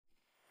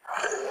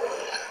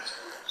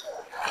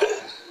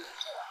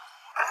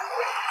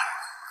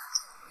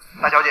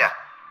大小姐，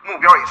目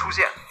标已出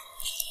现。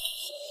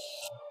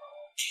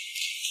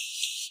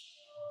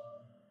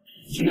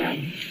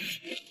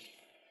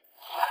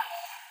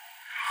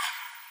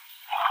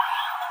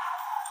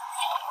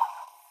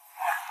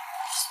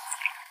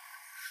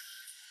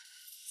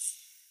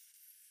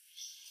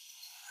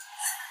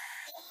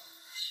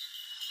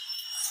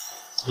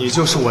你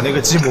就是我那个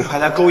继母派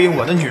来勾引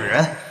我的女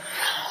人。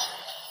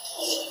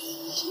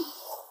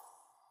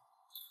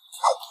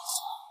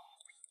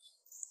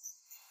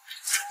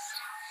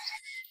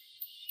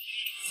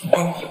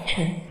安景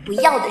琛，不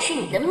要的是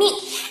你的命。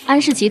安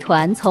氏集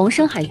团从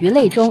深海鱼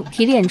类中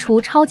提炼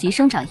出超级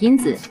生长因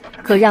子，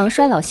可让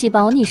衰老细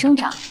胞逆生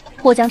长，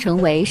或将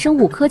成为生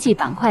物科技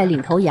板块领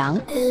头羊。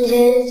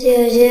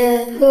姐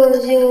姐，救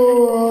救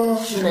我！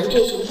你们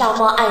这群道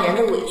貌岸然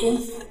的伪君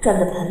子，赚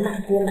得盆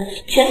满钵满，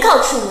全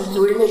靠吃你们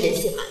族人的人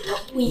血馒头。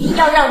我一定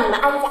要让你们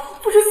安家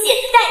付出血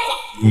的代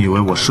价。你以为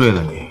我睡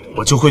了你，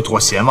我就会妥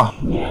协吗？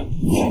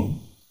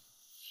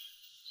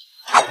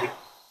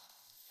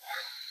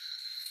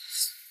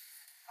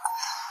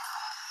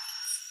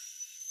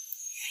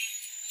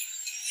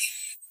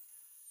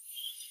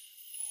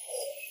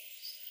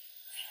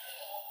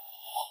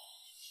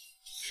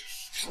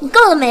你够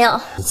了没有？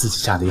你自己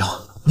下的药，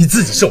你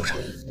自己受着。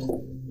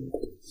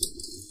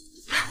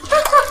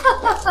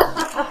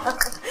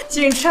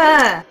景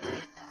琛，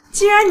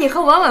既然你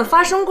和婉婉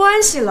发生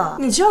关系了，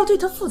你就要对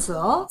她负责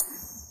哦。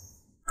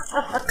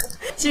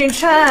景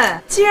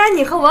琛，既然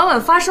你和婉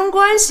婉发生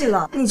关系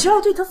了，你就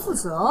要对她负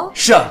责哦。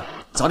是啊，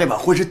早点把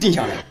婚事定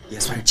下来，也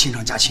算是亲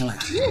上加亲了呀。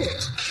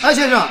安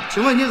先生，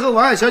请问您和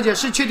婉婉小姐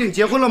是确定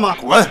结婚了吗？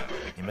滚！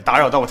你们打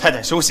扰到我太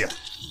太休息了。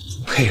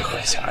配合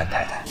一下安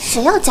太太。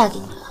谁要嫁给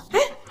你了？哎，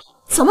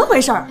怎么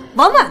回事？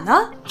婉婉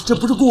呢？这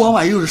不是顾婉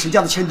婉又是谁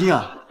家的千金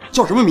啊？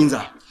叫什么名字？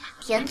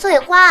甜翠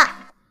花。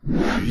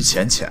于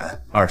浅浅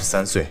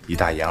，23岁，一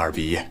大研二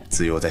毕业，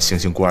自幼在星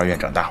星孤儿院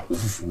长大，无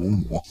父无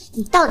母。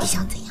你到底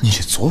想怎样？你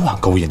是昨晚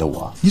勾引的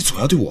我，你总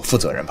要对我负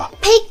责任吧？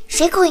呸！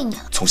谁勾引你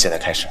了？从现在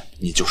开始，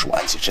你就是我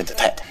安景琛的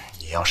太太。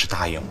你要是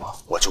答应我，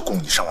我就供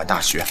你上完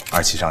大学，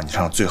而且让你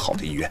上最好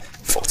的医院。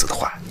否则的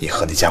话，你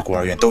和那家孤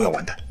儿院都要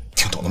完蛋。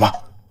听懂了吗？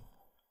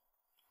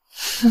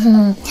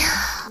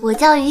我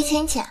叫于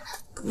浅浅，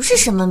不是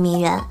什么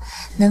名媛，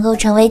能够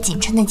成为景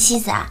琛的妻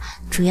子啊，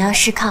主要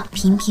是靠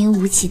平平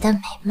无奇的美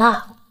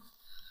貌。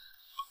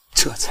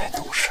这才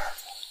懂事儿。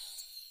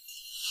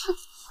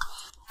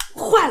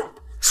坏了，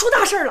出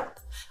大事了！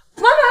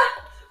婉婉，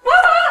婉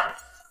婉！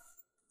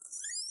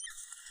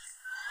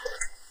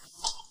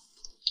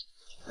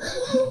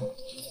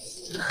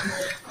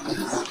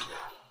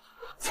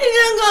景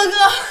琛哥哥，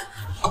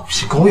狗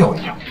屁膏药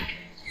一样。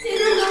景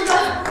琛哥哥，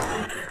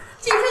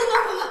景琛哥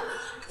哥，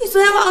你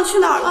昨天晚上去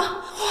哪儿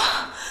了？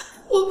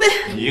我被……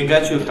你应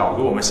该去找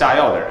给我们下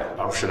药的人，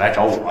而不是来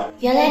找我。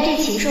原来这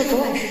禽兽昨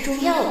晚是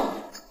中药了，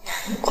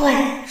难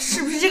怪。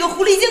是不是这个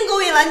狐狸精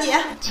勾引了你？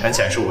浅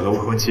浅是我的未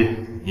婚妻，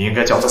你应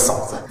该叫她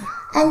嫂子。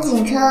安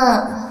景琛，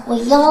我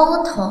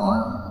腰疼。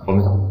我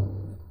们走。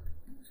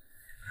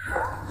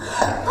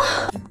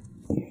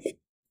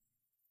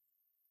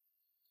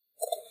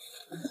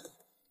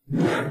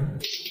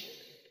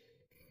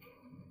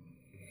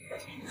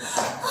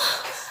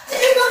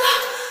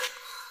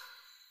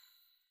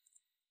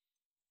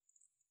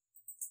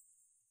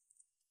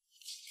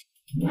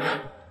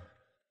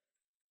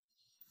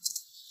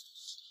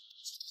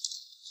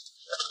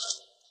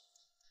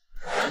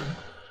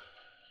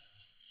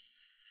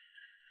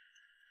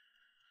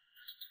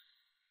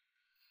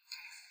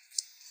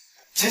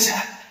浅浅，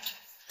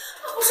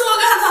不是我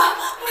干的，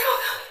不是我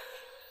干的。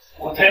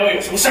我他要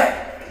有什么事儿，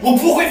我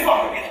不会放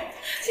过你的。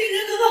景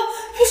琛哥哥，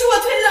不是我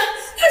推的，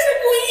他是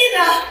故意的。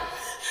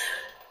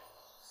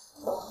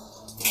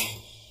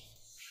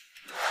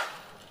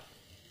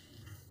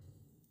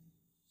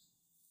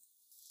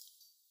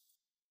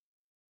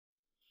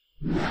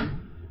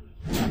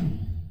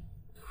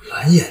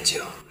蓝眼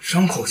睛，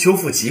伤口修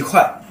复极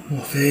快，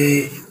莫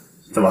非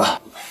怎么了？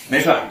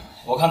没事，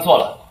我看错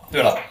了。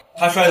对了，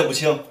他摔得不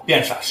轻，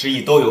变傻失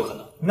忆都有可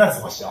能。那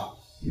怎么行？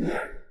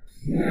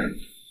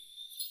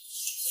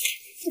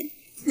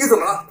你怎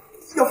么了？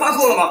要发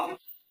作了吗？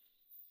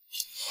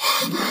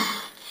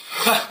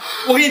快，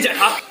我给你检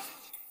查。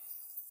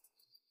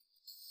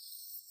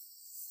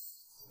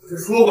不是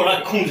说过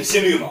让你控制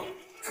心率吗？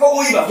超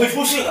过100会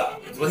出事的。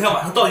你昨天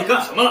晚上到底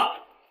干什么了？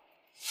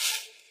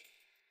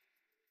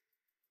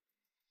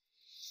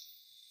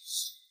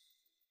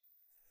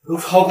都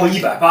超过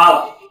180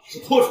了，是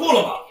破处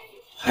了吗？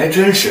还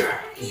真是。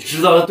你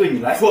知道这对你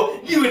来说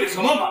意味着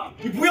什么吗？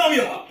你不要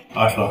命了！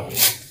阿车，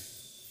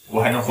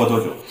我还能活多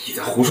久？你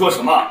在胡说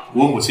什么？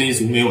我母亲一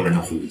族没有人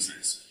能活过30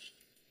岁。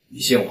你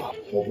信我，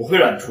我不会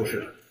让你出事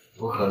的。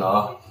有可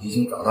能已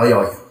经找到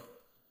药引了。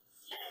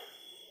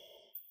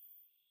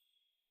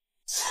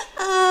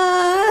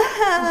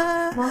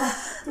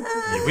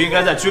你不应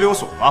该在拘留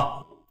所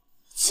吗？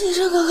景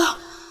琛哥哥，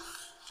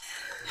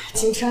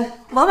景琛，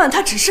婉婉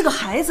她只是个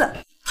孩子，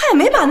她也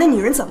没把那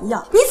女人怎么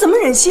样，你怎么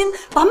忍心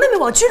把妹妹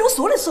往拘留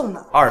所里送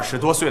呢？ 20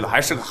多岁了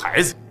还是个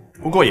孩子，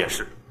不过也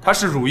是他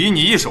是汝以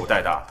你一手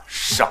带大的，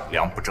上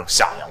梁不正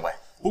下梁歪。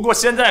不过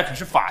现在可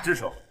是法治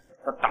社会，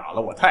他打了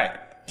我太太，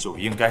就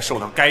应该受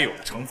到该有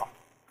的惩罚。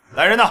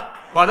来人呐，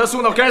把他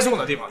送到该送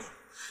的地方去。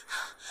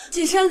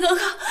景深哥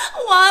哥，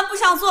婉婉不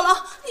想坐牢，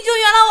你就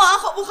原谅婉婉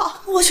好不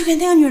好？我去给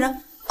那个女人，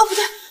哦不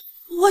对，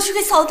我去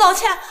给嫂子道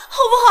歉，好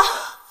不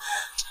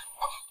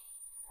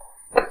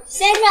好？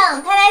先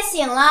生，太太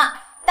醒了，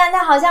但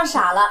她好像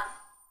傻了。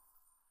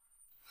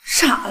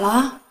傻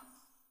了？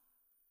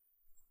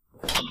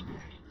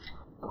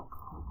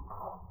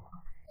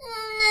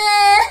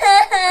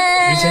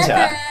于浅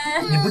浅，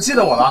你不记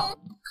得我了？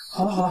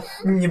好了好了，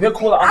你别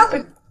哭了啊！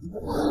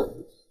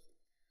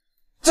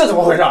这怎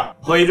么回事？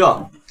后遗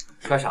症，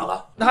摔傻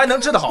了。那还能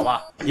治得好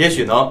吗？也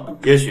许能，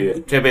也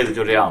许这辈子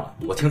就这样了。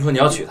我听说你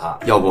要娶她，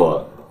要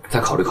不再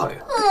考虑考虑？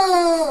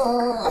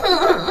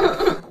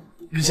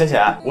于浅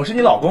浅，我是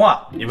你老公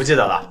啊，你不记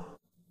得了？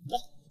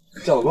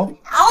叫老公。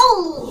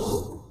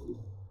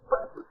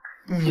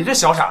你这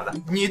小傻子，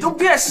你都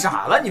变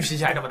傻了，你脾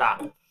气还这么大。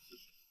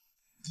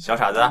小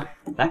傻子，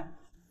来，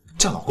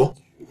叫老公。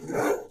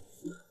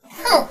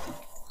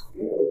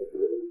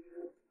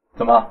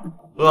怎么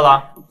饿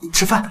了？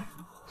吃饭，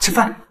吃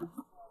饭。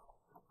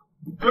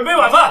准备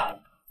晚饭。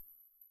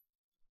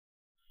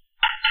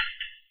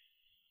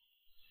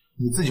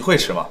你自己会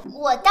吃吗？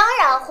我当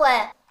然会。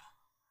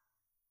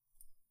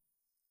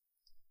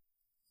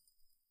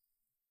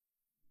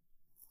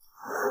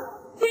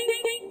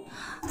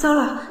糟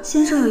了，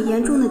先生有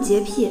严重的洁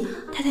癖，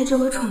太太这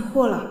回闯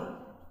祸了。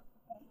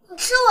你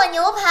吃我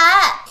牛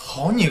排。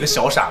好你个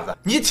小傻子，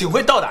你挺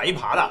会倒打一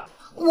耙的。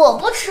我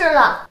不吃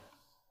了。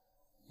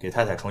给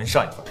太太重新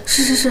上一份。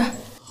是。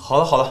好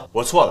了好了，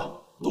我错了，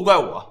都怪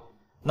我。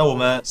那我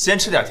们先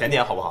吃点甜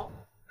点好不好？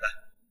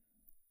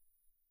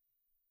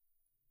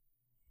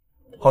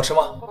来，好吃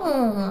吗？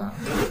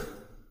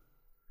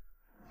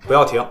不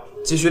要停，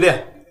继续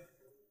练。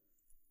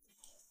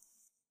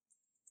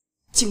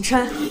景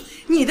琛，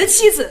你的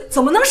妻子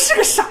怎么能是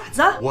个傻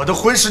子？我的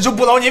婚事就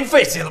不劳您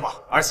费心了吧？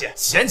而且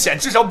浅浅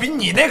至少比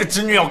你那个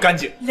侄女要干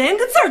净，连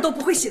个字儿都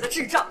不会写的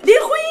智障，连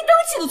婚姻登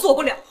记都做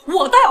不了。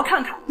我倒要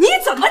看看你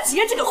怎么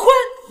结这个婚。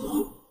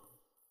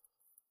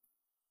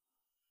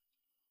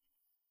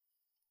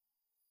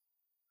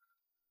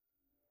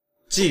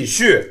继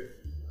续。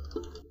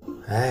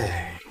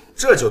哎，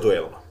这就对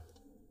了嘛。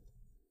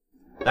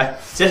来，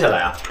接下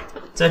来啊，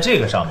在这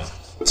个上面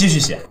继续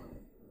写。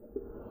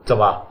怎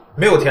么？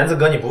没有田字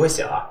格你不会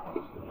写了？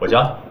我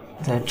教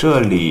你，在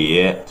这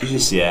里继续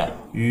写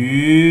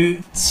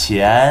于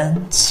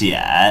浅浅。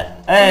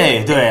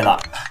哎，对了。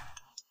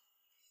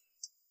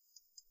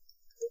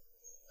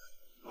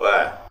喂，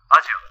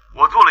阿景，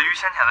我做了于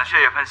浅浅的血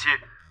液分析，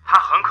她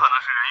很可能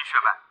是人鱼血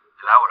脉，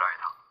你来我这儿一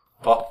趟。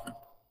好，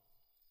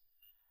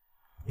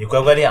你乖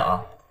乖练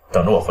啊，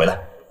等着我回来。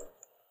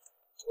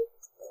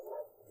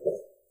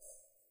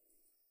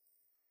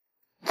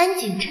安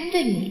景琛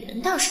对女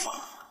人倒是好，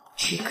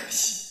只可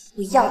惜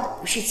我要的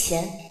不是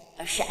钱，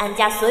而是安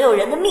家所有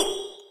人的命。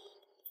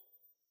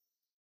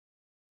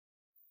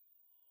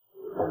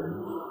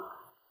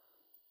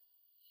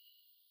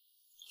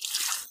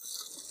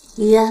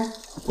于安，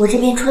我这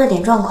边出了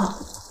点状况，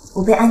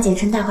我被安景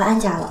琛带回安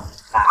家了。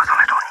我马上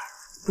来找你。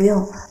不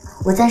用，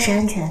我暂时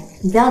安全，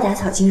你不要打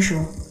草惊蛇，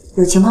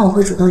有情况我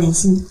会主动联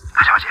系你。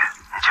大小姐，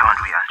你千万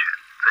注意安全，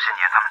这些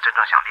年他们真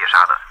正想猎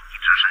杀的一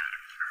直是你。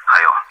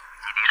还有，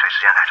你离水时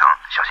间太长，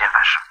小心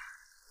反噬。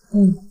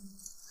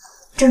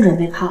正准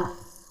备靠，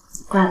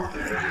挂了。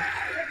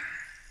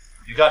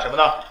你干什么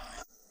呢？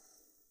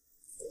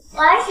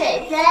玩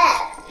水水。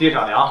地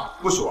上凉，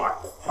不许玩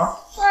啊！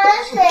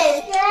玩水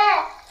水。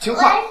听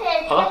话。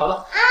好了好了。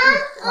啊！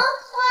我要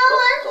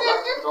玩水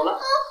水，走了。我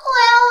要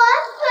玩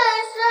水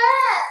水，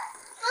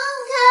放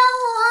开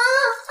我，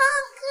放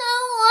开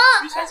我！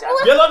于浅浅，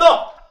别乱动！我要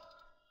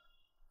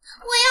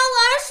玩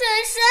水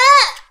水。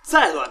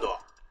再乱动，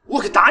我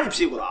可打你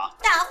屁股了啊！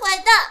大坏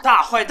蛋！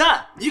大坏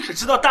蛋，你可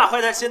知道大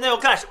坏蛋现在要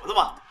干什么的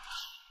吗？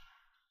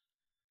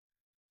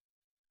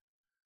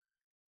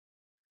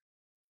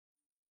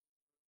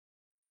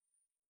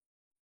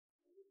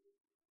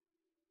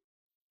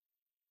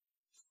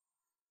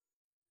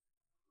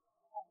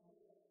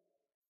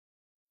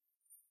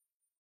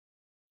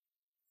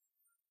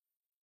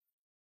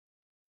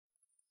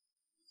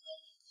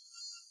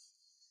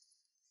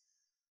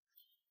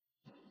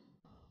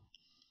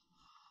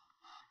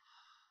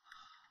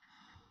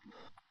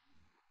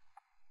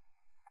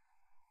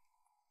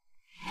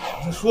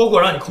我说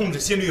过让你控制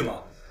心率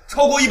吗？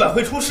超过100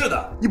会出事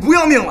的，你不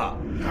要命了？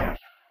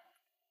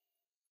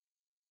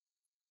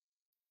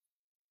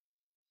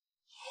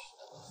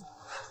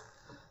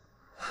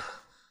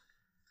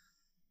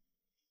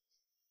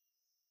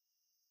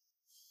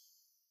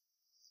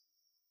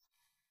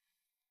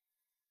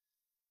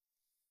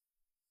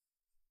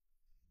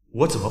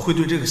我怎么会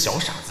对这个小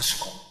傻子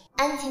失控？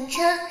安景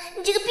琛，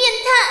你这个变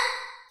态！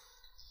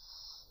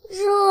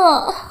热，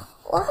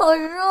我好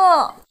热，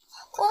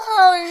我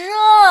好热。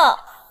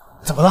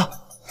怎么了？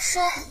水，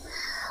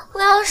我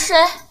要水。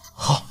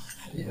好，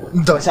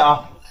你等一下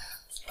啊。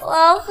我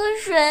要喝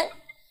水。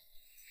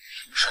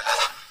水来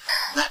了，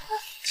来，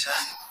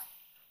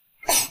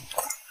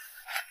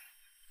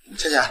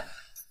浅浅。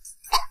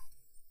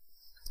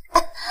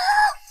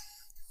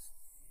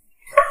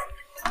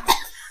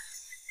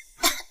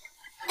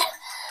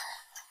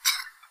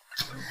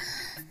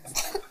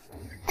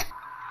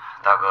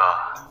 大哥，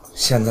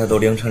现在都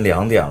凌晨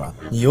2点了，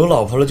你有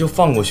老婆了就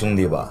放过兄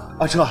弟吧。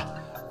阿车，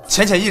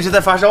浅浅一直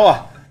在发烧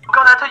啊，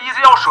刚才他一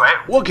直要水，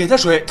我给他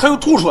水，他又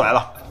吐出来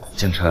了。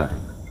景琛，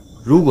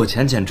如果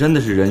浅浅真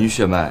的是人鱼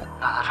血脉，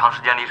那他长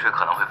时间离水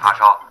可能会发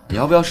烧。你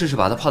要不要试试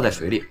把他泡在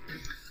水里？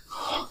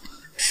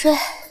水，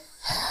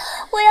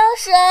我要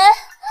水，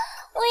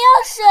我要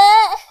水。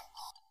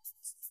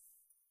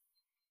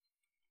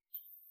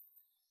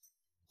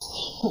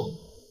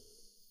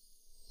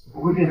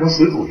不会变成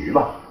水煮鱼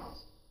吧？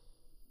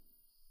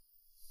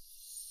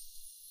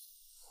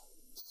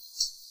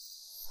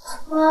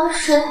 我要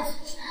水，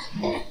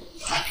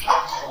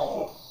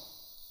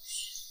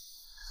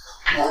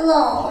好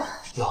冷，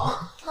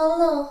好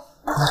冷，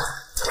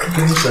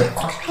给你水，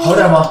好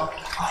点吗？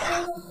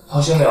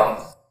好心凉。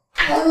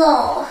好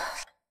冷，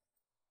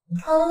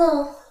好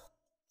冷，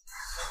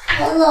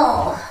好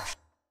冷，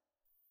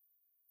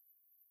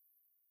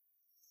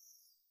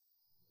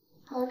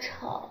好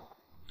吵，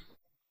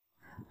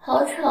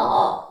好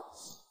吵。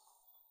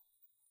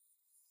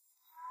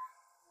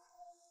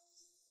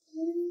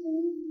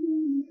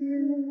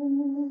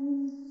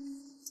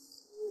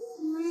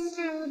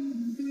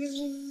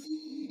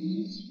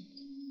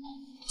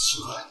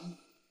 奇怪，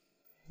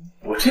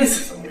我这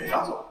次怎么没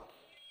发作？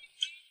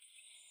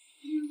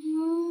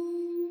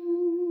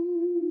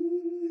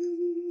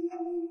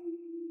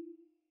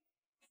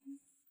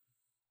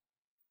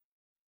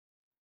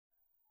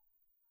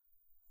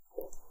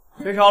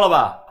退烧了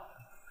吧？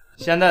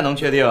现在能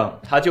确定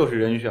他就是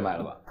人鱼血脉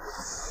了吧？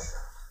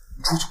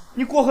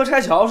你过河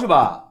拆桥是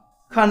吧？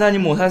看在你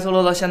母胎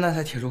solo 到现在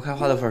才铁树开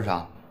花的份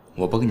上，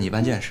我不跟你一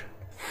般见识。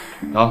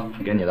好，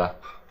给你的。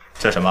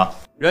这什么？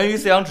人鱼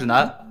饲养指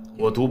南，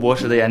我读博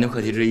士的研究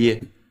课题之一。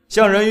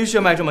像人鱼血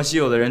脉这么稀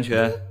有的人群，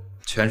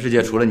全世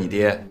界除了你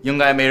爹，应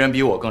该没人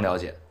比我更了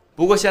解。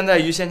不过现在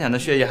鱼先前的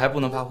血液还不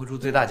能发挥出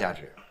最大价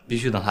值，必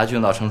须等它进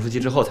入到成熟期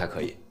之后才可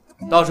以。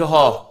到时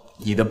候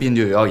你的病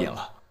就有药引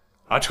了。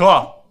阿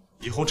车，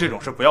以后这种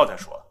事不要再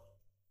说了。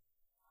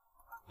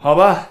好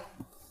吧，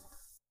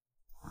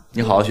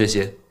你好好学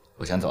习，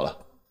我先走了。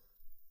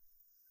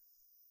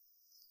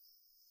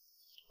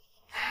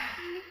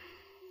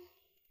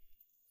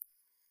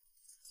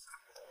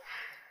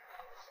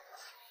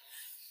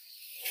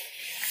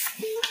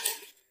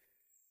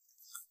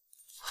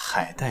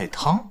海带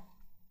汤，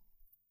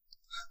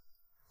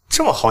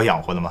这么好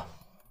养活的吗？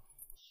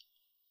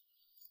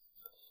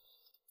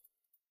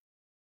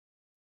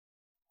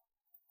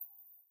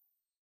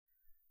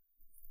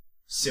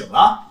醒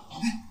了，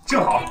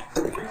正好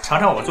尝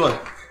尝我做的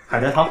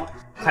海带汤。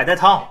海带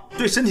汤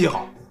对身体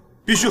好，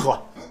必须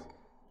喝。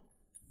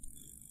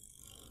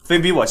非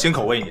逼我亲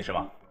口喂你是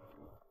吗？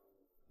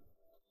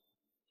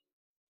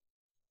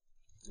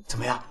怎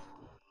么样？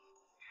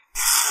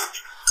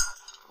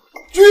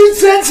于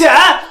浅浅，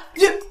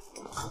你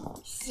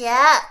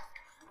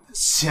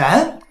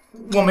咸，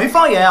我没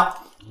放盐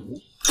啊。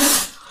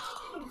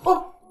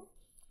哦，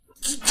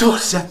就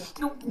是咸，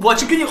我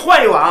去给你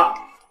换一碗啊。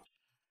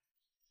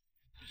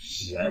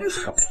盐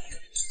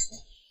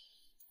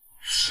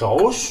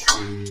少许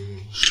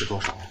是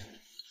多少？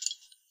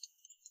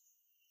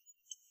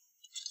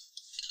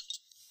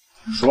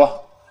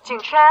说。景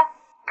琛，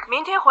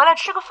明天回来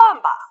吃个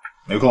饭吧。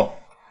没空。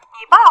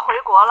你爸回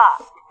国了，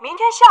明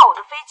天下午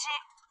的飞机，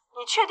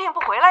你确定不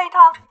回来一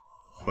趟？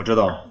我知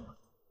道了。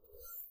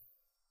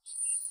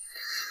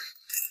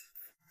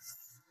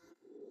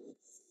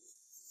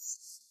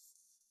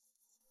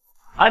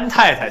安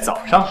太太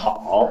早上好。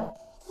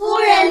夫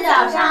人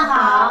早上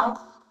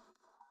好。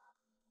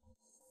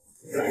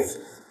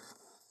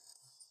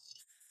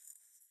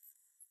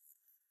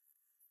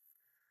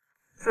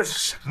这是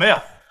什么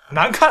呀？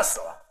难看死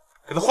了！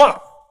给他换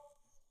了。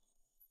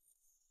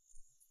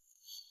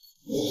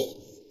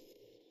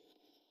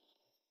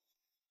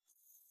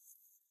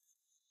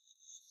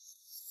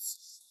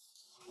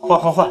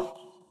换。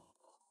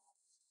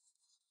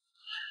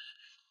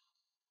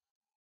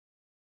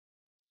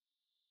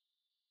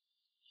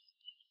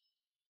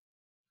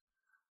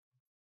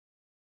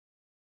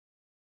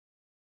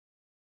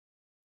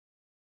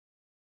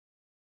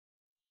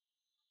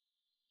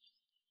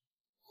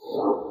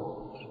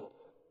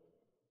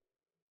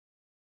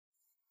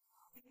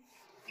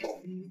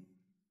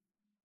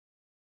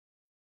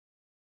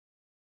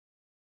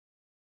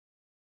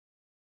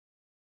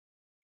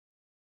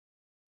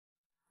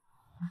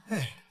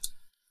哎，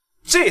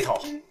这套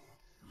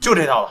就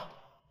这套了。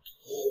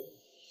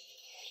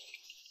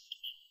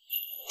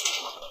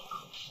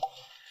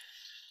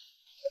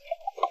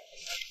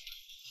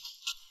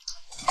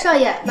少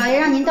爷，老爷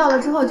让您到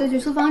了之后就去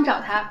书房找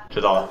他。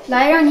知道了。老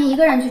爷让您一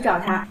个人去找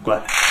他。乖，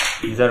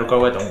你在这乖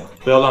乖等我，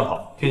不要乱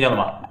跑，听见了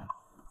吗？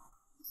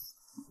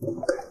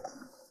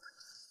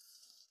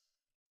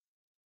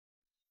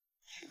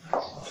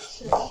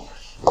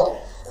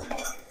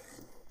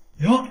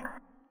哟，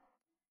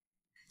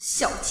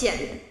小贱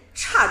人，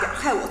差点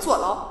害我坐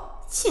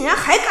牢，竟然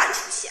还敢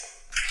出现！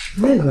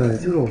那个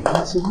就是我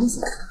发心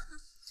思。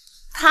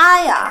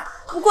他呀，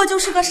不过就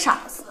是个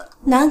傻子。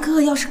南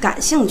哥要是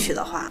感兴趣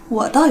的话，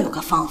我倒有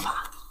个方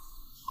法。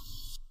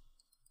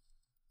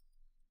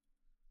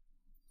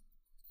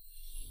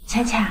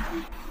恰恰，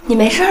你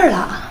没事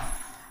了？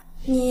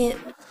你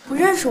不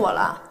认识我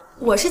了？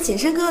我是谨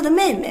慎哥哥的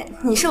妹妹，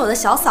你是我的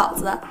小嫂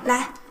子。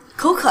来，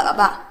口渴了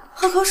吧？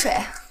喝口水。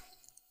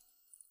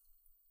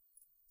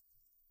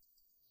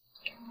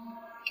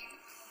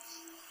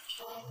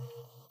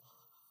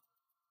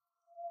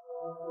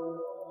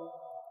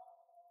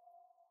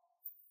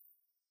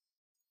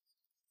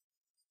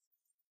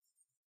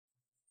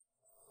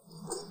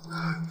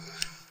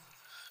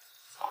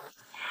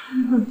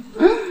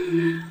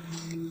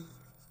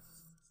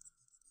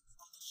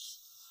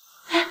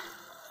哎，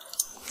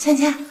倩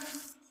倩，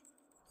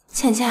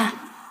倩倩，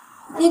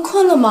你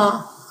困了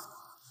吗？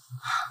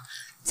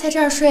在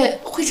这儿睡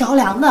会着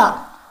凉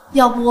的，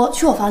要不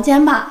去我房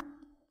间吧？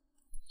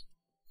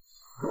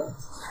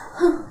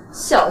哼，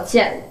小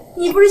贱，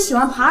你不是喜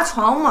欢爬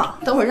床吗？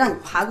等会儿让你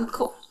爬个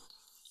够。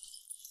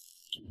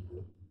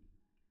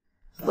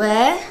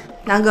喂，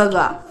南哥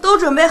哥，都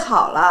准备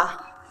好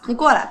了，你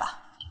过来吧。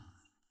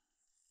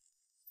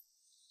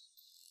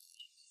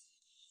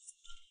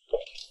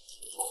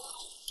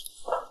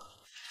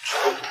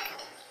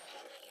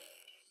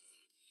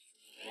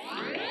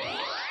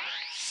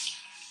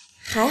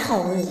还好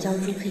我有胶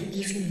珠可以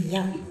滴出迷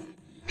药，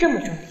这么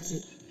中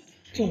计，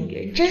这女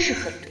人真是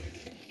狠毒。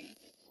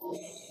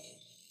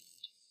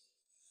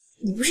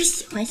你不是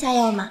喜欢下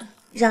药吗？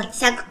让你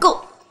下个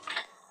够。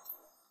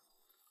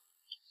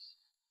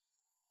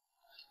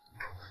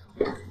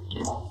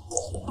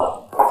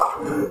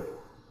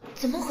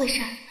怎么回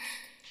事？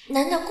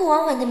难道顾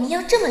婉婉的迷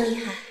药这么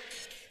厉害？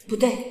不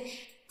对，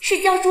是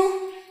胶珠，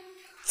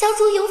胶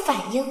珠有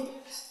反应。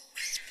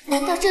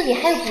难道这里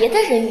还有别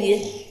的人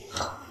鱼？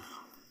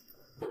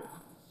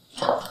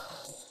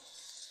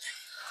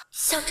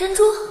小珍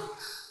珠，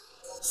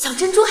小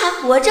珍珠还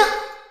活着。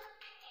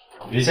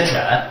于浅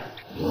浅，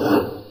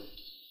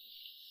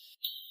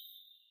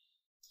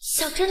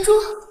小珍珠，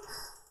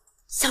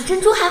小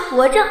珍珠还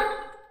活着。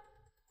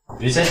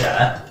于浅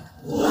浅，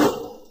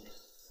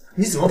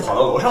你怎么跑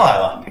到楼上来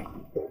了？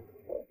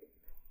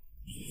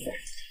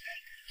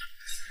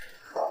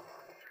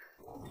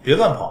别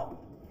乱跑，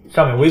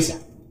上面危险。啊！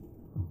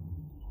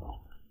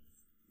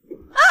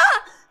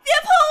别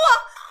碰我，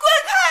滚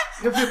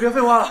开！别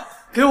废话了，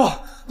给我，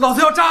老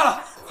子要炸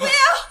了！不要，南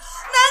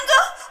哥，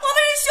我们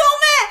是兄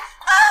妹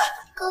啊！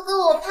哥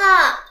哥，我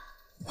怕。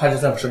怕就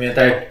在我身边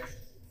待着，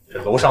这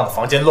楼上的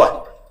房间乱，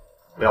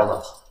不要乱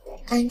跑。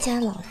安家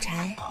老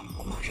宅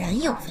果然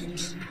有问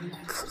题，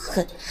可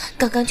恨，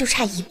刚刚就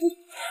差一步。金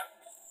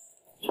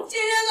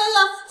人哥哥，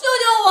救救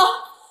我！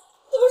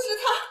都是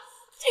他，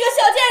这个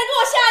小贱人给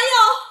我下药。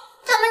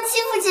他们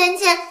欺负浅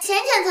浅，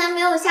浅浅才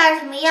没有下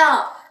什么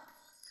药。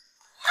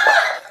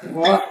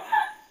我，救命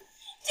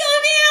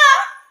啊！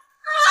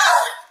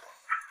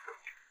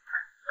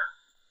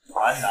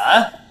安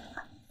南，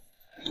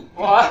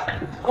我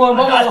帮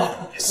帮我！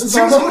形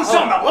形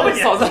上脑了吧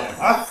你！嫂子，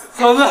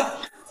嫂子！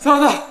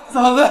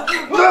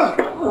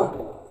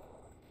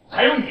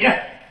还有你，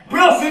不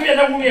要随便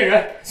的污蔑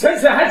人，浅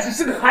浅还只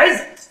是个孩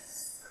子。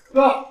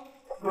哥，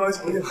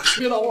求你了，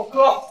别打我！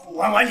哥，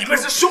婉婉，你们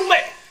是兄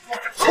妹，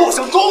畜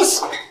生东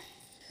西！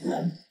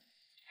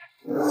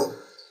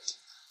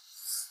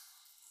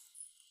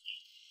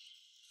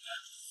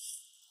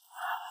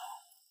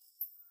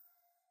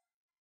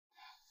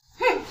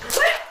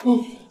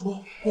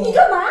你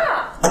干嘛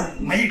啊？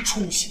没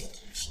出息的东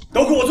西，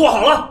都给我坐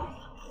好了！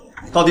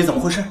到底怎么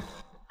回事？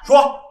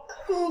说。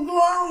姑姑，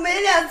我没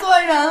脸做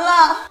人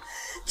了，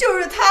就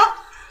是他，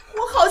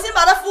我好心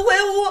把他扶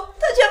回屋，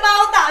他却把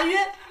我打晕，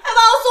还把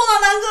我送到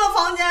南哥的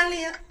房间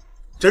里。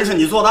真是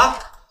你做的？他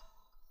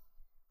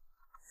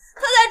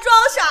在装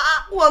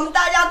傻，我们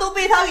大家都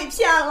被他给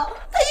骗了，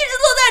他一直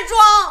都在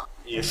装。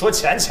你说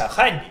浅浅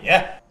害你，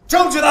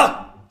证据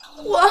呢？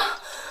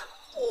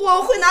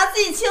我会拿自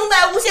己清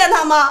白诬陷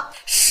他吗？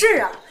是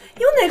啊，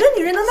有哪个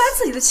女人能拿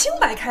自己的清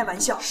白开玩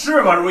笑？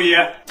是吧，如意？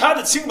她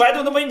的清白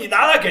都能被你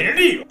拿来给人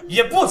利用，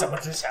也不怎么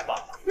值钱吧？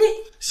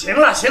行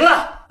了，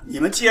你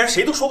们既然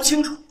谁都说不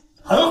清楚，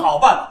很好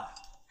办法，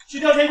去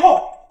调监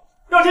控，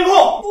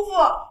姑父，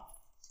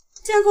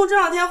监控这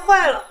两天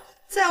坏了，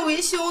在维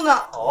修呢。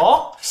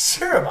哦，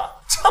是吗？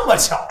这么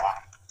巧啊！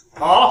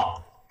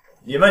好，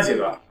你们几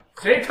个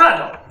谁看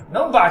到了，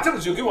能把证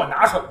据给我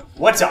拿出来，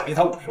我奖励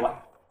他50万。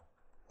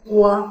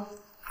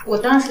我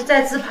当时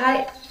在自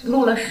拍，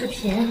录了视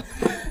频。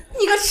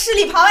你个吃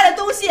里扒外的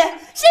东西，谁给你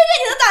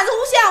的胆子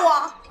诬陷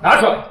我？拿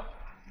出来，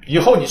以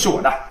后你是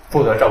我的，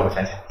负责照顾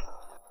浅浅。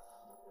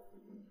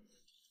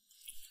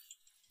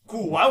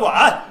顾婉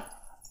婉，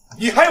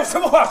你还有什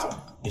么话说？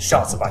你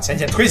上次把浅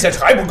浅推下去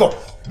还不够，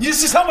你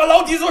是想把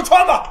牢底坐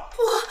穿吗？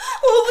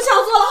我不想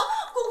做了，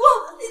姑姑，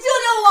你救救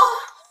我！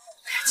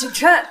景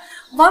琛，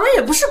婉婉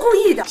也不是故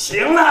意的。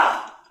行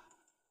了，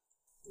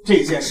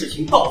这件事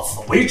情到此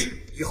为止，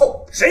以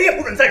后谁也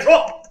不准再说。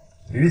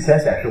于浅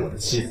浅是我的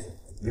妻子，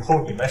以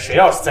后你们谁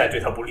要是再对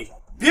她不利，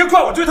别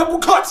怪我对她不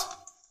客气。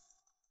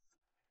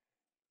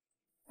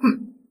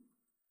哼！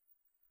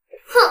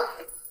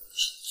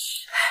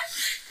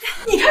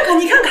你看看，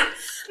你看看，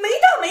没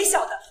大没小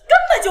的，根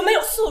本就没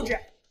有素质。啊！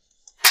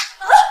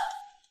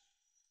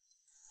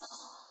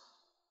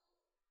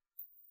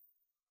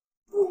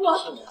姑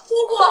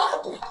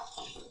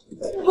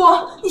姑，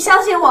你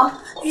相信我，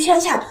于浅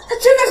浅她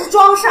真的是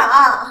装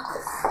傻。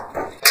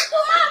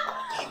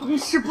成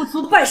事不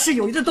足败事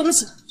有余的东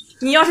西，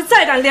你要是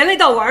再敢连累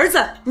到我儿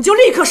子，你就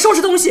立刻收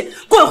拾东西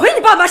滚回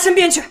你爸妈身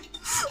边去。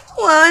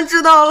婉婉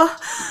知道了。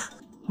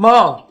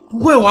妈，不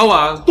怪婉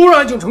婉，都是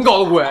安景城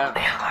搞的鬼。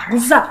哎呀，儿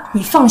子，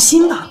你放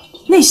心吧，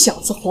那小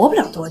子活不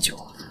了多久，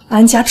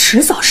安家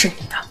迟早是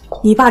你的。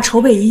你爸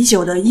筹备已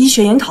久的医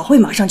学研讨会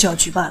马上就要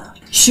举办了，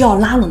需要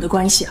拉拢的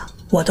关系啊，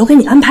我都给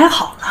你安排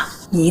好了。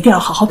你一定要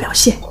好好表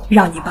现，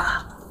让你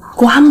爸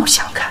刮目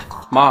相看。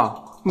妈，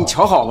你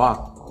瞧好吧，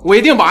我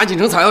一定把安景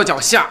城踩到脚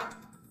下。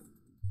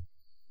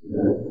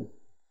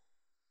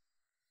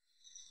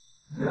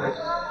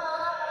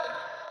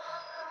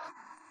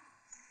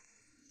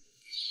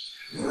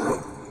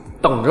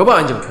等着吧，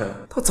安景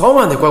琛，他早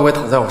晚得乖乖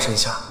躺在我身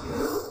下。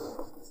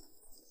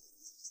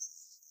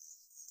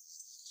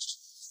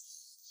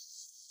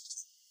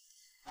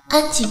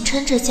安景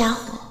琛这家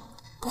伙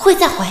不会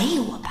再怀疑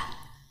我吧？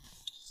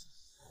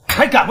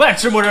还敢不敢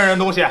吃陌生人的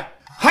东西？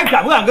还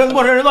敢不敢跟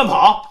陌生人乱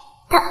跑？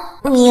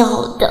他喵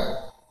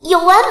的，有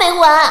完没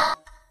完？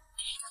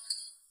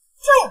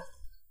这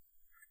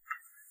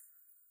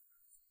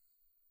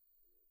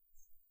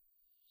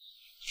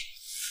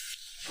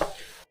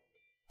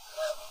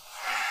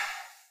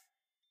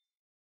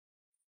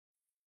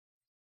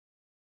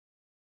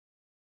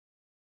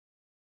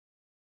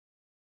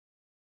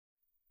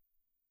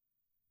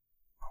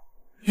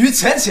于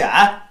浅浅，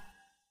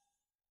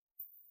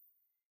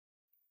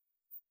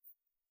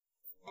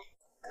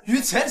于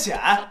浅浅，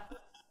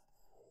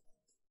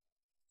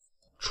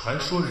传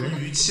说人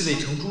鱼气类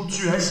成珠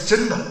居然是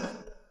真的。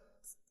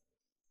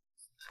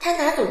他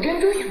拿走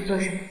珍珠想做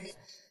什么？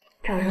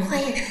找人化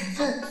验成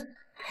分，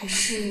还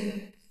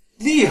是……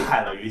厉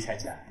害了，于浅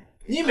浅，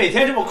你每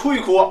天这么哭一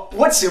哭，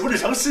我岂不是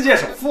成世界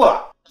首富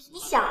了？你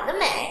想得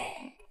美！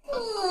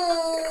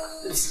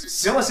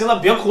行了行了，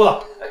别哭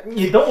了，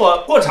你等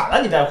我破产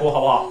了你再哭好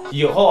不好？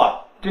以后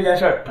啊，这件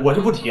事儿我就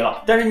不提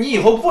了，但是你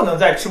以后不能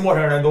再吃陌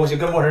生人的东西，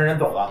跟陌生人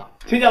走了，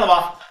听见了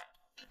吗？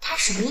他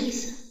什么意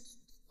思？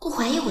不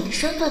怀疑我的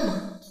身份吗？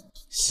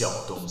小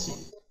东西，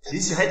脾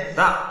气还挺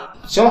大。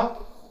行了，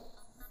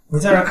你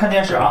在这儿看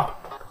电视啊，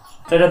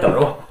在这等着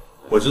我，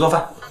我去做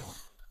饭。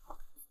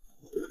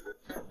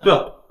对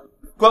了，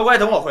乖乖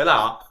等我回来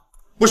啊，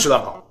不许乱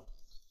跑。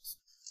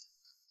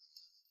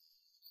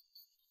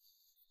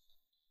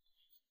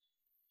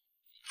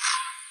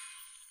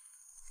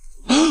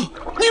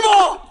尼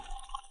莫，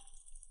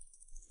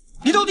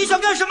你到底想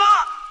干什么？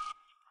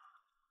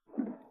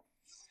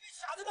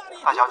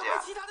大小姐，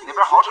你那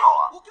边好吵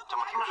啊，怎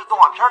么听的是动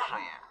画片的声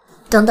音？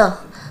等等，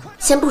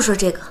先不说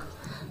这个，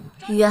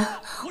雨渊，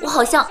我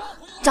好像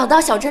找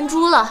到小珍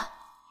珠了。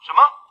什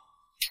么？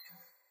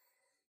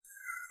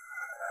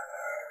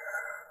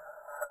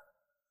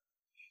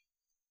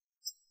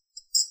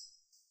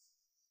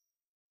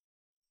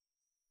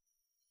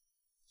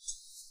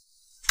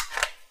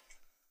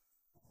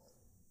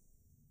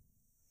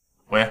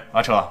喂，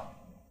阿车，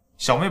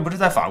小妹不是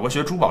在法国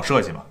学珠宝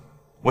设计吗？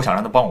我想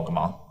让她帮我个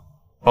忙，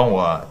帮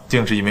我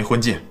定制一枚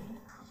婚戒。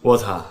我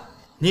操，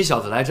你小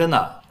子来真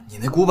的？你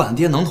那古板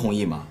爹能同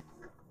意吗？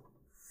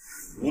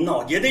胡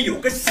闹也得有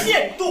个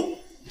限度，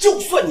就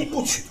算你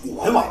不娶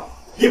婉婉，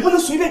也不能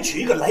随便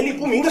娶一个来历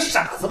不明的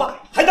傻子吧？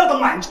还闹得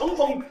满城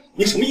风雨，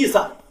你什么意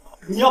思？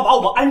你要把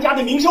我们安家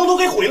的名声都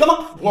给毁了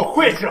吗？我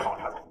会治好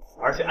他的，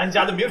而且安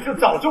家的名声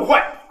早就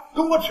坏，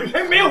跟我娶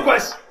谁没有关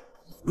系。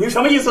你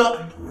什么意思？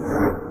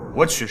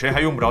我娶谁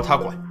还用不着他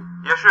管。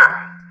也是，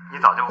你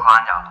早就不和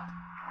安家了，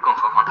更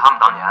何况他们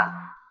当年……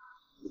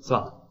算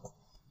了，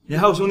你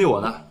还有兄弟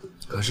我呢。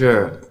可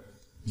是，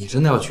你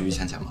真的要娶于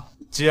浅浅吗？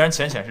既然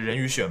浅浅是人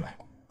鱼血脉，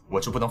我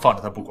就不能放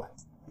着他不管，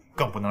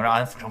更不能让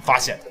安府城发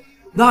现他。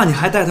那你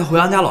还带他回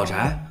安家老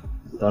宅？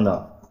等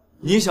等，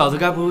你小子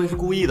该不会是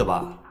故意的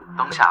吧？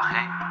灯下黑，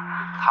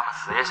他们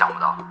死也想不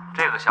到，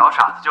这个小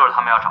傻子就是他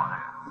们要找的人。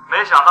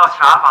没想到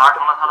傻反而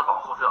成了他的保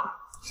护色。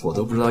我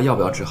都不知道要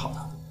不要治好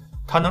他。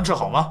他能治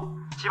好吗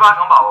？7、8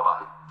成把握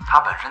吧。他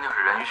本身就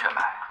是人鱼血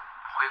脉，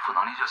恢复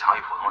能力就强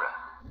于普通人。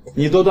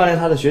你多锻炼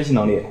他的学习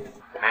能力，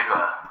没准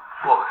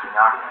过个10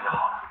年20年就好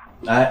了。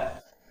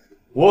哎，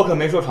我可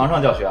没说床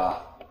上教学啊。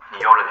你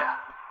悠着点。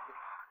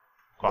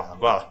挂了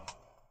挂了。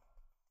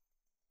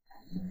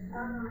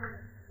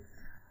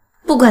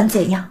不管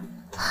怎样，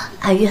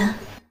阿渊，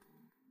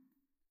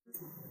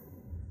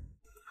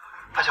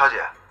大小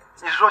姐，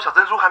你是说小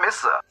珍珠还没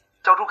死，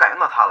教主感应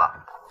到她了？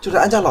就在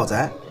安家老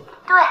宅。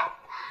对，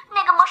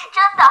那个梦是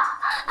真的。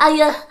阿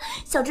渊，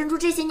小珍珠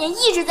这些年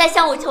一直在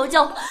向我求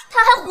救，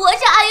她还活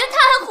着，阿渊，她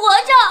还活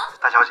着。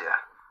大小姐，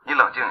你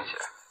冷静一些，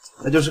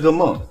那就是个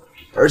梦，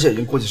而且已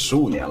经过去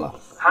15年了。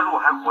他如果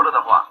还活着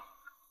的话，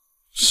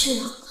是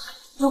啊，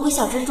如果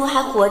小珍珠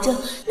还活着，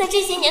那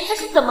这些年他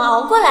是怎么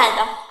熬过来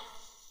的？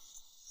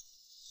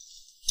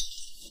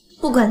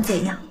不管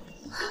怎样，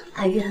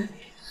安然，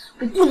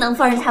我不能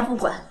放任他不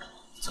管。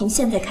从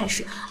现在开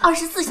始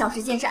，24小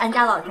时监视安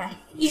家老宅，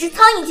一只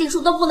苍蝇进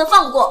出都不能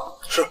放过。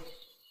是。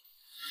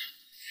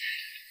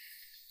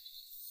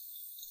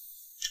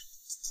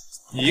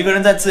你一个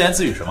人在自言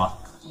自语什么？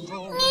尼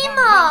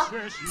莫，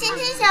今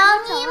天想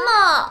要尼莫。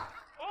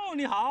哦，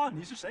你好，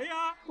你是谁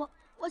呀？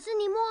我是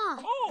尼莫。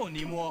哦，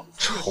尼莫，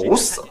愁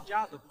死了！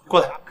过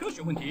来，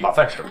把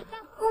饭吃了。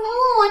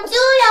我就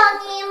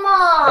要尼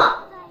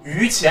莫。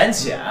于浅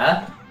浅，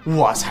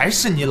我才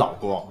是你老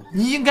公，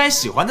你应该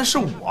喜欢的是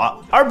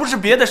我，而不是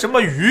别的什么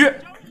鱼。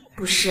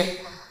不是，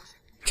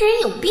这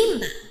人有病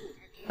吧？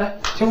来，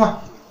听话，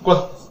过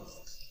来，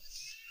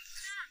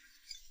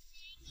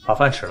把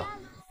饭吃了。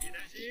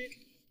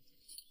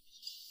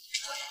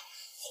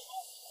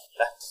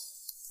来，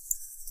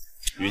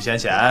于浅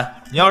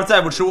浅，你要是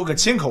再不吃，我可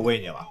亲口喂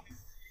你了。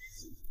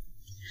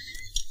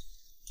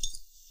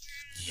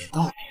你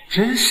到底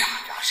真傻呀？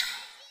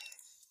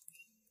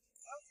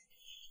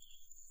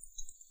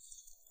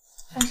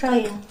安少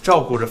爷，照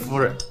顾着夫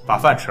人，把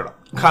饭吃了，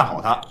看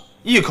好她，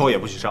一口也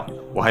不许剩。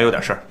我还有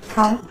点事儿。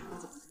好。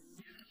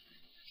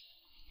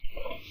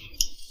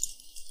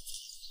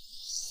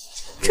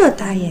这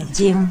大眼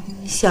睛，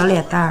小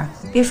脸蛋儿，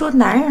别说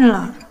男人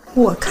了，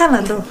我看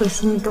了都会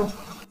心动。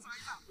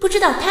不知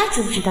道他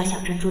知不知道小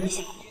珍珠的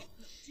小名，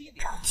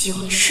找机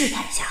会试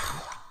探一下好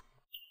了。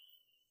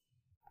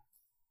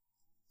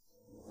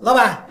老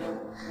板，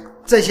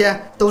这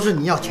些都是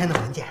你要签的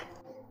文件。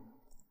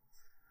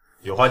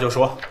有话就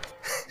说。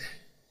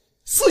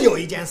是有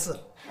一件事，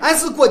安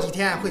氏过几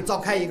天会召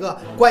开一个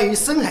关于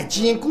深海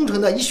基因工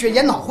程的医学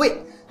研讨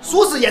会，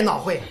说是研讨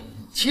会，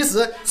其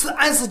实是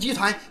安氏集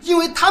团因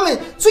为他们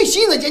最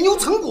新的研究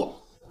成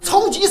果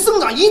超级生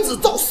长因子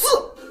造势，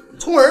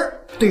从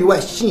而对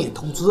外吸引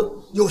投资。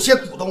有些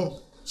股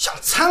东想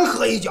掺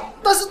和一脚，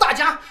但是大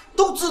家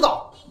都知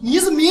道你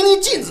是明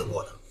令禁止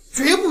过的，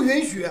绝不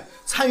允许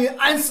参与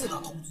安氏的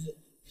投资。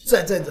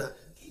这阵子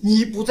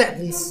你不在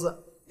公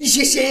司，一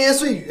些闲言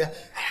碎语，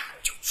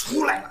就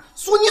出来了，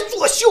说你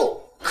作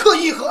秀，刻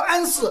意和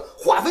安氏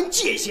划分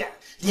界限，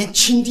连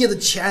亲爹的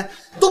钱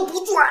都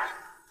不赚。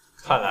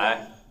看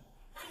来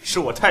是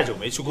我太久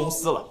没去公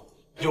司了，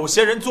有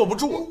些人坐不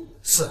住了。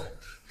是，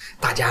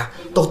大家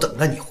都等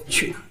着你回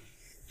去呢。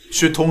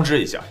去通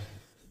知一下，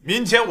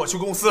明天我去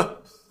公司。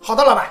好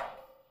的，老板。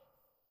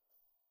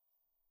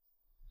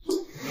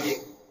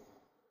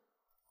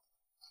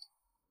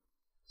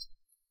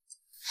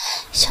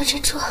小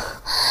珍珠，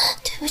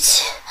对不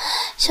起，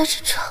小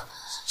珍珠。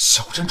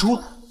小珍珠，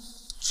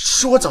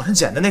是我早晨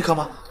捡的那颗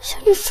吗？小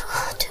珍珠，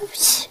对不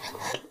起，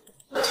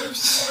对不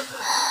起，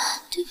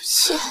对不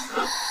起。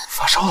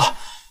发烧了？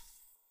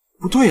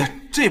不对呀，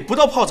这也不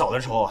到泡澡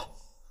的时候啊。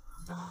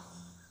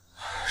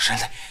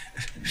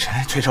人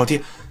类退烧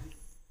贴，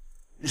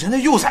人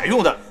类幼崽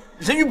用的，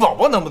人鱼宝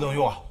宝能不能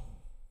用啊？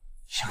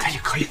应该也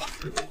可以吧。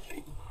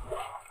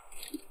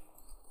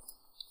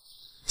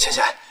浅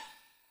浅，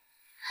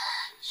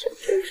小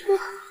珍珠，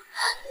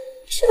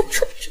小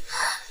珍珠，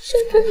小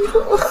珍珠。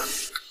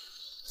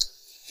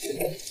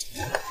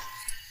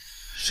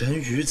人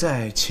鱼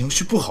在情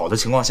绪不好的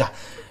情况下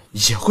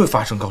也会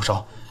发生高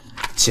烧，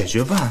解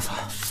决办法，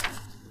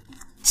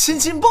亲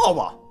亲抱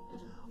抱。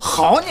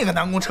好你个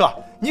南宫彻，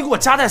你给我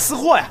夹带私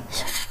货呀！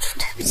小珍珠，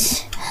对不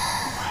起。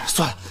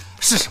算了，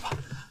试试吧。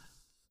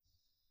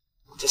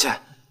浅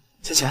浅，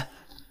浅浅，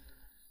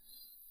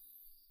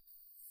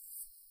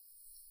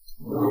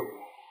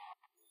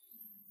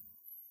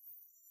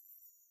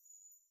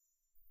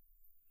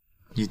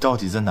你到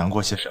底在难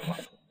过些什么？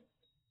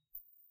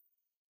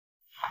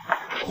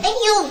哎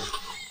呦！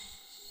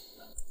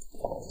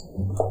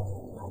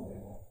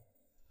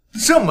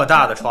这么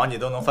大的床你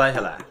都能翻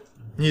下来，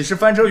你是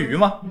翻车鱼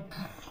吗？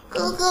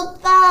哥哥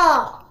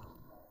抱。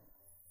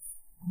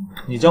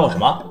你叫我什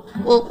么？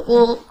蝈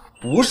蝈。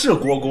不是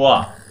蝈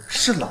蝈，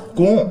是老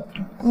公。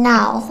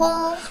老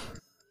公。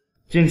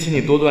近期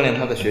你多锻炼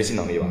他的学习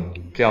能力吧，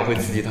这样会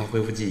刺激他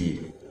恢复记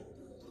忆。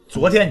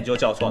昨天你就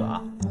叫错了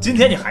啊，今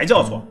天你还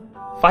叫错，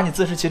罚你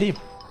自食其力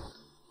吧。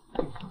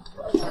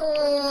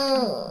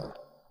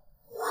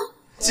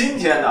今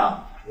天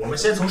呢，我们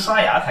先从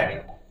刷牙开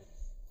始。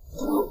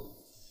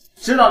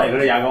知道哪个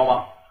是牙膏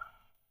吗？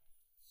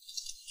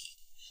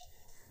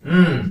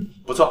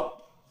不错，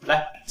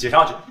来挤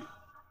上去。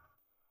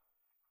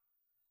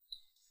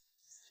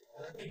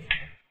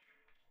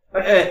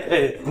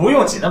不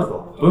用挤那么多，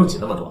不用挤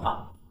那么多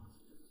啊。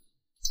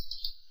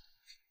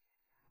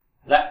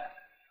来，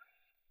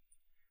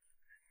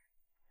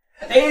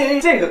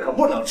这个可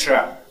不能吃，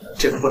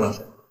这个不能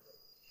吃。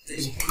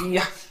哎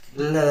呀，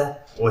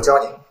来，我教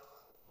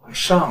你，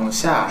上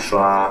下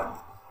刷，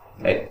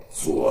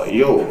左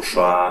右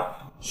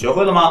刷，学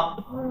会了吗？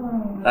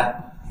来，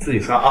自己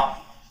刷啊。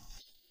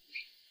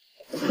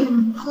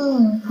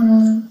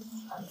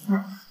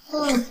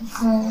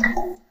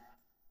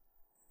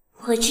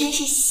我我真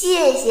是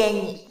谢谢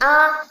你啊！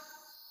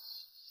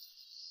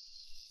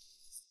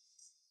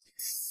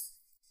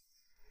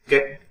给，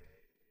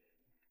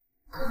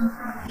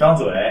张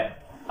嘴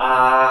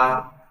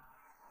啊，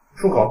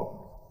漱口。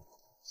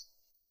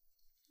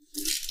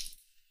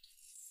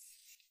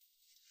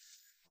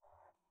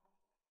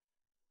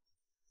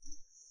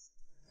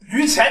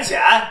于浅浅，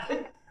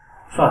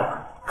算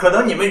了，可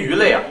能你们鱼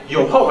类啊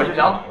有泡泡就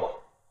想吐。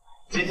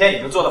今天已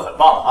经做得很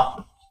棒了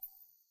啊！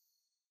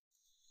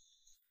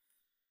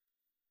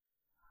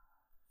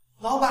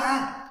老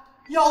板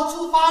要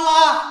出发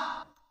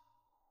了！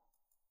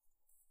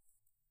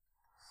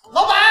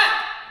老板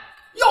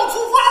要出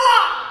发了！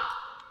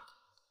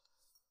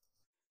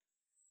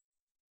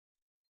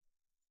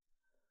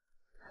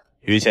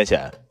于浅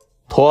浅，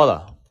脱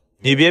了，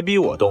你别逼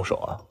我动手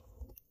啊！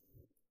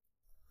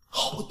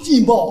好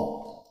劲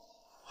爆！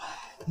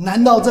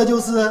难道这就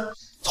是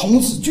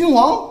从此君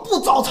王不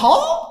早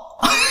朝？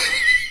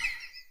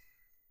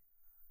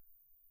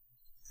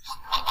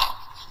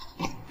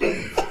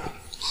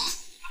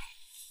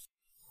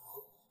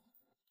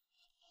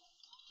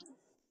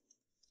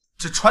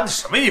这穿的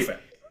什么衣服呀？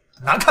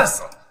难看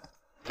死了！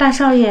大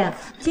少爷，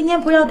今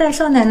天不要带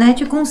少奶奶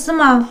去公司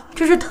吗？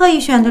这是特意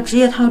选的职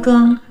业套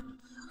装。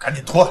赶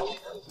紧脱！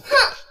哼！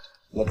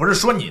我不是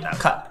说你难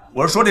看，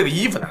我是说这个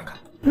衣服难看。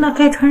那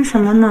该穿什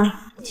么呢？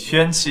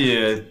天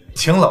气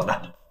挺冷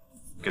的，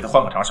给他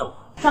换个长袖。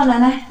少奶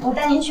奶，我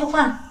带您去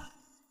换。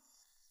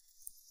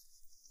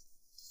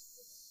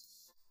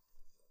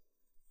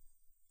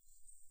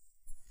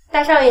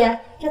大少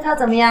爷，这套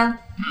怎么样？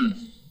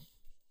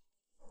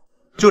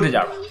就这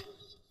件吧。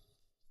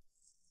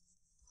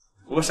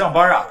不过上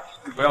班啊，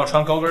不要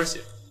穿高跟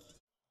鞋，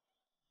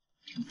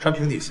穿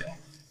平底鞋。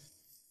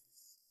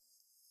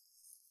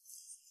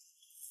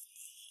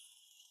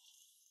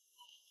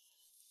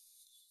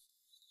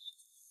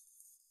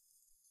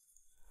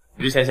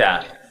于浅浅，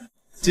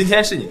今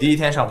天是你第一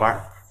天上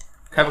班，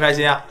开不开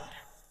心啊？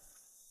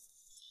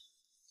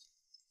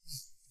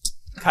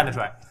看得出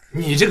来，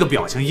你这个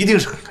表情一定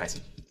是很开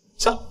心。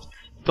行，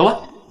走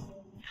吧。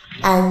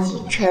安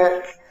景琛，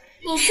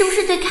你是不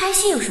是对开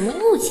心有什么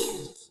误解？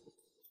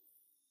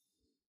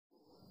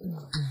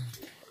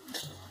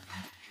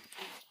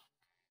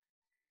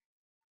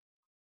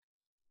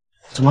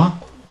怎么？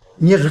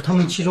你也是他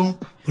们其中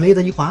不累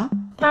的一环？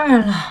当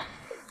然了，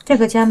这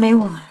个家没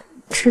我，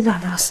迟早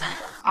要散。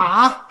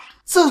啊，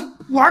这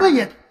玩的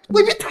也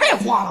未必太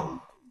花了。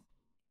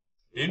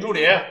林助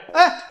理，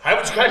哎，还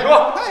不去开车？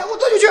哎，我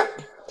这就去。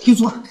听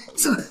说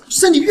这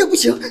身体越不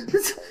行，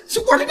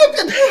这玩的越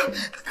变态啊！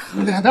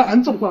俺的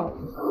俺走了。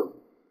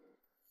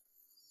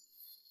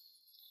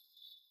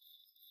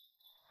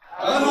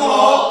安总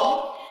好。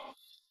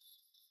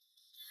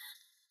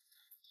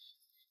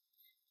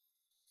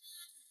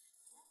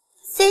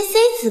CC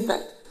资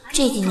本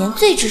这几年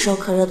最炙手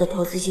可热的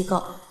投资机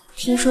构，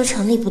听说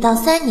成立不到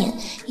3年，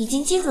已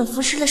经精准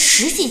扶持了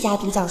10几家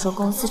独角兽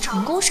公司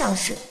成功上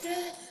市。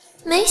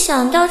没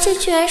想到这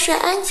居然是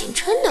安景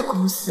琛的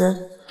公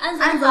司。安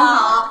总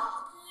好。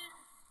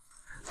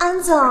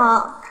安总，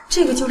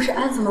这个就是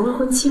安总的未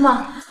婚妻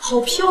吗？好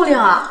漂亮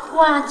啊！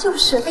哇，就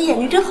是，她眼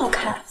睛真好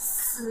看。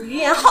死鱼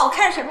眼好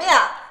看什么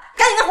呀？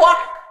赶紧干活。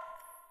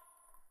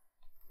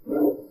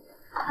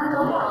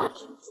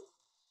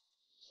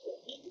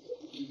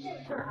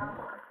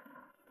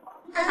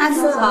安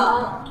总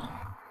好。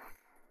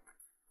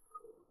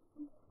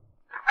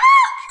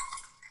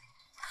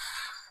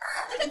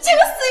这个死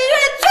鱼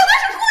人绝对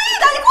是故意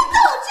的，你给我等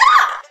着！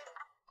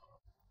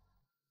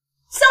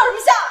笑什么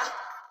笑？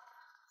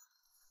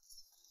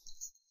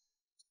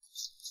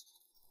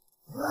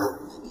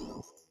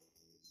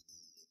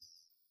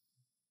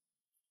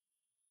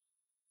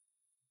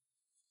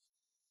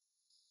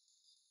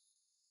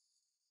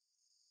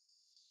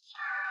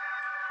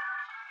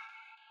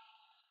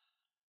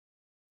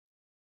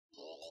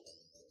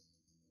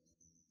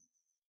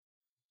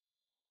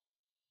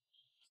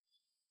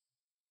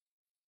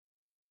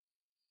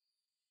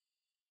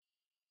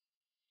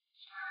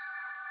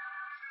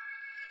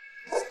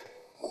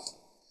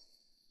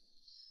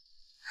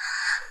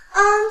安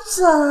总，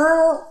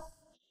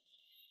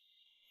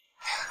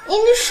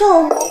您的手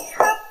工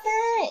咖啡。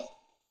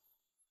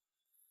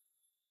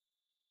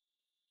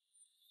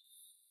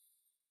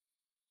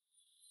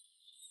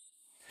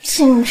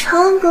景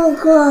琛哥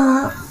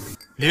哥。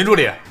林助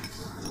理，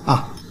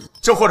啊，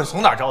这货是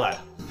从哪儿招来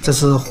的？这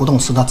是胡董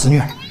事的侄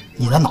女，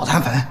你的脑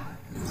残粉，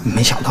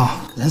没想到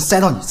人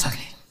塞到你这里。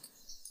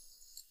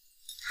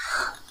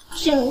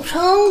景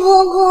琛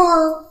哥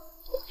哥，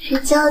是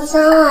娇娇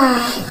啊。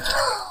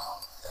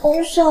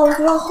我小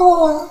时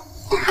候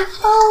还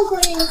抱过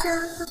人家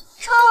呢。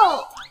臭！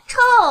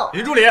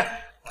林助理，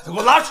把他给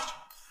我拉出去！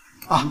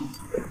啊！安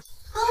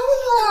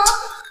总，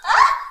啊！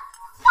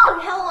放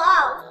开我！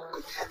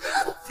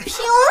凭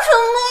什么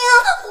呀？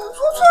我做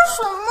错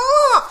什么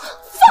了？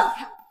放开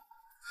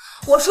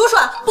我！我叔叔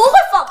不会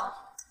放。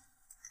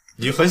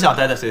你很想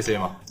待在 CC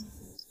吗？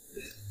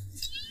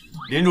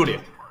林助理，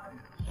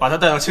把他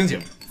带到清洁，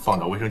放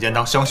到卫生间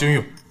当香薰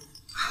用。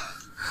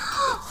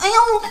哎呀，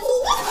我不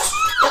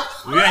去。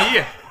不愿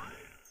意。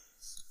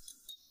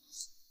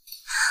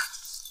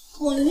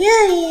我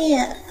愿意，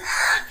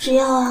只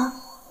要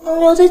能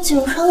留在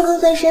景川哥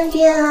哥身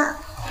边啊，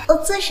我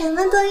做什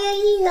么都愿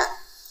意呢。啊，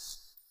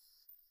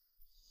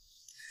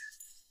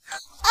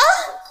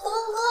哥哥，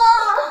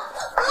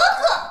哥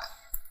哥！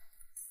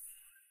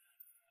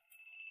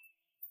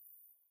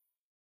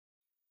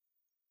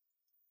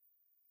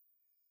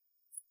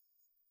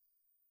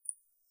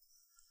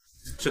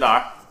去哪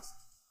儿？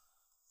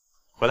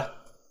回来，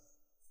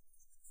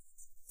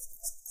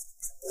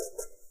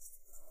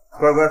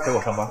乖乖陪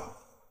我上班。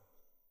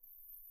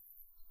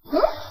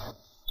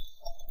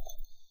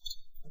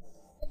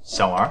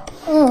想玩？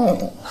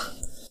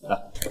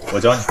来，我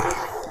教你。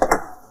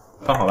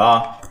看好了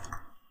啊。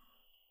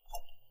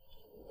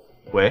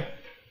喂，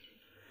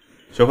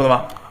学会了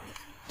吗？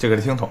这个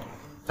是听筒。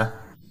来，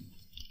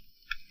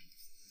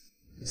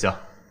行，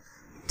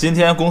今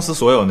天公司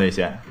所有内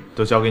线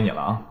都交给你了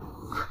啊。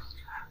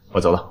我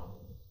走了。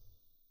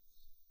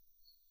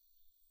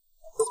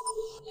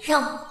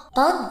让我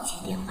帮你接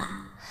电话，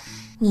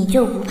你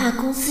就不怕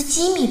公司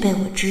机密被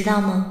我知道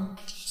吗？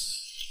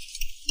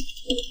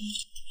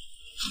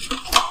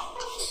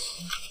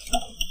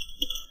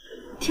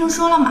听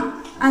说了吗？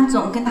安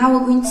总跟他未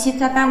婚妻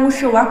在办公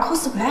室玩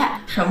cosplay。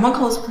什么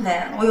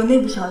cosplay？ 我有内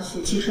部消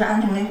息，其实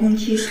安总未婚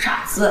妻是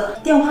傻子，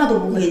电话都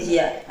不会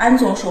接，安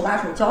总手把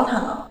手教他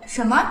呢。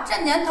什么？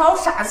这年头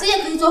傻子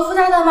也可以做富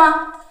二代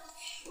吗？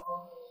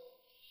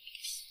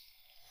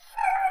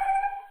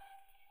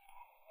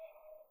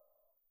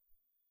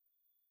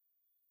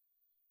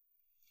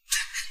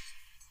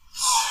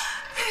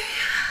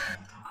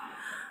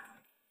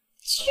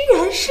居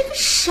然是个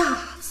傻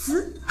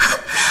子！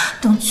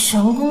等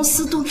全公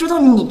司都知道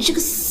你这个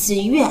死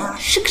月啊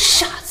是个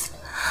傻子，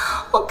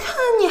我看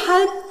你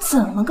还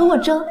怎么跟我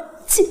争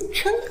景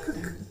川哥哥。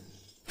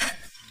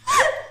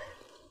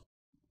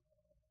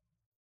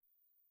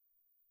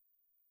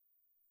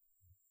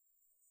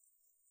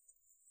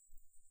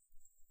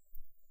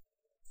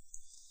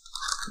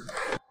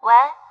喂，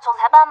总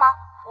裁办吗？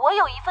我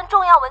有一份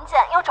重要文件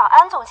要找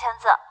安总签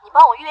字，你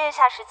帮我预约一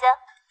下时间。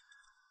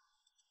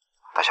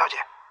大小姐，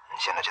你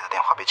现在接的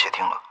电话被窃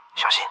听了，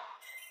小心。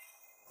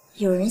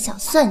有人想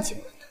算计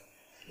我呢，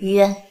于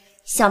渊，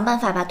想办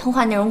法把通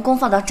话内容公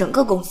放到整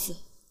个公司。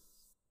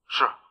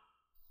是。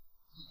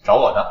找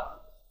我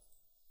的。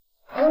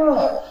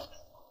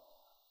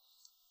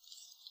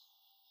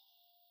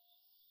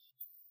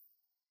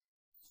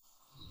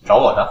找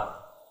我的。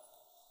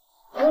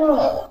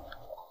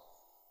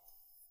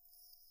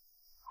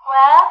喂，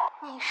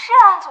你是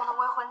安总的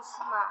未婚妻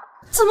吗？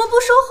怎么不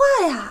说话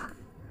呀？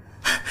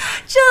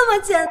这么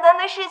简单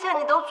的事情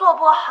你都做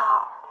不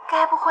好，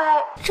该不会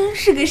真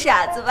是个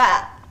傻子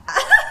吧？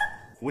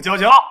胡娇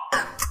娇，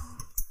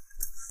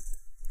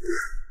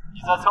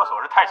你在厕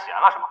所是太闲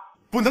了是吗？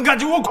不能干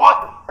就给我滚！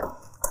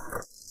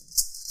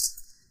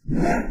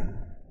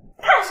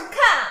看什么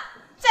看啊？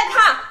再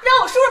看，让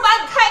我叔叔把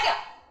你开掉！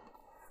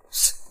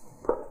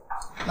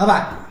老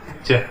板，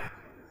进。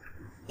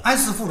安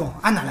氏副总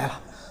安南来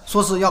了，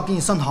说是要跟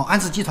你商讨安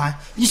氏集团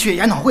医学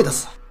研讨会的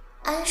事。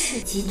安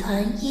氏集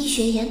团医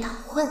学研讨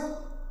会？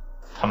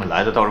他们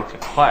来的倒是挺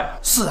快的。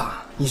是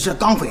啊，你这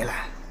刚回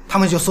来，他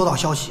们就收到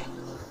消息，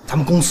咱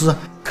们公司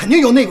肯定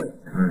有内鬼。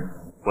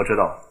我知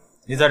道，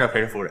你在这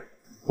陪着夫人，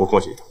我过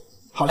去一趟。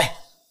好嘞。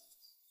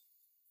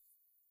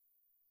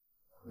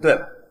对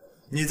了，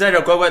你在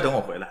这乖乖等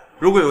我回来，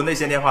如果有内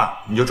线电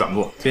话，你就转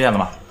过，听见了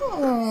吗？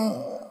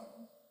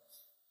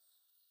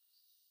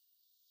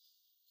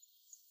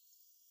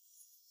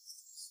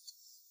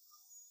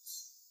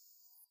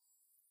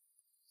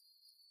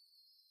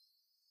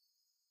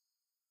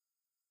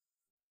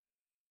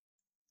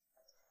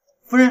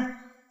夫人，不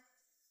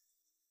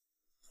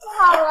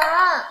好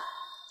玩。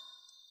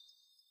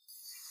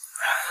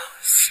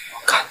什么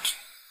感觉？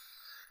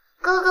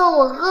哥哥，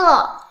我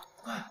饿。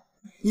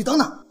你等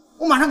等，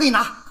我马上给你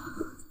拿。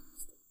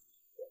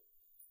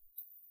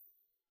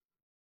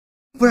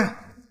夫人，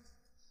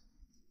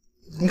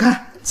你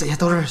看这些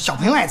都是小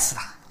朋友爱吃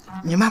的，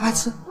你慢慢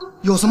吃，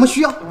有什么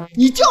需要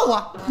你叫我。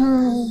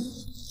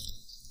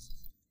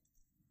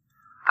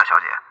大小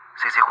姐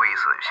 ，CC 会议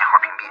室信号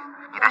屏蔽，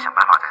你得想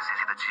办法在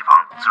CC 的机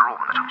房植入我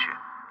们的程序，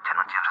才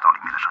能监视到里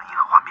面的声音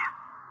和画面。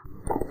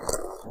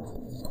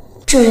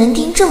这人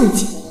盯这么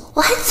紧，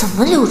我还怎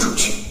么溜出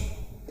去？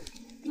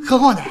何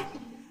况呢？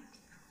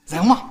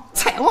人旺、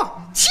财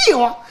旺、气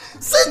旺、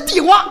身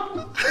体旺，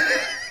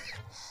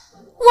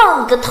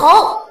旺个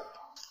头！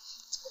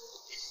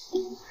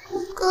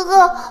哥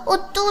哥，我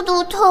肚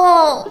肚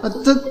痛。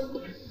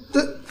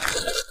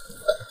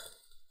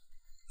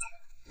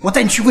我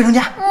带你去卫生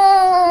间。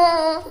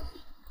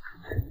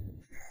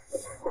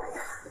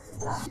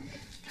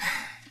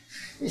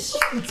你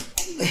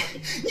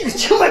可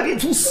千万别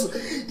出事！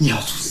你要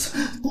出事，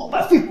老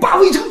板非扒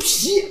我一层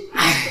皮！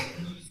哎。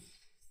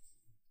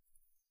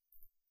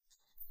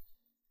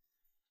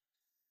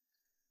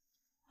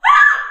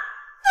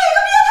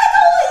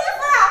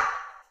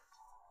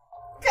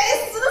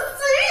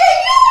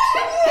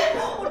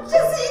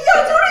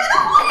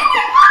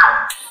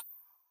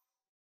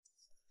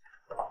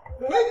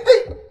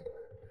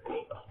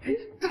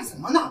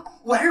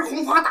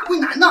马打回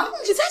南呢？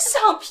你在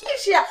想屁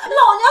事呀！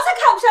老娘才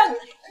看不上你呢！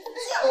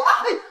见我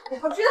啊！我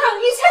要追上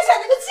于浅浅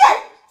那个贱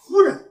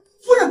人！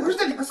夫人不是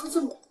在里面生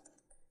事吗？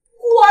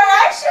果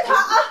然是他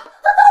啊！他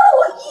偷了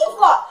我衣服，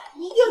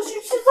一定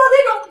是制作那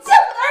种见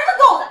不得人的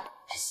狗的。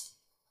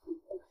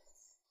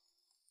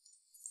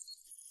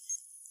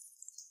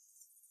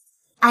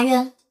阿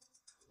渊，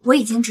我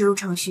已经植入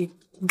程序，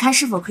你看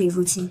是否可以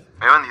入侵？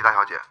没问题，大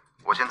小姐，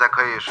我现在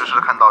可以实时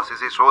看到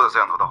CC 所有的摄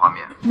像头的画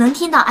面。能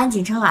听到安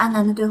景琛和安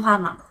南的对话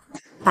吗？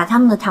把他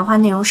们的谈话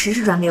内容实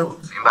时转给我。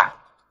明白。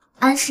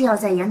安是要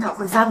在研讨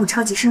会发布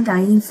超级生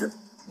长因子，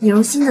引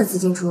入新的资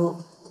金注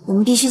入，我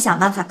们必须想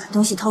办法把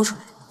东西偷出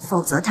来，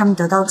否则他们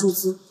得到注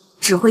资，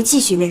只会继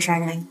续猎杀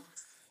人鱼。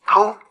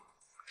偷？行，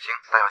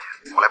大小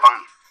姐，我来帮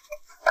你。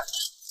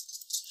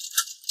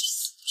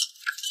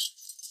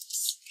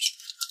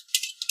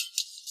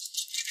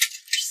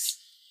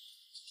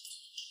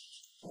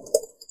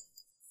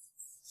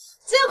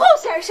监控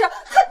显示，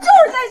他就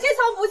是在这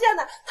层不见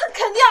的，他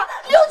肯定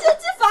溜进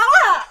机房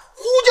了。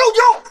胡娇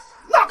娇，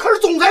那可是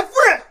总裁夫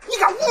人，你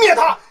敢污蔑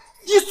她，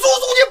你叔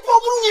叔也保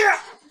不住你。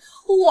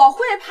我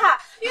会怕，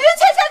于倩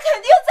倩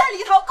肯定在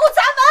里头，给我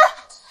砸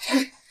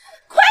门！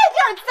快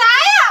点砸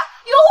呀！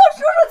有我叔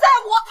叔在，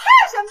我怕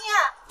什么呀？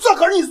这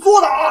可是你说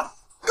的啊！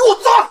给我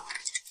砸！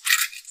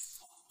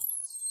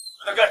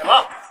你们在干什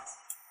么？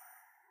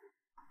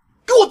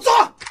给我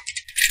砸！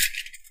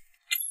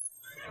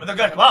你们在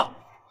干什么？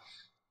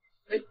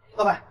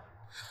老板，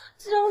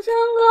景深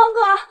哥哥，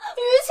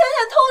于浅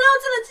浅偷溜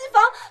进了机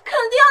房，肯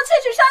定要窃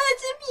取商业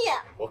机密。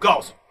我告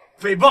诉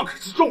你，诽谤可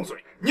是重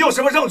罪，你有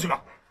什么证据吗？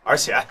而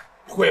且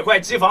毁坏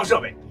机房设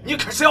备，你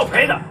可是要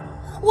赔的。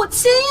我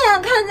亲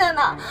眼看见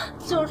的，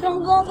景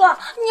深哥哥，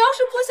你要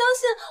是不相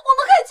信，我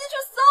们可以继续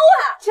搜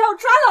啊！只要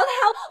抓到他，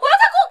我要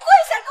他给我跪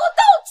下，给我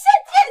道歉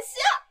舔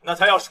鞋。那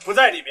他要是不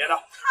在里面呢？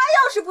他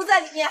要是不在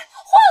里面，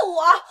换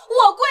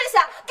我跪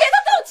下，给他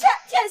道歉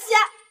舔鞋。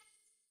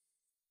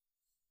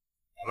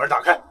把门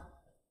打开！呀！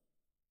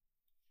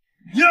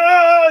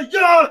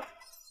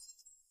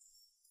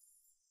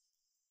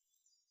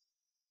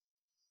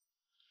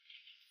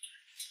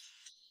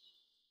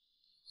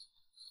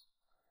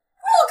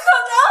不可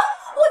能！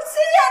我亲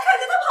眼看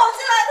见他跑进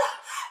来的！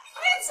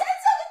于浅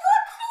浅，你给我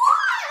出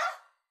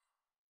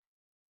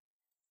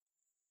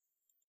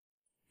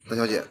来！大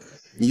小姐，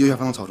你右下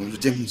方的草丛是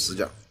监控死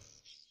角。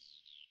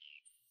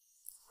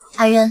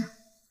阿渊，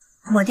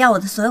抹掉我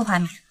的所有画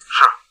面。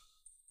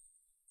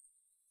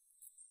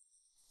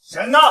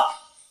人呢？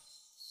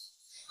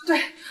对，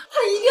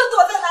他一定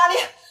躲在哪里。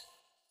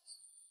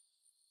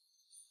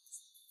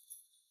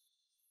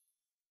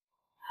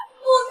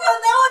不可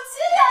能！我亲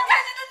眼看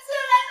见他进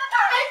来的，他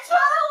还穿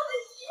了我的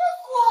衣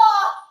服。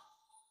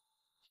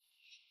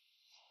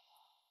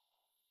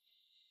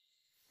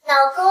老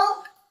公，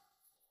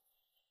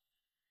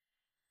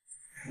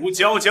胡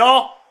娇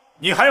娇，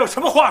你还有什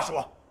么话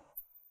说？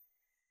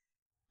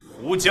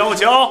胡娇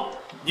娇，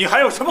你还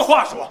有什么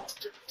话说？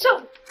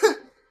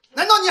哼！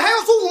难道你还要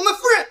说我们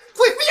夫人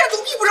会飞檐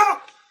走壁不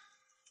成？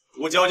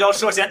胡娇娇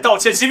涉嫌盗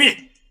窃机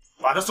密，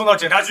把她送到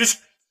警察局去。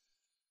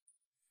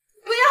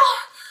不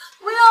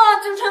要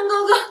啊，景琛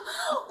哥哥，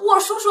我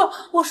叔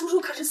叔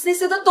可是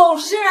CC 的董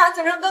事啊，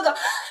景琛哥哥，于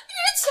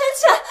浅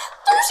浅，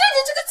都是你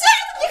这个贱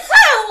人，你害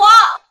我！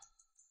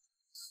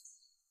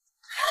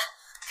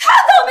看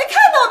到没？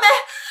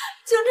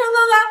景琛哥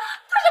哥，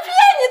他是骗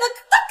你的，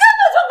他根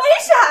本就没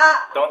傻。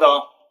等等，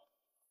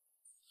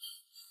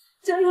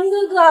景琛哥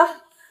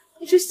哥，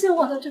你是信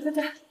我的，对不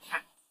对？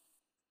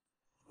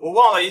我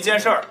忘了一件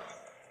事儿，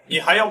你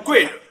还要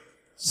跪着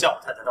向我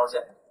太太道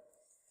歉。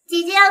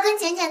姐姐要跟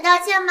浅浅道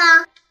歉吗？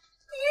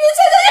于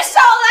浅浅，你少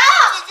来啊！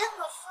姐姐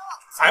可是……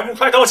还不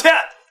快道歉！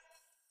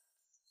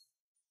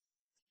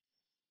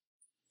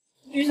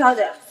于小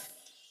姐，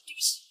对不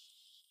起。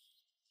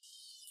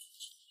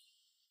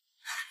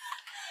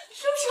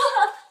叔叔，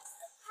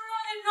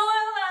你终于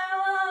来了。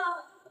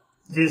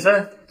景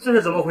深，这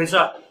是怎么回事？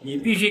你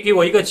必须给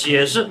我一个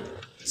解释。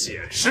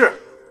解释？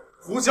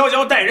胡娇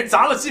娇带人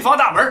砸了机房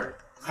大门，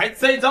还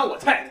栽赃我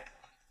太太，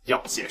要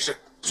解释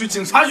去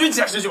警察局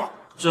解释去吧。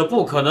这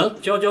不可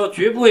能，娇娇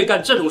绝不会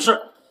干这种事。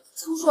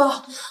叔叔，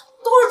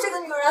都是这个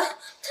女人，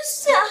她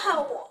陷害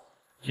我。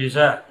景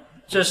深，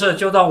这事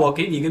就当我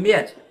给你个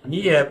面子，你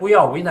也不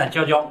要为难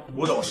娇娇。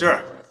胡董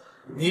事，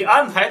你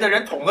安排的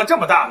人捅了这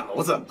么大的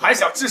娄子，还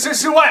想置身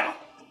事外吗？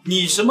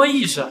你什么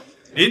意思？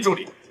林助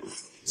理，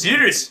即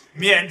日起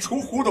免除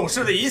胡董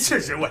事的一切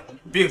职位，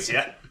并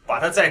且把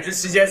他在职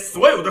期间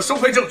所有的收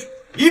贿证据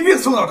一并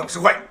送到董事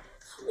会。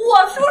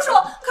我叔叔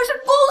可是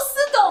公司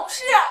董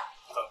事，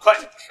很快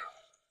就不是了，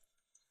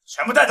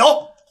全部带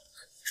走。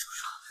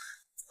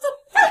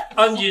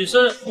安景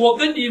深，我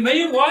跟你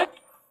没完。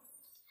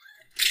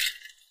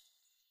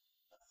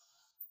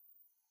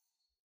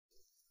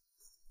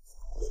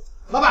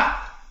老板，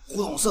胡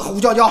董事和胡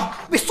娇娇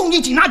被送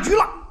进警察局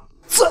了，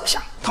这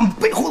下他们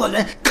背后的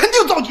人肯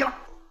定着急了。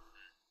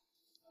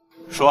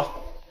说，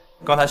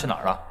刚才去哪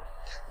儿了？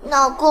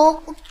老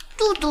公，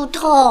肚肚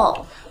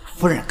痛。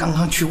夫人刚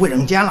刚去卫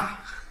生间了。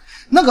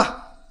那个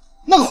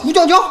胡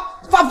娇娇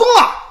发疯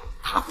了，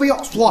他非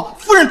要说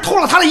夫人偷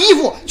了他的衣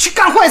服去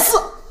干坏事。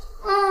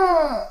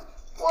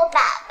我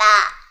爸爸。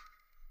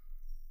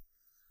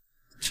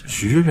这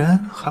愚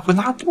人还会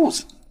拉肚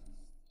子，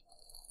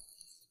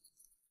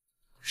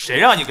谁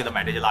让你给他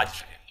买这些垃圾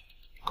食品？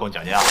给我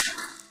讲价！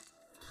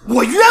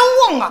我冤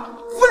枉啊！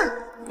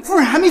夫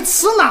人还没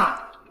吃呢。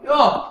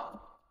哟，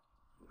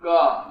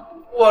哥，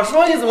我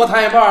说你怎么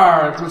谈一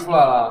半就出来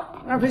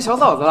了？那是陪小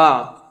嫂子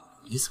了。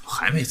你怎么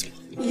还没走？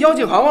你腰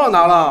间盘忘了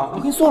拿了，我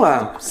给你送来。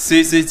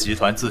CC 集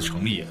团自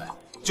成立以来，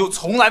就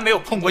从来没有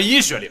碰过医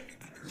学领域，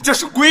这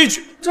是规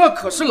矩。这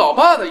可是老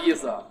爸的意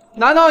思，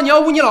难道你要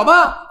污你老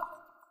爸？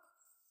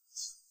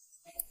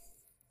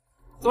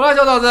走了，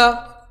小嫂子，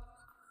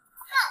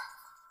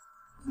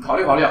考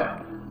虑考虑。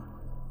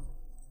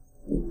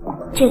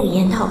这个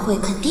研讨会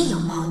肯定有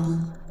猫腻，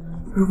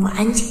如果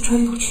安井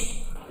春不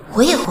去，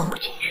我也混不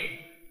进去。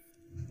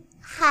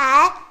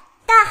海，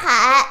大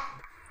海。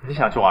你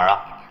想去玩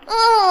啊？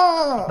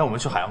那我们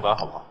去海洋馆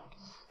好不好？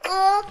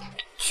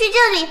去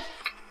这里，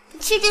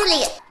去这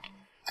里。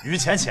于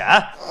浅浅。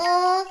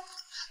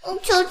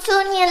求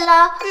求你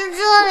了，去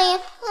这里。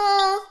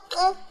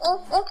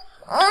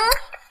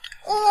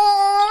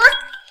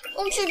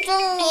去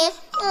这里。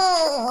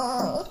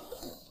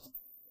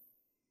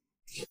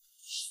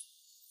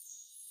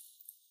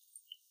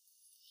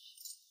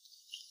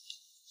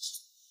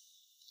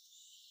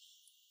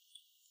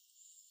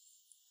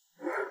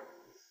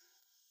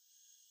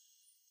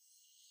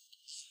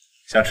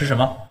想吃什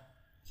么？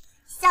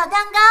小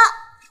蛋糕。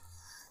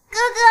哥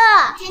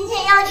哥，浅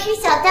浅要吃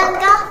小蛋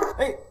糕。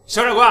哎，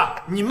小傻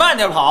瓜，你慢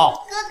点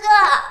跑。哥哥。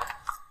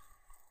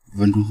5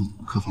分钟后，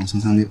客房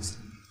336。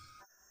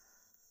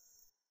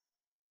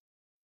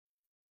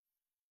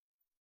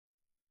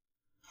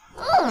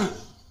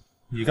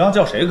你刚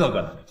叫谁哥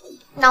哥呢？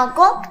老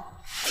公。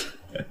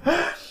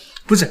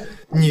不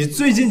是，你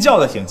最近叫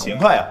的挺勤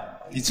快呀，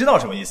你知道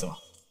什么意思吗？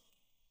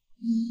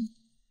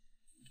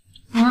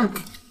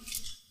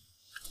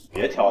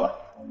别挑了，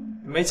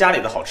没家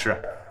里的好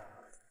吃。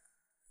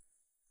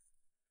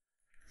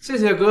谢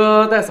谢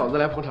哥带嫂子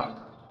来捧场。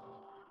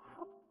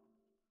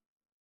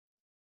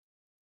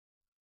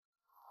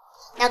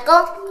老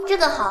公，这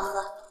个好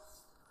喝。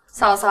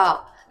嫂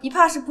嫂，你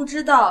怕是不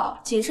知道，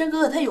景深哥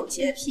哥他有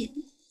洁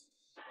癖。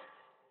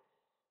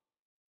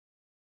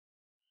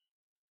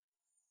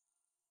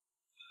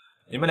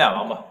你们俩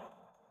忙吧，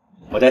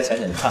我带浅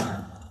浅去看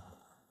看。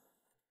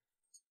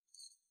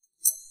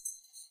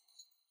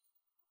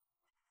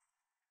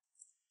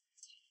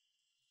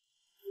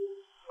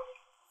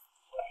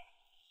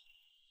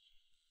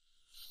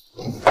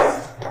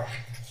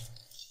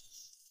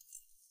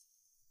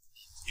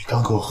你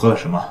刚给我喝了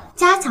什么？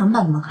加强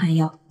版蒙汗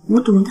药，无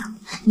毒的，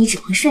你只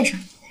会睡上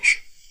一段时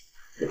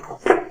间。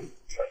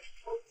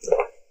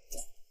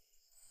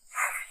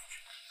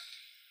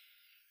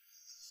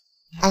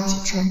安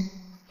启琛，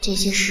这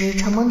些事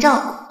承蒙照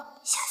顾，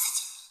下次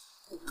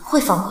见面我不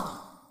会放过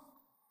你。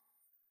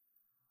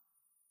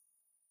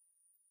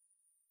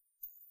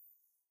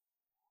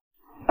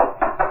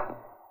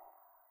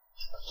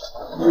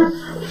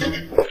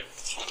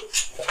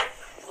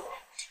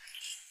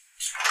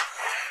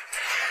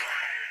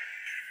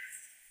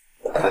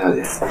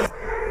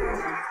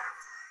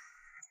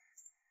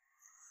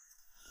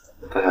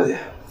大小姐，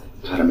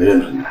差点没认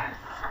出你来。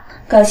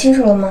搞清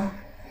楚了吗？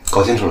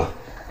搞清楚了，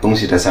东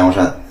西在三阳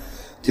山。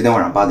今天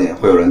晚上8点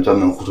会有人专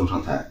门护送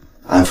上台，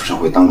安抚上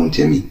会当众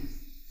揭秘。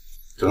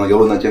整个游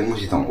轮的监控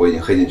系统我已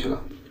经黑进去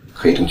了，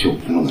可以争取5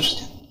分钟的时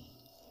间。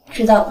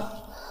知道了，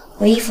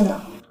我衣服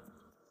呢？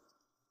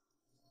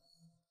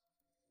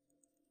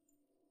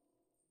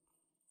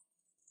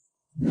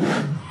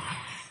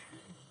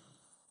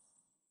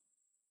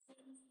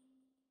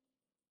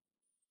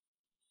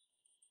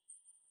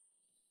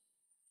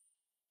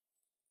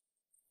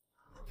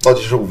倒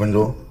计时5分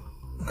钟，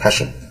开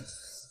始。他们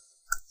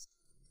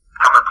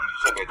统计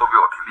设备都被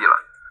我屏蔽了，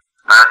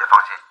大家且放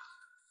心。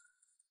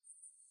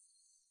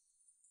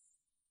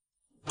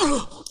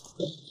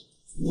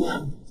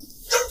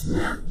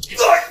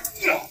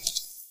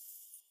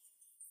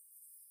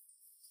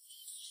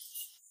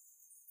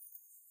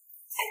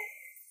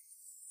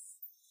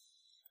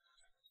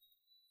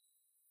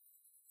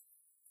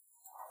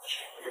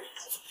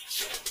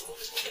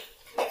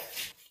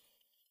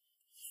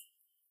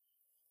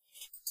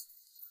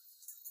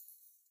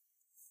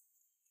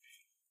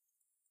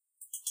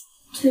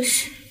这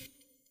是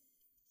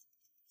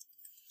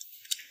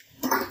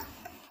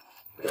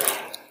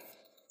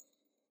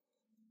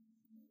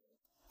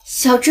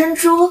小珍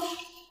珠，傅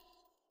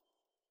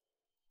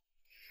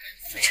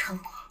成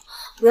国，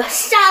我要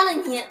杀了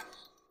你！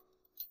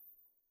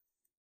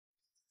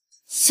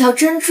小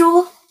珍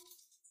珠，傅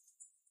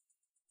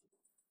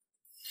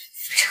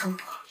成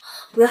国，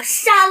我要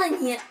杀了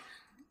你！大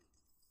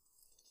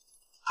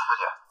小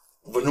姐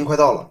，5分钟快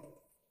到了。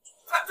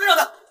快追上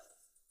他！糟了，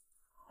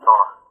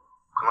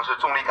可能是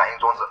重力感应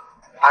装置。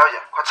大小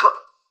姐，快撤！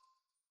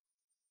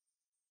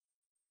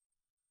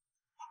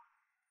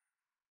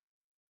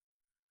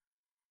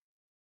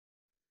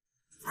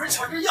不是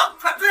小人一样，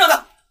快追上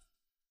他！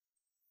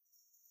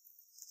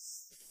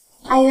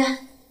阿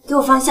渊，给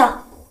我方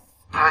向。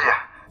大小姐，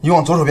你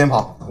往左手边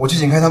跑，我去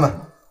引开他们。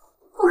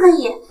不可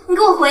以，你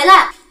给我回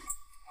来！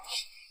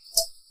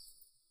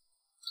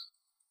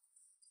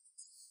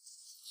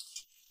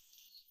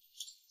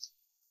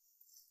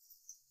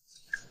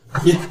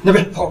你那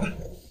边跑。于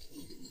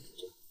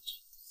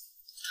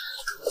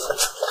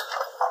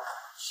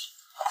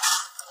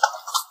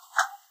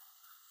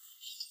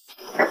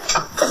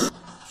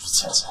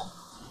倩倩，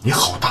你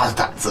好大的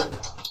胆子！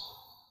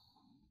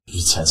于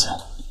倩倩，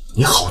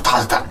你好大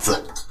的胆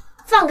子！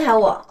放开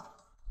我！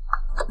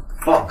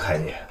放开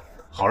你，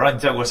好让你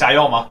再给我下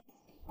药吗？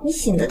你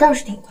醒的倒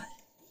是挺快，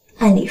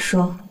按理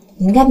说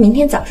你应该明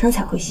天早上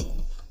才会醒。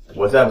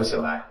我再不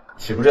醒来，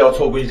岂不是要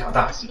错过一场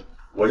大戏？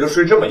我就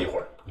睡这么一会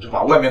儿，你就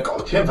把外面搞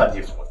得天翻地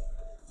覆的，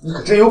你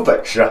可真有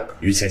本事啊！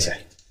于倩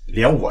倩，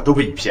连我都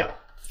被你骗了。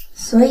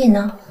所以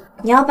呢，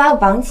你要把我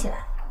绑起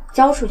来，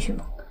交出去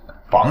吗？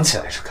绑起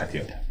来是肯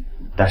定的，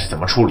但是怎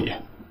么处理，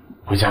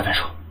回家再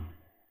说。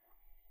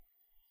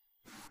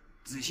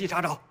仔细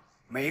查找，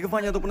每一个方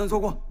向都不能错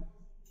过。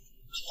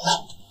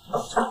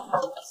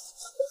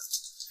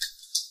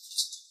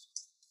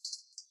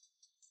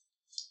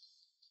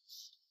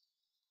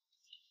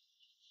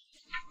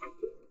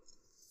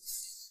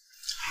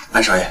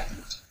安少爷，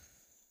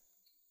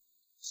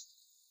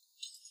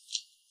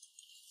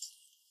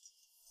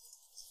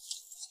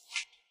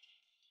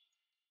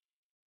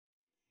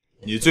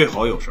你最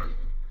好有事儿。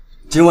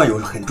今晚有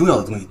很重要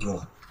的东西丢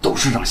了，董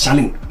事长下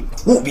令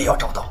务必要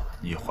找到。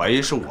你怀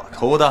疑是我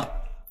偷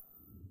的？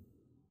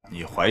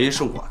你怀疑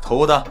是我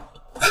偷的？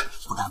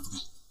不敢不敢。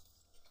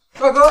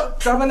大哥，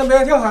咱们那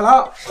边跳海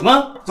了。什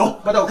么？走，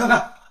快带我看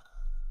看。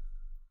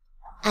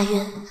阿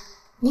渊，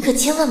你可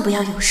千万不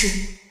要有事。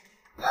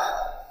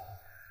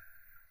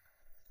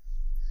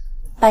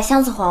把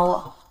箱子还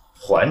我。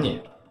还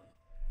你？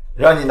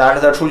让你拿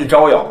着它出去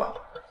招摇吧，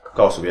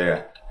告诉别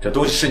人这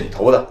东西是你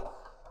偷的。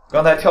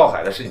刚才跳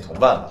海的是你同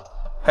伴吧？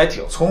还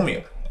挺聪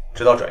明的，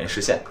知道转移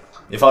视线。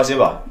你放心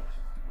吧，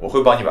我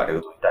会帮你把这个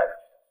东西带着。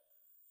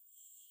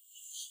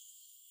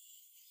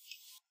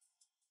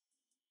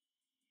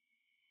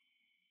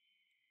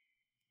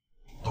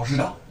董事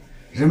长，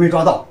人没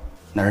抓到，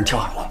那人跳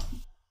海了。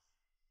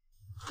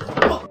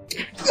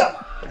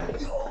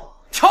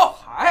跳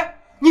海？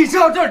你知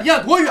道这离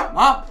岸多远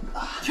吗？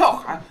跳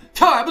海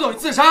不等于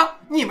自杀？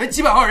你们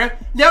几百号人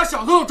连个小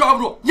偷都抓不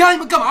住，让你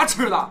们干嘛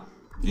吃的？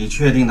你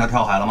确定他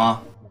跳海了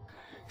吗？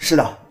是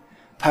的，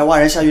派蛙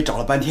人下去找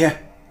了半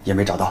天，也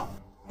没找到。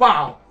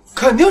爸，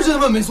肯定是他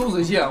们没搜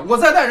仔细，我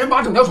再带人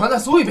把整条船再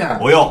搜一遍。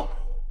不用，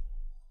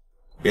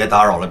别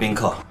打扰了宾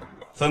客，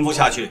吩咐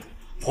下去，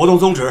活动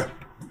终止，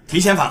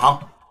提前返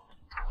航。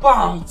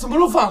爸，怎么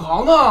能返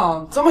航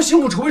呢？咱们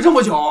辛苦筹备这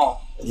么久。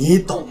你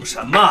懂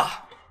什么？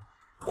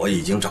我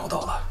已经找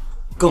到了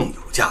更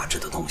有价值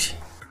的东西。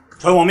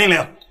传我命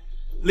令，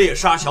猎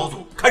杀小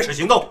组开始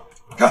行动。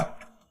是。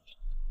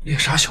猎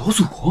杀小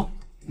组？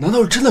难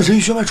道是真的人鱼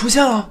血脉出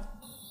现了？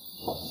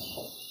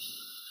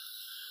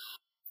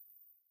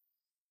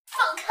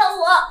放开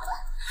我！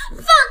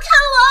放开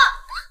我！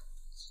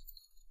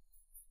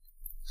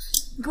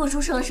你给我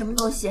出生了什么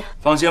东西？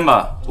放心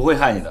吧，不会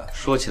害你的。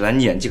说起来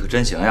你演技可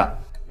真行呀，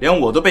连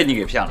我都被你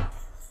给骗了。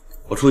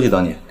我出去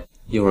等你，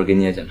一会儿给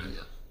你也检查一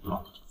下。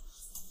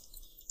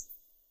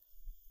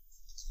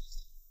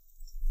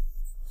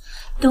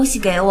东西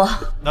给我。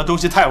那东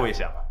西太危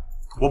险了，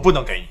我不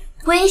能给你。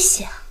危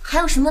险？还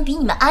有什么比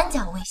你们安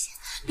家危险，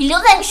比留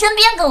在你身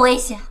边更危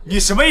险？你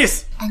什么意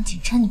思？安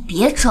景琛，你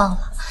别装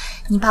了，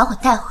你把我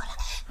带回来，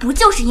不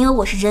就是因为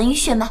我是人鱼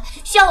血脉，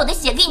需要我的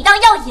血给你当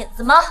药引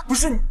子吗？不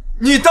是，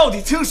你到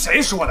底听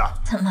谁说的？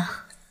怎么，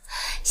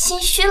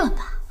心虚了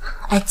吧？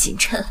安景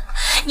琛，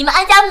你们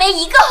安家没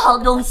一个好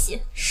东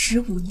西。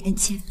15年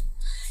前，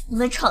你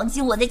们闯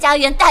进我的家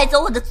园，带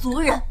走我的族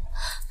人。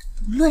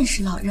无论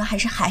是老人还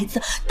是孩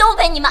子，都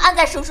被你们安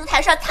在手术台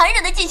上残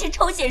忍地进行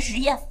抽血实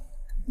验。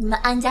你们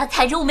安家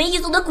踩着我们一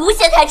族的骨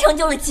血才成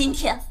就了今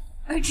天，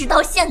而直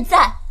到现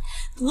在，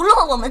不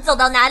论我们走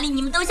到哪里，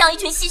你们都像一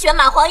群吸血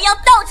蚂蟥一样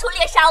到处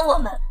猎杀我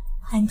们。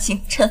安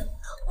景琛，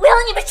我要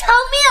你们偿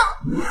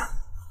命！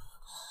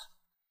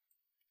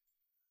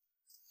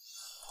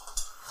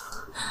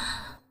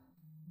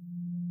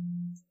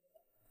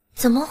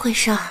怎么回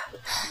事？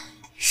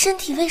身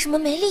体为什么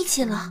没力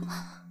气了？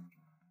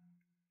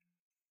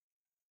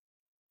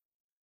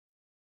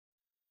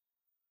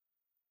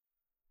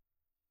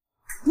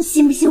你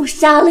信不信我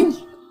杀了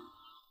你？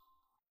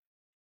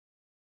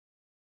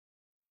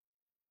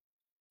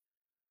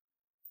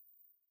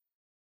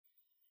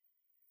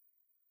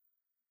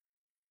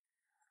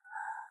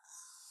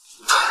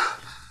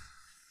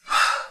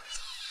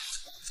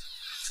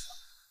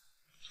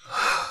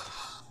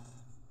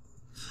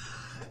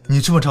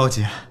你这么着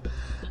急，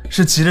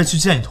是急着去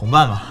见你同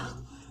伴吗？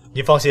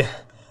你放心，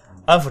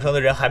安抚城的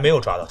人还没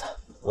有抓到他，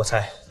我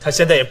猜他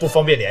现在也不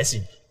方便联系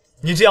你。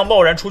你这样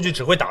贸然出去，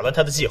只会打乱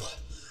他的计划。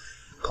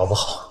搞不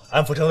好，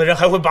安抚城的人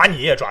还会把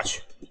你也抓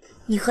去。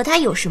你和他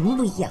有什么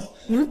不一样？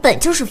你们本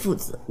就是父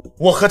子。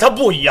我和他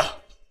不一样，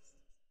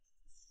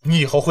你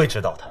以后会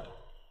知道的。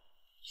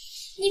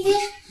你别。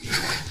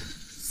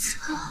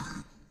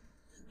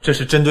这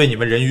是针对你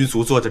们人鱼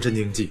族做的镇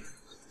定剂，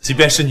即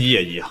便是你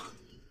也一样。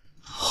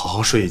好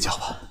好睡一觉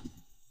吧。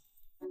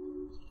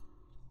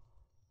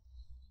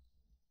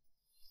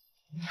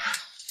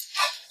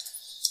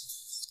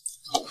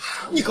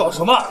你搞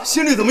什么？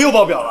心里怎么又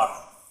爆表了？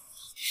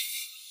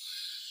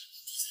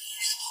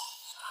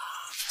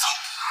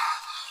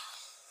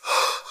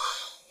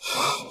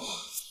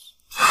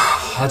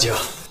阿景，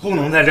不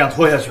能再这样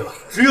拖下去了，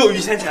只有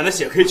于浅浅的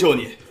血可以救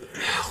你。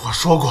我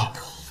说过，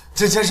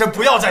这件事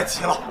不要再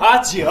提了。阿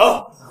景，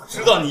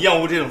知道你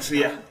厌恶这种试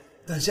验，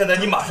但现在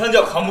你马上就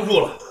要扛不住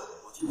了。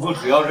听说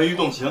只要人鱼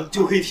动情，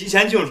就可以提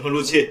前进入成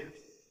熟期，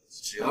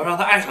只要让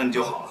他爱上你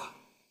就好了。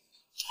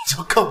这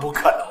就更不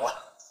可能了。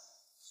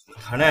你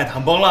们谈恋爱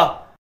谈崩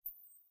了？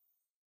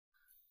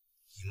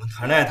你们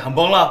谈恋爱谈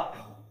崩了？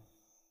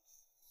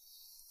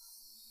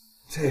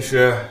这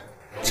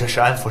是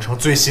安抚城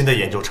最新的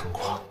研究成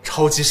果，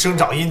超级生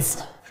长因子。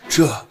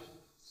这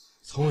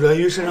从人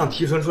鱼身上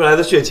提纯出来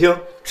的血清，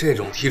这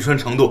种提纯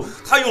程度，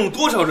他用了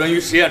多少人鱼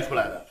实验出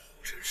来的？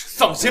真是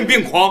丧心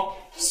病狂！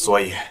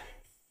所以，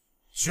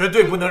绝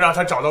对不能让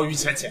他找到于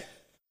浅浅。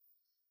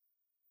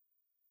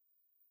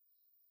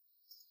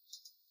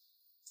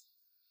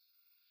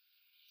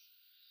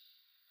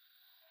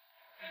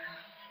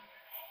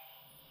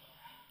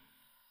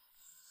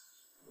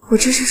我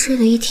这是睡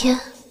了一天，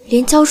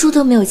连教书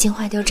都没有进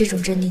化掉这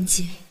种镇定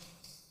剂。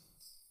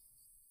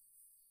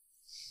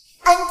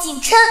安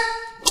景琛，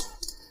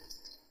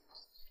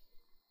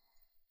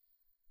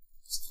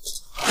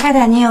太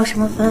太，您有什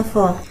么吩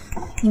咐？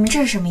你们这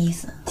是什么意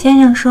思？先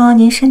生说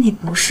您身体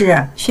不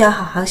适，需要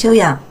好好休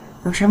养，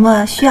有什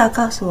么需要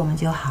告诉我们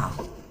就好。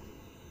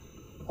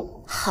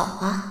好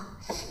啊，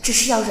这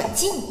是要软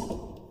禁我。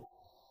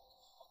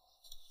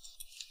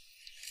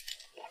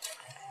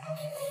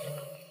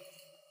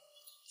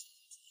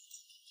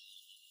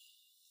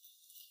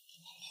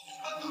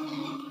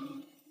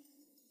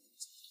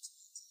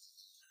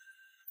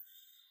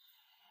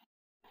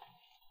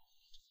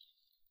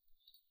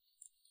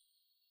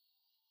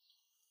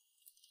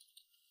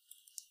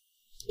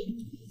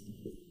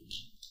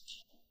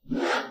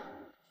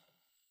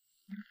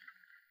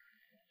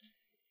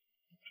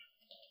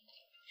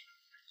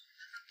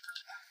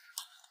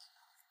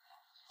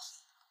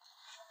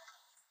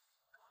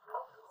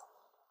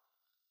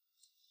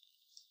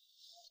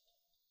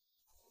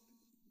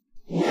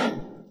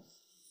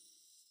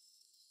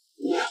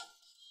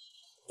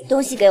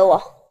东西给我。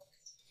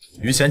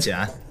于浅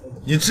浅，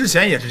你之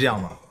前也是这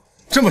样吗？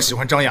这么喜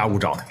欢张牙舞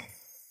爪的？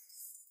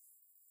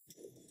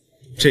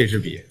这支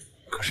笔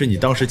可是你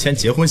当时签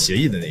结婚协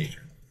议的那一支，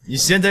你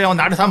现在要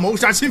拿着它谋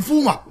杀亲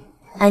夫吗？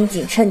安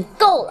景琛，你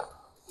够了！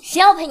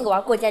谁要陪你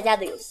玩过家家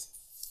的游戏？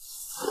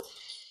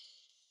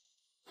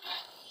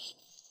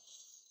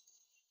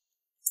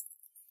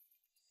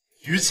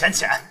于浅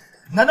浅，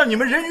难道你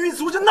们人鱼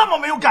族就那么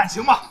没有感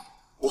情吗？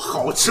我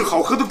好吃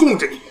好喝的供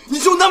着你，你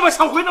就那么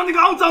想回到那个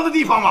肮脏的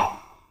地方吗？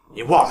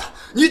你忘了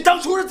你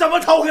当初是怎么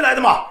逃回来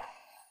的吗？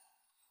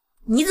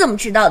你怎么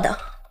知道的？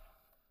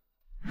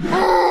小婉，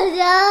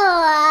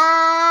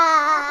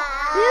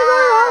别说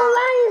了，我拉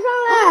你上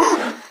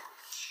来。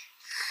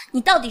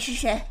你到底是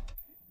谁？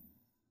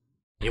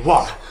你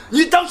忘了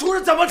你当初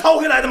是怎么逃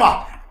回来的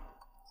吗？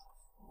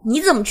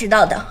你怎么知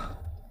道的？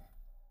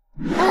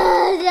小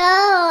婉，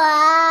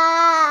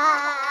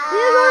别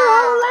说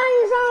了，我拉你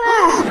上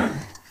来。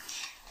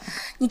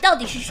你到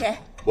底是谁？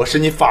我是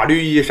你法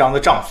律意义上的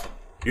丈夫，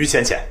于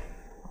浅浅。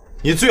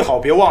你最好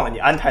别忘了你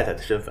安太太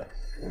的身份。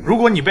如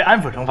果你被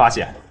安抚城发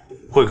现，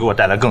会给我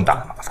带来更大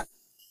的麻烦。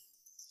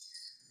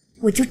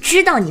我就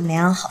知道你没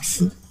安好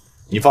心。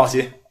你放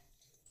心，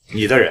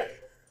你的人，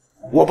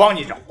我帮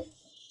你找。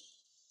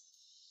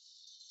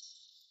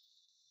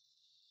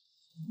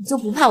你就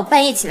不怕我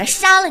半夜起来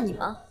杀了你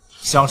吗？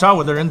想杀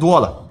我的人多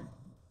了，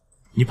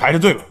你排着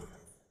队吧。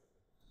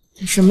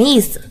你什么意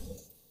思？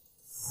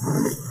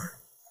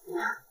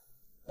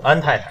安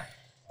太太，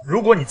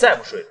如果你再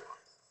不睡的话，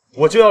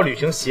我就要履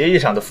行协议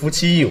上的夫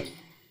妻义务。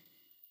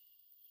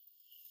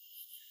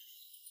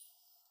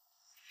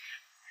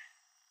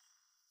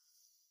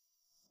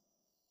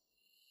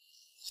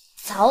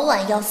早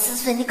晚要撕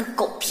碎那个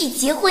狗屁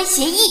结婚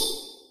协议！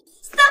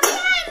撒开，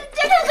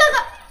杰克哥哥！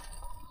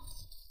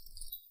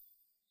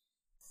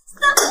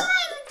撒开，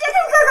杰克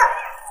哥哥！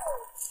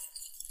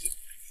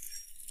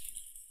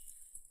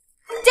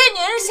这女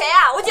人是谁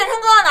啊？我景琛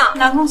哥哥呢？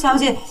南宫小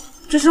姐，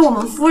这是我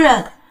们夫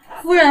人。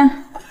夫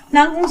人，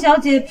南宫小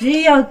姐执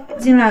意要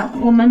进来，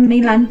我们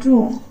没拦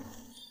住。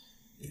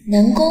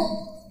南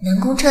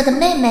宫彻的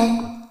妹妹，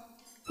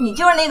你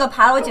就是那个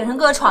爬了我景琛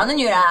哥哥床的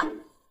女人。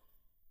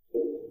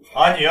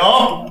阿宁，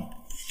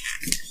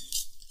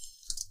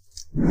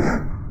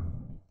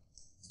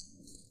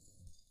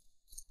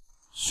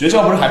学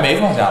校不是还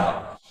没放假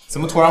吗？怎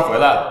么突然回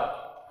来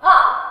了？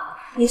啊，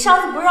你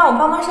上次不是让我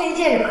帮忙设计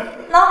戒指吗？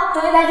喏，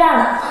终于在这儿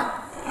了。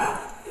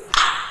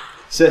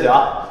谢谢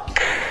啊。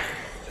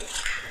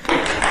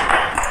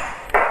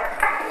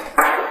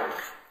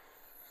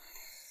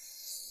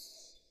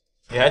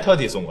你还特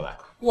地送过来？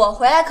我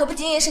回来可不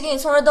仅仅是给你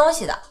送着东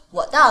西的，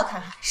我倒要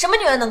看看什么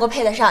女人能够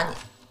配得上你。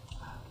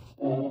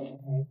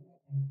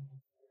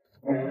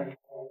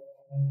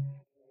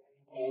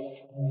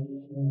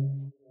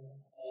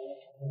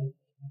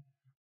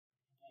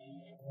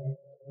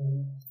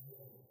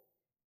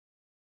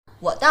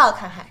我倒要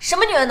看看什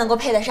么女人能够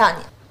配得上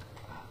你。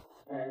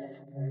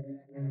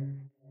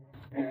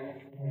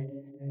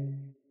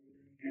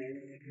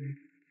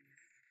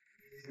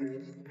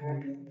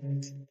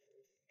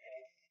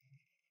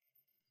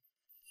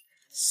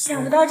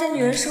想不到这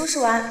女人收拾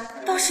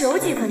完倒是有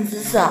几分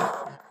姿色。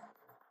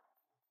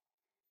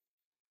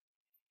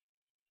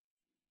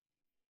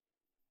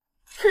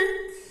哼，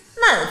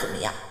那又怎么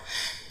样？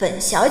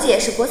本小姐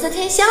是国色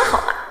天香，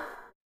好吧？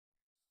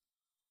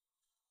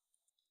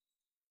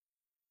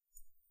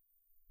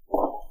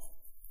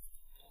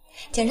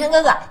景琛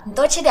哥哥，你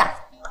多吃点。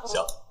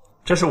行，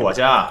这是我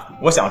家，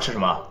我想吃什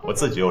么我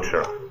自己就吃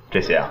了。这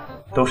些啊，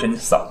都是你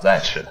嫂子爱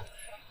吃的，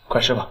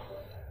快吃吧。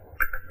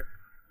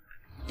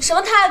你什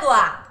么态度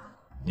啊？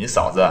你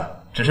嫂子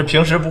只是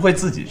平时不会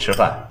自己吃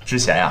饭，之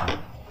前呀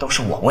都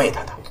是我喂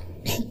她的。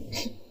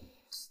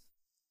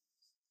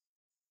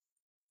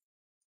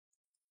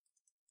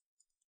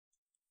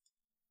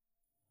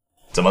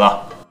怎么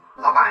了？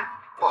老板，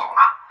不好了，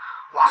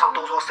网上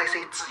都说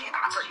CC 自己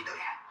打自己的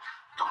脸，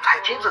总裁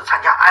禁止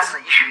参加安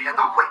氏医学研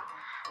讨会，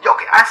要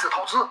给安氏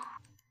投资。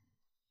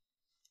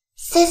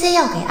CC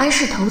要给安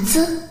氏投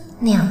资，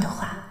那样的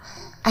话，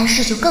安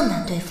氏就更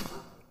难对付了。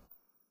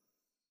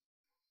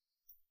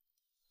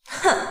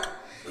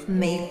哼，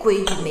没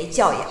规矩没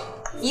教养，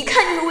一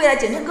看就是为了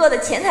景琛哥的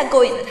钱才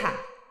勾引的他。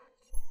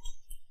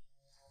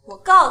我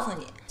告诉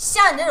你，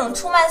像你这种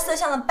出卖色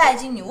相的拜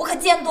金女，我可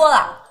见多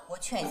了。我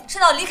劝你趁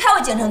早离开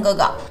我景琛哥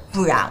哥，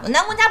不然我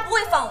南宫家不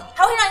会放过你，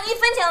还会让你一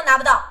分钱都拿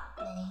不到。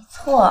没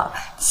错，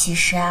其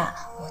实啊，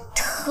我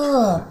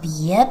特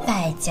别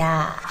败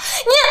家。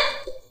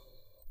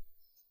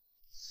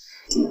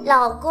你，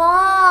老公，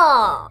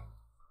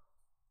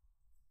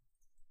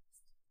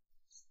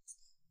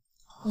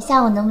你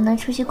下午能不能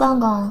出去逛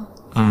逛？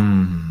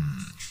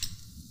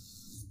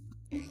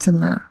怎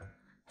么，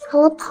和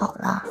我跑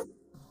了？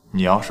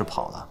你要是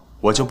跑了，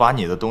我就把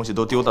你的东西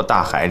都丢到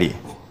大海里。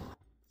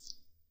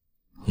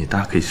你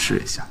大可以试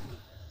一下。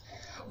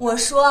我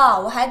说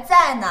我还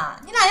在呢，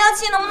你俩要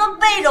亲能不能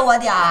背着我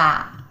点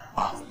啊？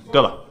啊，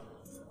对了，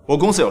我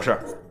公司有事，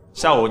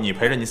下午你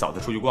陪着你嫂子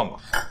出去逛逛，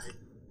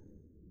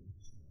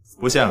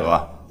不限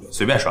额，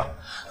随便刷。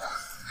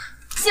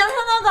景琛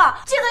哥哥，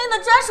这个月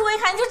的专属微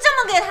卡你就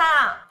这么给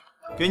他？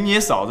给你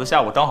嫂子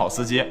下午当好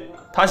司机，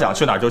她想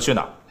去哪儿就去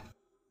哪儿。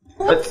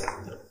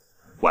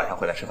晚上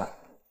回来吃饭。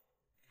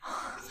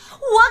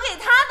我给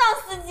他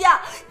当司机，景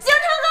琛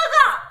哥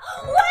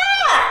哥，喂！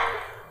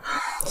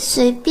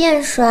随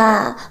便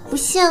刷，不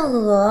限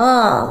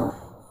额。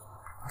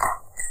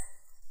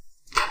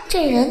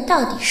这人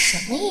到底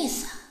什么意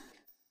思啊？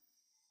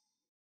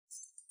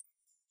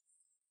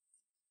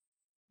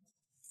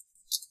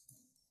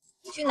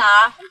去哪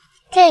儿？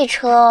这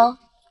车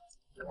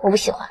我不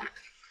喜欢，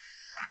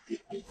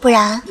不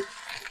然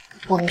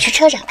我们去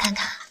车展看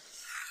看。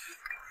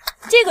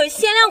这可是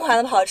限量款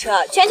的跑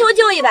车，全球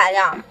就100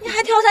辆，你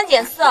还挑3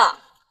拣4，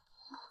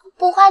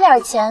不花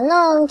点钱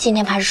呢，今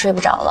天怕是睡不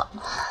着了。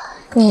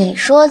你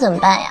说怎么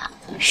办呀？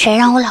谁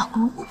让我老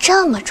公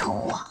这么宠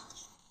我？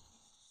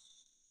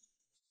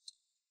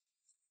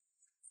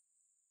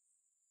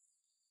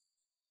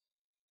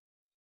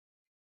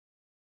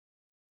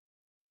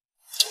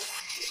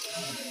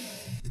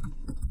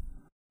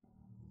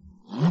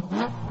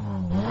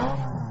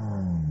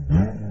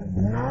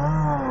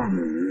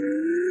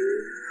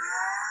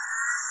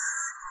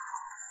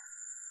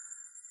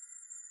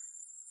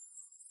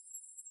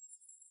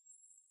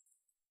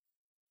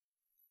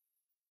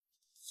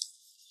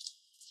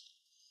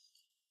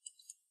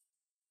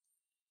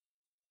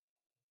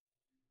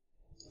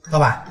老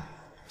板，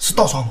是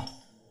盗窗吗？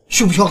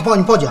需不需要帮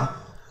你报警？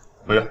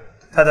不用，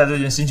太太最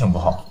近心情不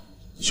好，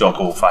需要客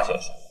户发泄一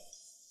下。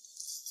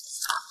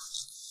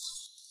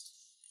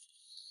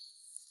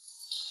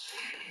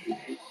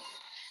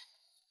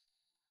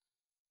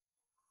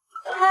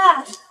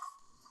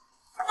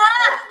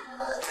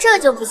这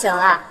就不行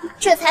了，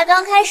这才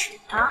刚开始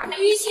啊！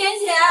于浅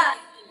浅，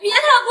别太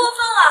过分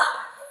了，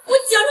我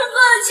景琛哥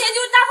的钱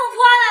就是大风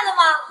刮来的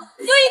吗？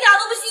你就一点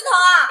都不心疼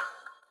啊？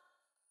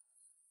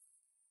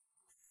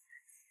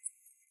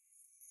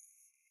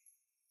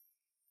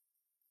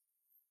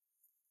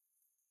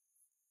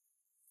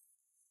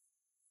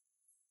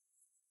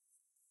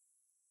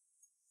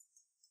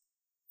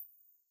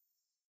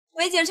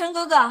喂，景琛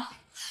哥哥，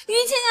于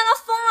浅浅她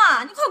疯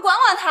了，你快管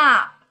管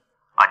她。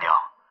阿娘，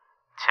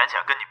浅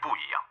浅跟你不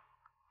一样，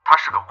她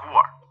是个孤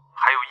儿，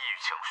还有抑郁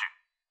情绪，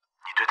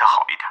你对她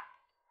好一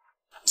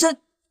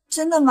点。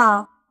真的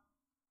吗？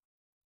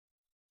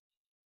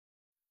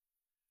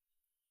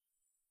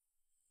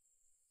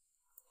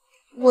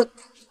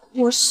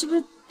我是不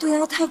是对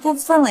她太过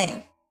分了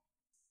呀？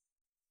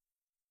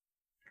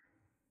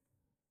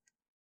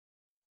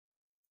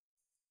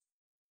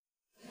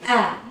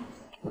哎，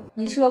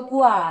你是个孤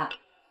儿啊？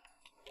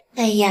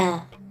哎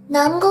呀，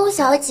南宫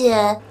小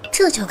姐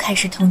这就开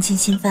始同情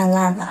心泛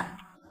滥了。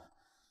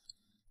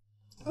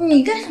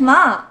你干什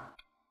么？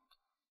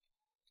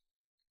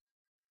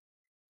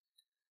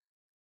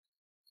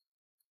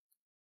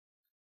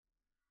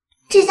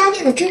这家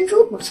店的珍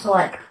珠不错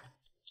呀。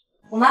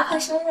我妈快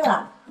生日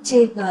了，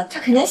这个她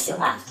肯定喜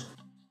欢。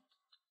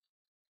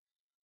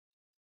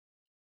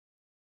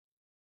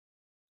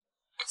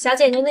小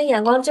姐，您的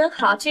眼光真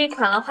好。这一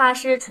款的话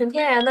是纯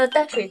天然的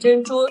淡水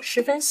珍珠，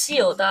十分稀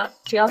有的，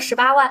只要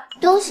18万。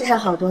东西是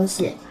好东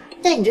西，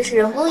但你这是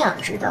人工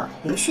养殖的，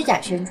别虚假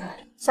宣传。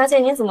小姐，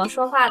您怎么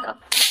说话的？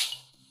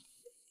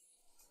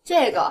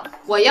这个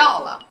我要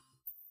了，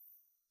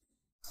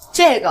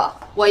这个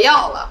我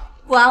要了。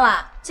婉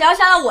婉，这要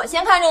下来我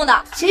先看中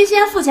的，谁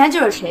先付钱就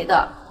是谁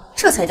的，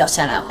这才叫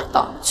先来后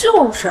到。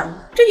就是，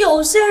这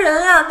有些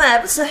人啊，买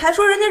不起还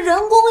说人家人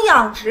工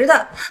养殖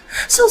的，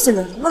笑死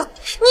人了。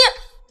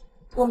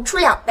我们出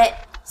2倍、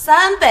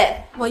3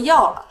倍，我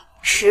要了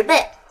10倍。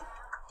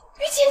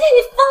于姐姐，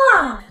你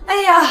疯了！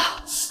哎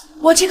呀，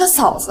我这个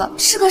嫂子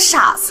是个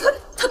傻子，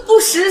她不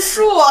识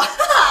数。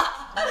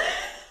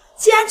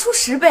既然出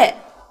10倍，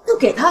就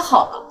给她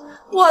好了。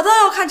我倒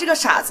要看这个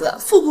傻子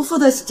付不付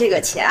得起这个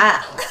钱。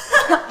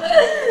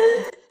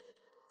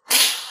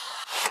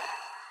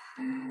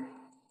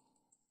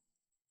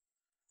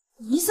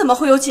你怎么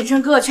会有锦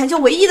琛哥哥全球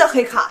唯一的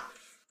黑卡？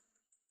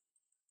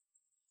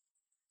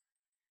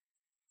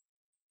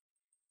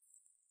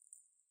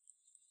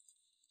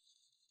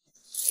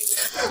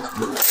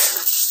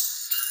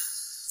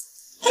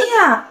哎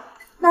呀，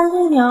南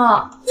宫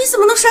娘，你怎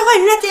么能摔坏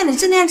人家店里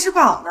镇店之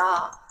宝呢？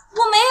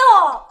我没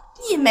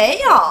有，你没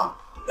有。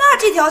那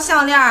这条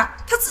项链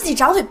它自己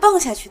长腿蹦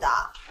下去的，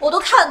我都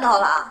看到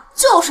了，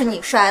就是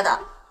你摔的，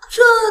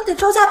这得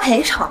招价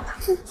赔偿吧？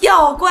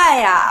要怪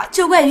呀，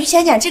就怪于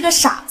浅浅这个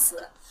傻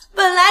子，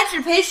本来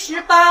只赔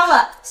18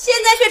万，现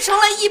在却成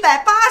了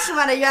180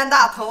万的冤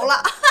大头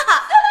了。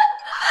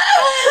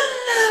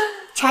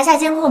查下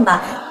监控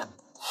吧。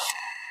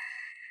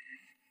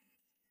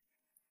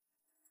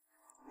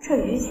这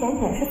于浅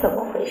浅是怎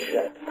么回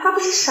事？他不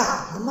是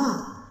傻了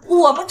吗？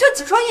我们这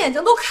几双眼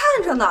睛都看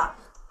着呢，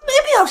没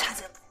必要查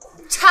监控。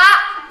查，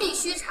必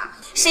须查，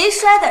谁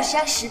摔的谁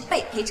按10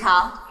倍赔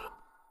偿。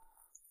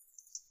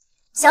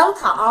想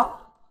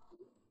跑？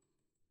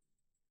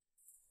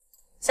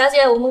小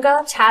姐，我们刚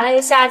刚查了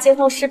一下监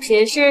控视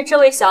频，是这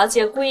位小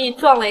姐故意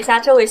撞了一下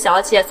这位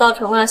小姐，造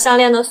成了项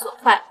链的损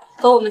坏，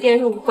和我们店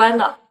是无关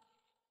的。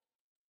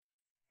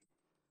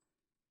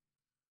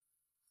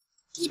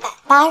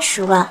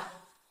180万，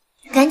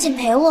赶紧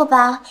赔我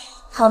吧，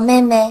好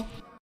妹妹。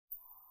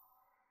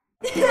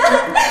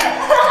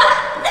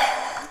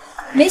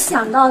没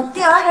想到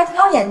店员还挺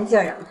有眼镜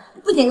啊，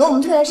不仅给我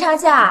们退了差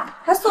价，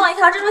还送了一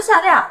条珍珠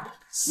项链，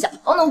想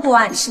都能过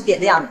万吃瘪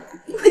的样子，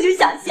我就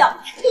想笑。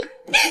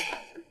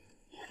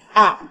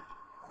哎，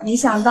没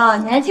想到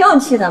你还挺有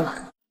趣的嘛。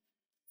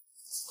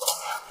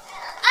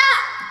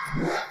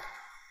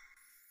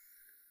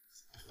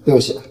对不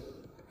起。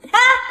哎，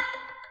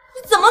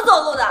你怎么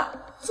走路的？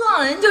撞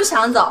了人就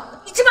想走，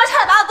你这边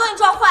差点把我东西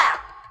撞坏啊！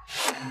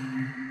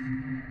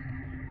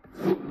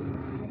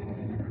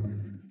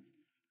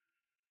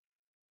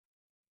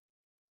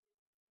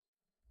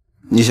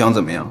你想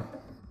怎么样？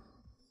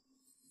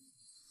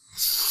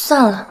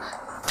算了，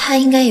他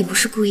应该也不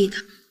是故意的。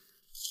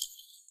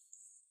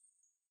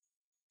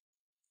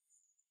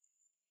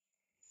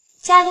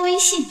加个微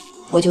信，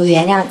我就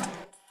原谅你。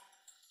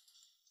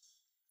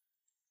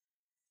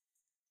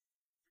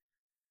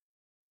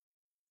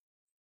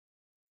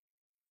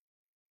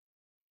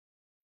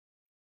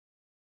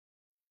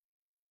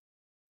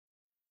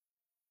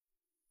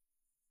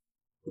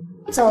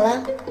走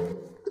了。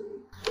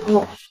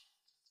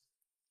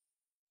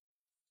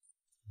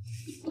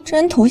这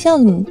人头像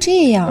怎么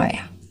这样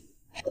呀？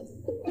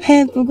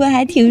嘿，不过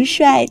还挺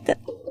帅的，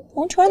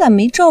朋友圈咋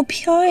没照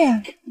片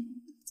呀？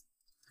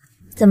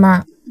怎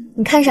么，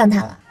你看上他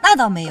了？那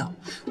倒没有，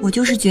我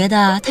就是觉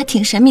得他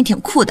挺神秘、挺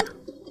酷的，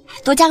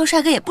多加个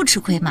帅哥也不吃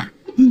亏嘛。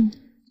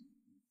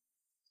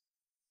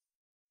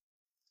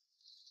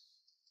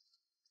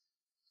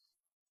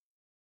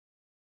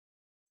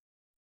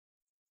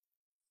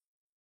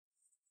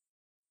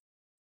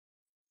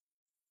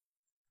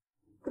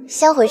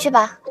先回去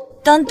吧。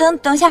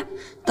等下，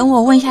等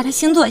我问一下他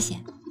星座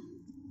先。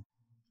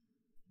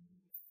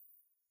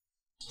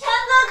陈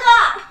哥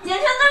哥，简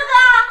琛哥哥，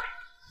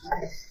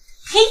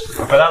嘿，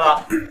回来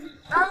了。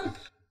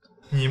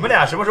你们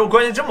俩什么时候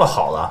关系这么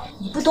好了？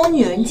你不懂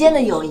女人间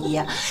的友谊，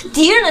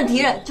敌人的敌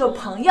人就是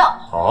朋友。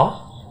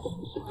哦，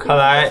看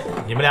来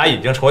你们俩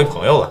已经成为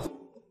朋友了。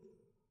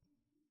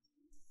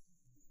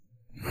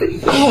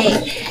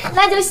嘿，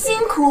那就辛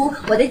苦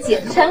我的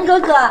简琛哥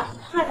哥，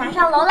快拿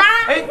上楼啦！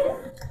哎，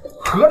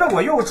合着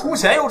我又出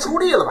钱又出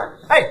力了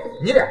呗？哎，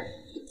你俩。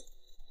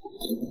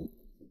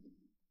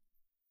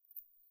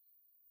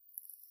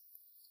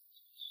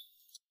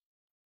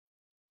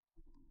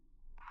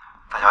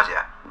大小姐，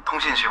通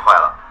信区坏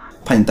了，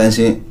怕你担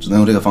心，只能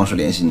用这个方式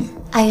联系你。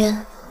阿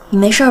渊，你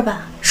没事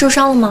吧？受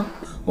伤了吗？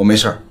我没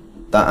事，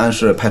但安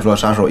氏派出了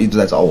杀手一直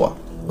在找我，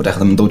我在和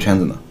他们兜圈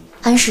子呢。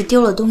安氏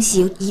丢了东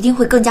西，一定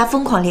会更加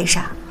疯狂猎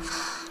杀。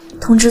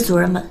通知族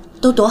人们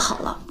都躲好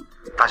了。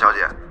大小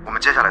姐，我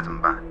们接下来怎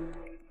么办？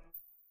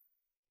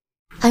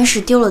安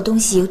氏丢了东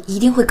西，一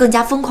定会更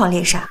加疯狂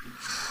猎杀。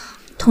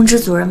通知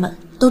族人们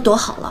都躲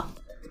好了。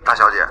大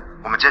小姐，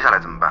我们接下来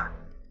怎么办？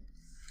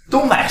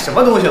都买什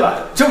么东西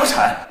了？这么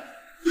馋？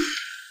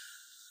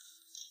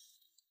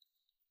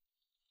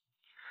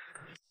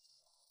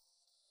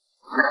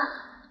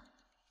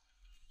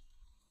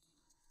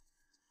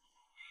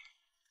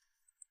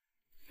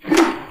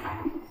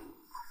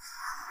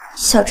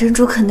小珍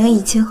珠可能已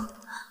经……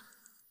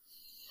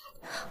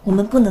我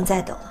们不能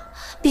再等了，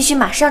必须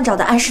马上找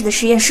到安氏的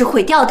实验室，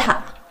毁掉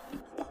它。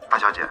大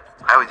小姐，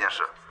还有一件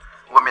事，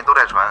外面都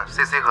在传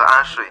CC 和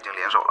安氏已经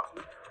联手了，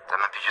咱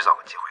们必须找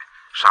个机会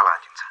杀了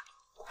安景琛。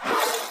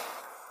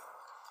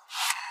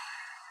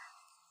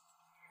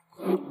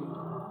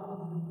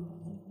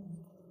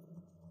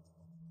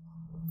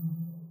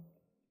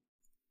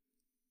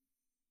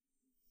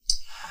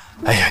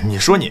哎呀，你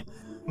说你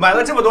买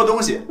了这么多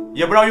东西，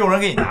也不让佣人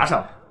给你拿上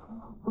来。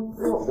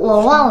我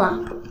忘了。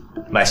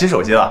买新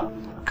手机了？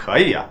可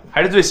以啊，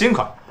还是最新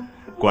款。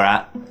果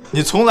然，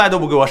你从来都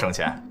不给我省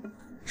钱。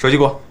手机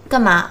给我。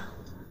干嘛？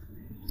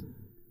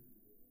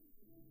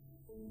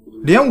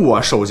连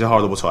我手机号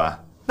都不存，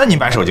那你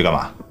买手机干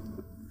嘛？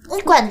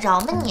你管得着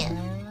吗你？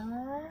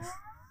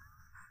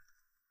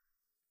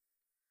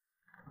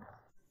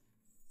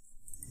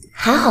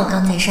还好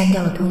刚才删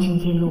掉了通讯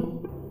记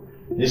录。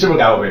你是不是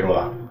改我备注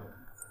了？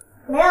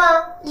没有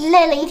啊，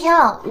累了一天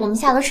了，我们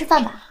下楼吃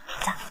饭吧。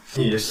走。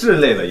你是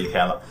累了一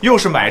天了，又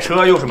是买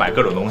车，又是买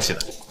各种东西的。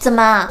怎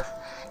么，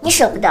你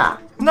舍不得？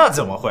那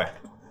怎么会？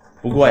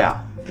不过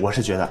呀，我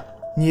是觉得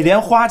你连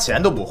花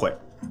钱都不会，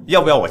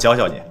要不要我教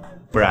教你？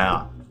不然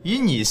啊，以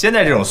你现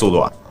在这种速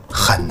度，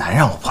很难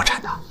让我破产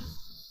的。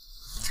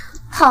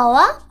好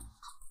啊。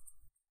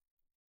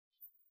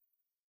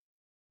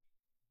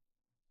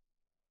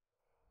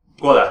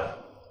过来。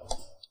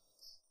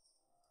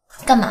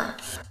干嘛？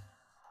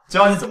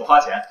教你怎么花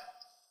钱。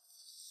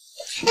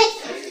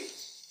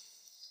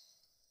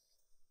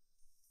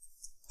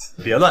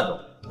别乱动，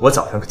我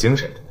早上可精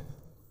神着。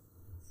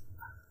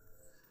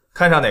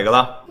看上哪个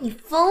了？你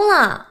疯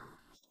了？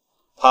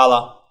怕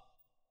了？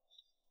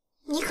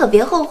你可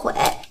别后悔。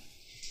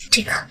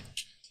这个，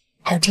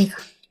还有这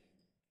个，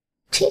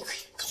这个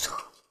也不错，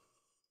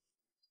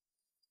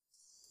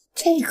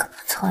这个不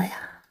错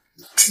呀，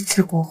支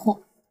持国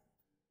货。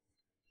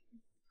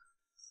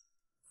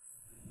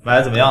买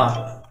的怎么样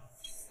啊？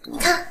你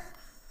看，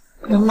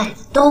能买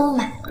的都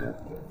买了。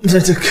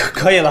这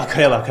可以了，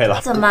可以了，可以了。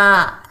怎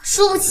么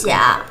输不起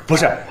啊？不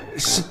是，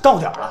是到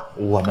点了，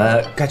我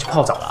们该去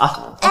泡澡了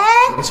啊！哎，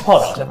我们去泡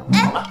澡去。哎，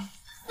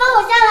放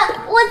我下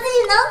来，我自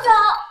己能走。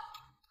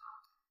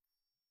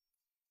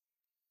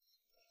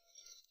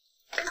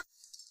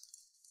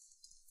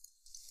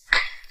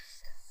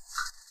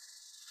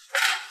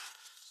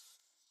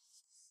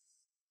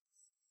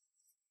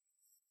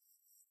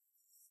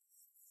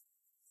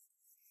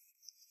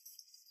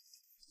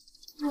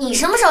你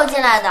什么时候进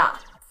来的？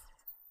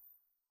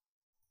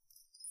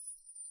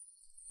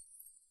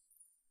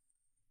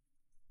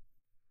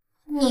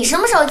你什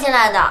么时候进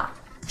来的？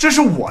这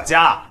是我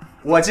家，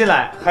我进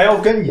来还要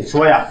跟你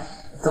说呀。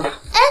怎么？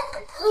哎，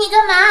你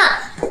干嘛？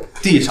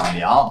地上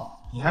凉，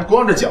你还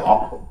光着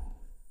脚。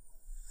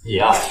你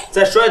呀，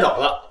再摔倒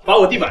了，把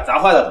我地板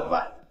砸坏了怎么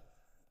办？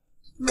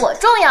我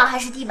重要还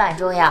是地板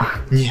重要？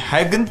你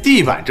还跟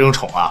地板争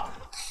宠啊？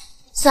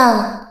算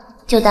了，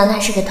就当他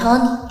是个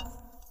Tony。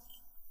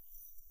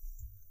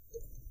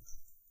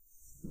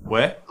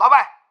喂，老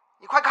板，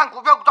你快看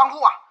股票账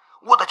户啊！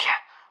我的天，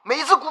每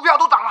一只股票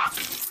都涨了，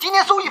今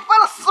年收益翻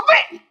了10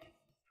倍。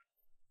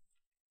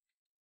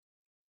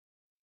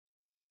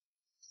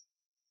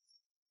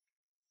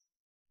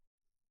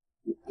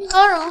你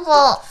说什么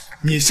风？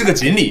你是个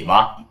锦鲤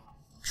吗？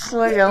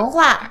说人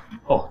话。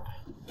哦，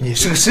你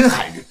是个深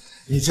海鱼，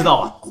你知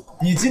道吗？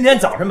你今天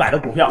早上买的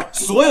股票，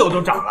所有都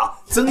涨了，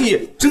增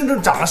益整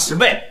整涨了10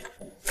倍。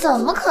怎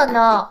么可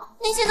能？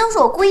那些都是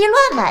我故意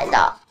乱买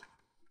的。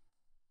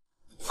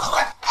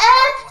快！哎，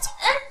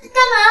干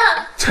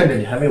嘛？趁着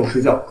你还没有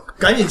睡觉，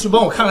赶紧去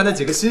帮我看看那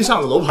几个新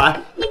上的楼盘。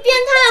你变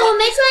态！我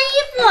没穿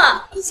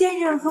衣服。先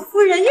生和夫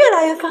人越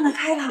来越放得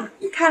开了，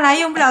看来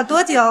用不了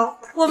多久，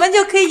我们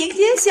就可以迎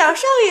接小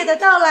少爷的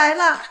到来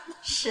了。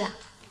是啊。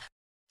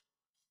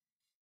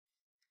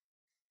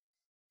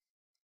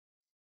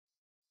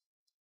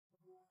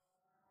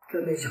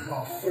真没想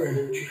到夫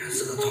人居然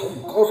是个炒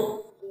股高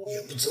手，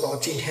也不知道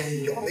今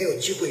天有没有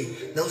机会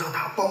能让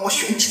她帮我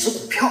选几只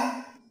股票。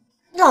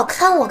你老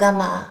看我干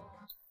嘛？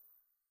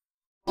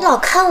你老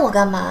看我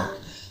干嘛？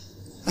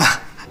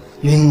啊，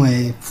因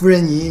为夫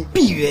人你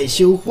闭月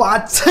羞花，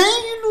沉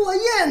鱼落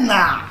雁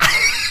呐。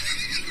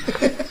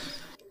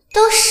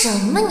都什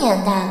么年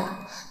代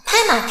了，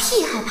拍马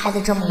屁还拍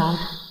得这么牢，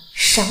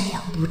上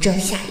梁不正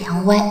下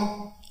梁歪。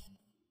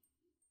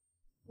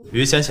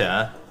于浅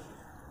浅，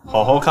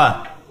好好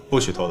看，不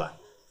许偷懒。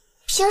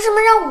凭什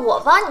么让我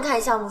帮你看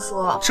项目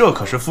书？这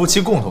可是夫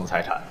妻共同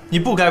财产，你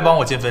不该帮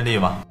我尽份力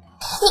吗？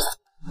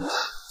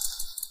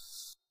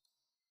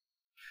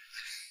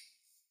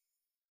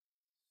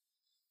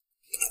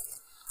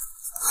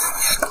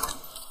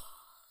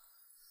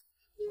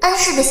安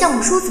氏的项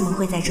目书怎么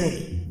会在这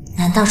里？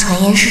难道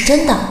传言是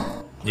真的？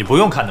你不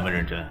用看那么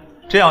认真，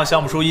这样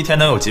项目书一天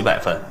能有几百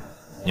份。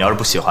你要是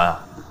不喜欢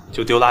啊，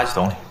就丢垃圾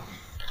桶里。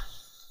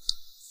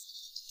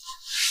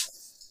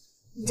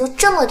你就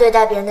这么对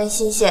待别人的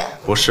心血？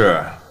不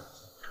是，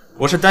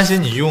我是担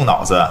心你用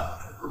脑子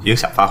影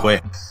响发挥。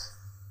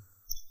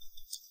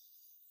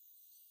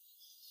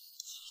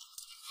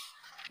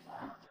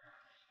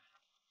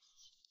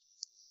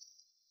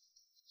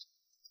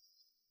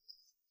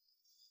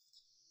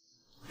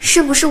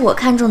是不是我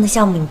看中的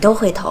项目你都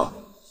会投？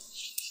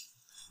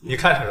你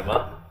看上什么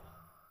了？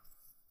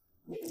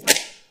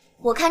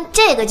我看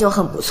这个就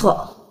很不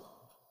错。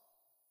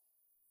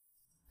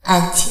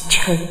安启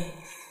琛，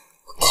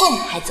我看你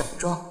还怎么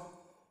装？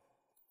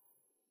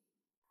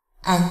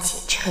安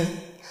启琛，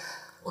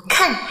我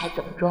看你还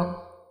怎么装？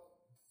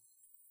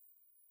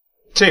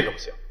这个不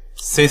行。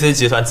CC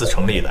集团自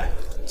成立以来，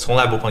从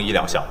来不碰医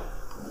疗项目，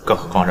更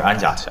何况是安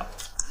家的项目。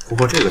不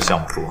过这个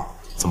项目书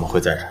怎么会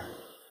在这儿？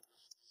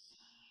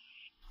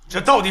这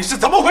到底是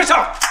怎么回事？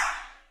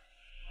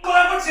过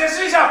来，给我解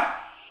释一下。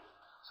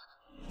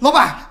老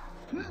板，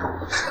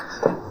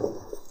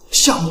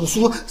项目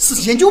书是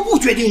研究部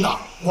决定的，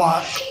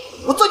我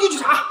这就去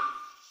查。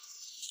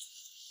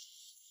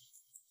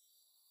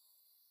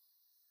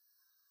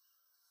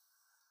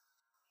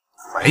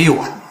没有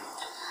啊，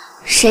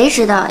谁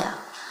知道呀？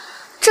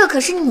这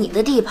可是你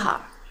的地盘，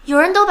有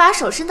人都把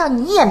手伸到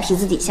你眼皮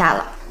子底下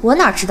了，我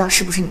哪知道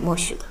是不是你默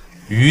许的？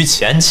于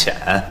浅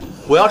浅，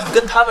我要是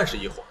跟他们是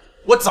一伙，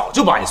我早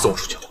就把你送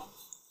出去了。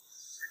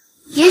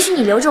也许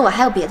你留着我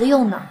还有别的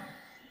用呢。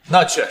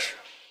那确实。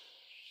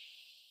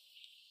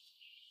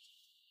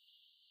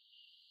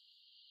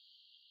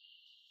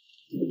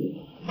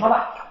老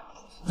板，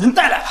人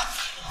带来了，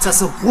这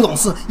是胡董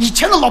事以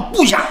前的老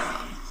部下。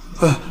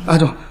安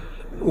总，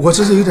我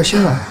这是有点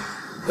心软。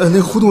那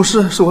个胡董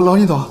事是我老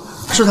领导，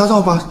是他让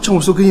我把项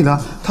目书给你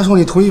的。他说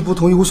你同意不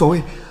同意无所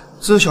谓，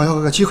只想要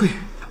个机会。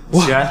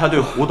既然他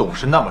对胡董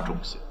事那么重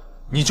视，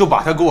你就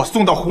把他给我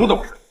送到胡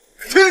董事。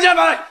听见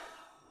没？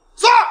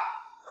是。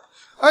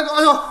安总，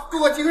给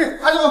我机会，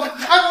安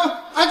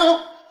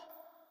总。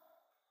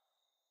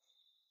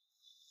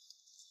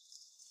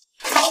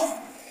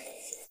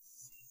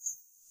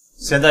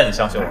现在你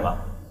相信我了？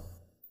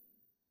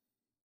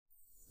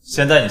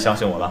现在你相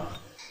信我了？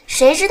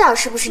谁知道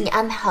是不是你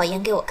安排好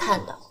演给我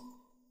看的？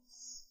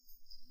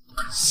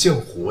姓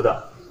胡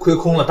的亏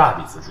空了大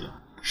笔资金，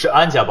是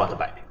安家帮他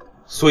摆平，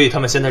所以他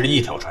们现在是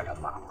一条船上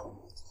的马。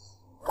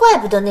怪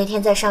不得那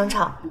天在商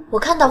场，我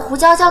看到胡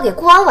娇娇给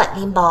顾婉婉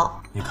拎包。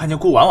你看见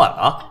顾婉婉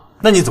了？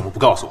那你怎么不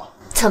告诉我？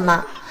怎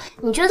么？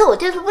你觉得我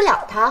对付不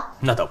了她？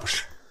那倒不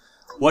是，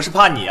我是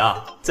怕你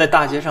啊，在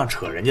大街上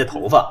扯人家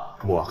头发，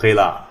抹黑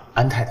了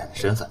安太太的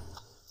身份。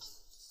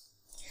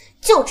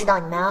就知道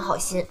你没安好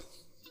心。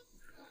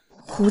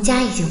胡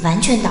家已经完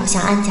全倒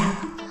向安家了，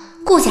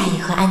顾家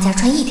也和安家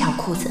穿一条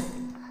裤子，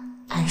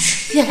安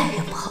氏越来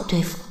越不好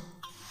对付了。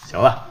行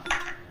了，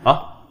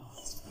啊，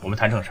我们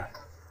谈正事。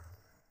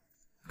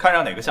看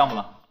上哪个项目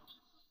了？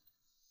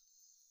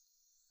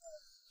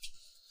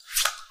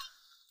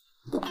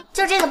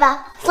就这个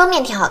吧，封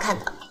面挺好看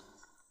的。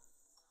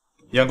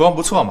眼光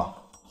不错嘛，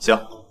行，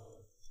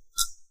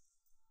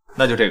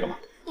那就这个吧。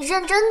你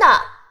认真的？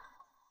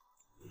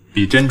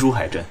比珍珠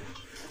还真。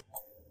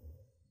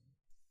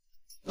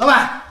老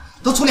板，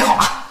都处理好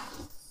了。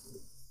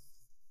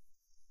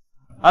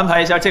安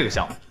排一下这个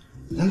项目。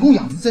人工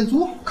养殖珍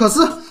珠，可是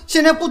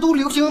现在不都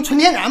流行纯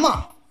天然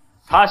吗？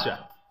他选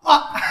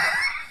啊，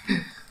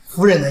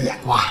夫人的眼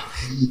光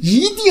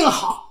一定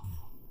好。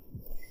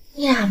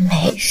呀，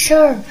没事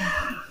儿吧？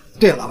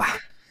对了，老板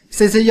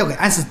 ，CC 要给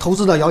安氏投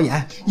资的谣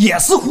言也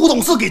是胡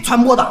董事给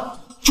传播的，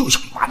就想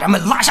把咱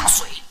们拉下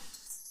水。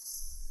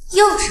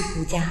又是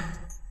胡家，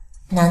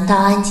难道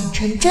安景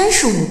琛真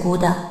是无辜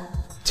的？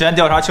既然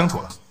调查清楚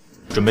了，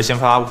准备新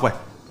发布会。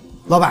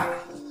老板，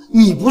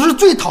你不是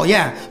最讨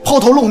厌抛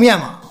头露面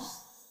吗？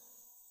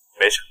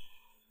没事，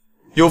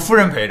有夫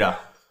人陪着，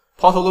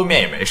抛头露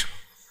面也没什么。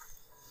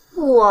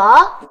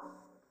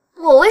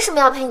我为什么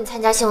要陪你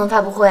参加新闻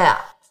发布会啊？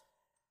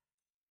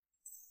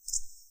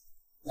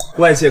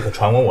外界可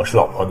传闻我是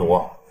老婆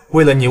奴，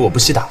为了你，我不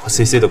惜打破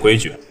CC 的规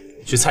矩，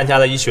去参加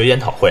了医学研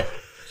讨会。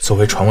作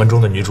为传闻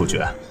中的女主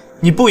角，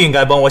你不应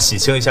该帮我洗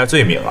清一下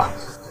罪名啊！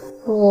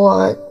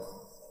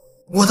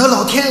我的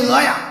老天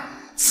鹅呀，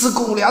吃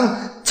狗粮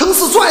曾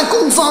是算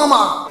工伤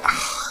吗？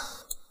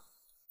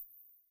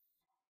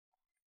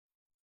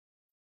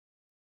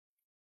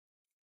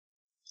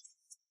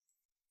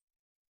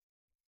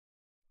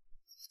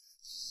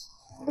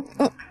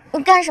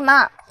你干什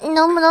么？你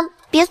能不能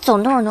别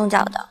总动手动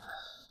脚的？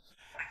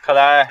看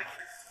来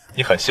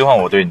你很希望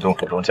我对你动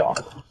手动脚。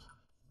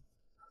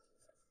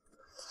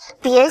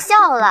别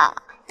笑了，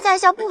再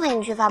笑不陪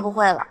你去发布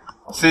会了。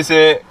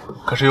CC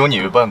可是有你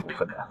一半股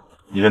份的。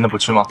你真的不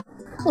去吗？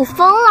你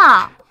疯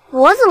了？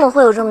我怎么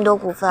会有这么多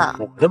股份？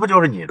我的不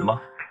就是你的吗？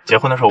结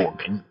婚的时候我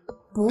给你。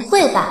不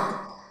会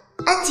吧？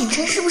安景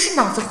琛是不是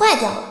脑子坏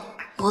掉了？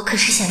我可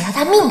是想要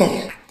他命的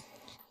人。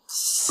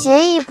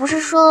协议不是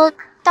说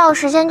到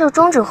时间就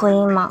终止婚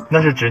姻吗？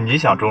那是指你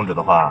想终止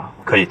的话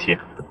可以提。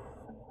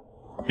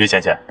于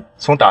浅浅，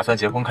从打算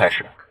结婚开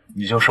始，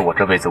你就是我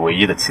这辈子唯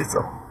一的妻子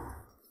了。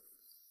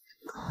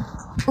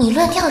你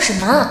乱跳什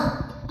么？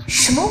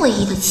什么唯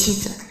一的妻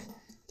子？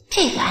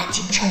这个安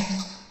景琛，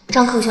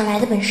张口就来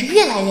的本事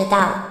越来越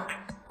大了。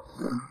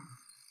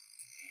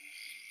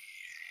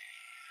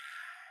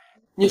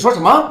你说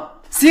什么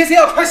 ？CC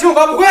要开新闻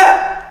发布会？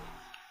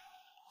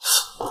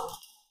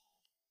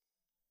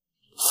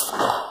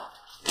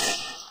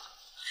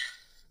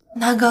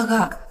南哥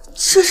哥，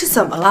这是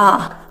怎么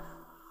了？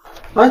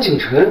安景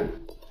琛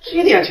这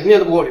一点情面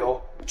都不给我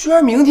留，居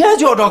然明天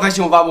就要召开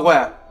新闻发布会，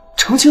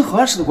澄清和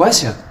安氏的关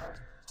系。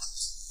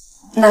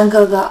南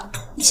哥哥，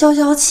你消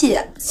消气，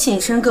景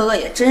琛哥哥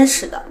也真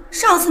是的，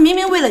上次明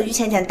明为了于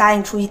浅浅答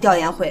应出席调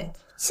研会，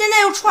现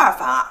在又出尔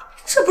反尔，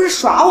这不是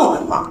耍我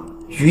们吗？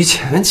于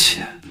浅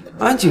浅，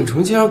安景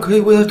琛既然可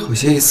以为他妥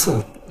协一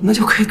次，那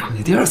就可以妥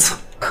协第二次。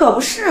可不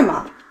是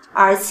嘛！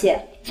而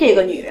且这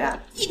个女人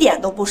一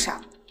点都不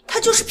傻，她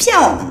就是骗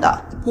我们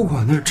的。不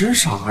管那是真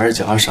傻还是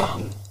假傻，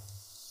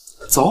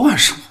早晚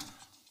是我。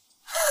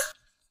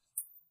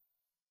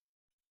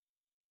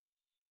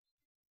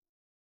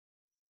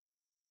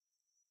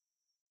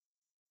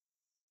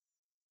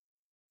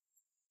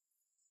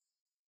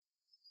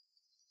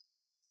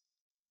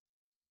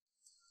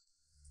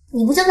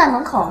你不就在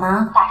门口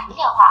吗？打什么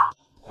电话？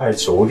快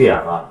9点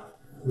了，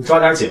你抓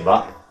点紧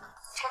吧。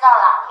知道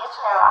了，别催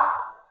了。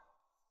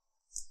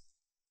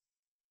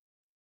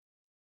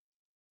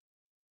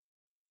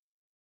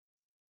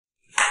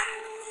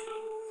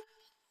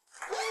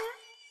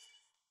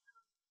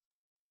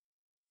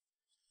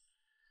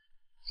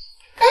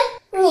哎，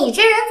你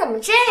这人怎么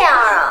这样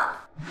啊？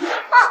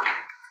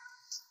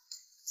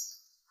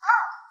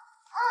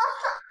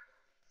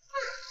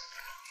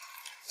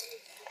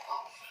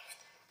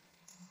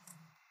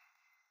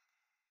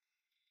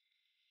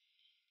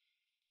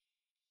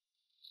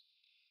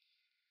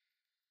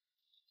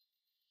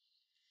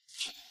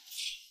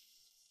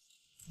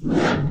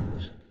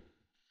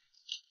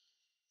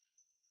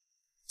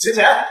浅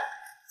浅，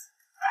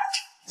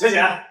浅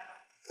浅，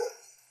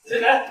浅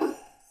浅，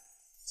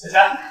浅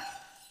浅，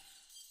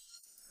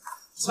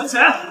浅浅，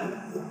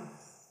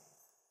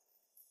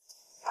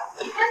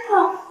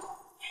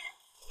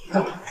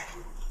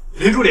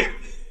林助理，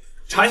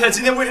查一下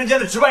今天卫生间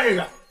的值班人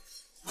员，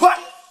快！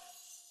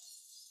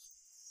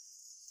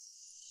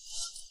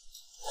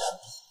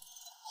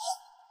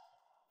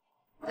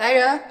来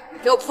人，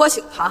给我泼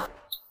醒他！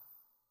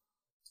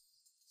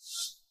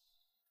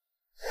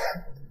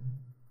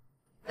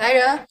来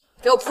人，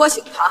给我泼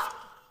醒他！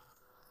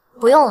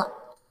不用了，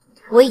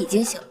我已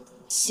经醒了。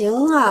行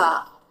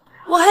啊，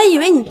我还以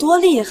为你多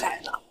厉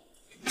害呢。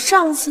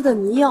上次的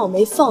迷药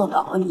没放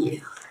倒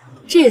你，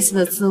这次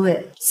的滋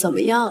味怎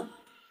么样？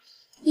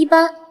一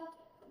般，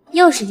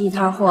又是地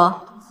摊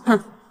货。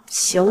哼，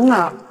行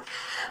啊，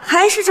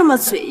还是这么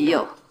嘴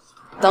硬。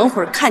等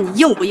会儿看你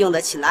硬不硬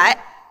得起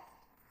来。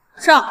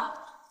上。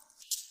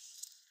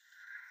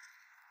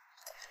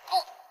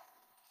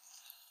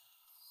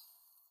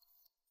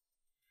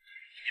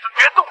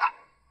别动，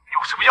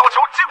有什么要求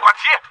尽管提。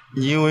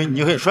你以为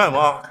你很帅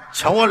吗？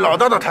抢我老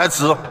大的台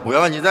词，我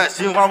要你在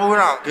新闻发布会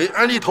上给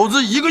安利投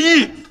资1个亿。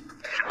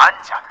是安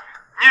家的人，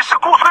你是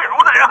顾翠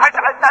如的人还是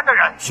安丹的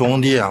人？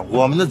兄弟，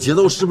我们的节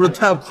奏是不是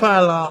太快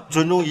了？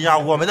尊重一下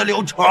我们的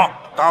流程，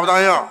答不答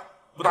应？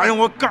不答应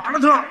我嘎了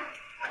他！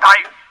答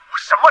应，我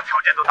什么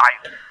条件都答应。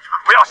你们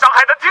不要伤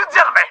害他，听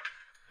见了没？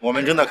我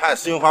们正在看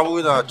新闻发布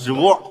会的直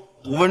播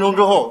，5分钟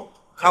之后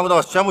看不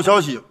到宣布消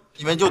息，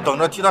你们就等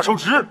着替他收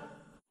拾。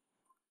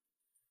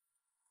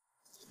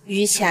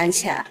于浅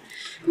浅，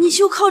你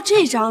就靠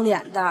这张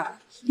脸蛋儿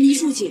迷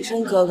住景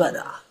深哥哥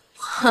的，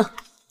哼！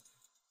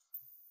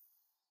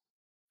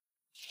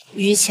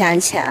于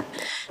浅浅，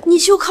你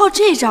就靠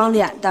这张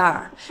脸蛋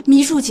儿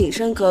迷住景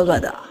深哥哥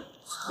的，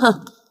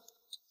哼！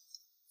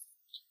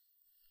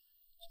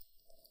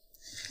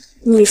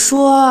你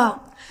说，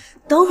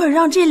等会儿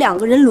让这2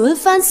个人轮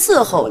番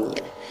伺候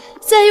你，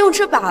再用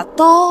这把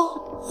刀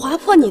划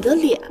破你的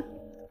脸，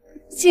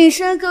景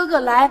深哥哥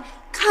来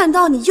看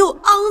到你又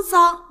肮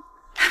脏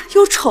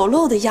又丑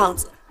陋的样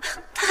子，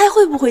他还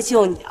会不会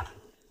救你啊？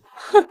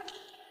哼！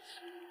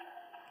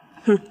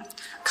哼！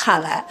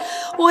看来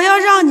我要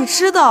让你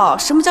知道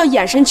什么叫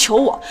眼神求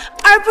我，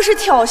而不是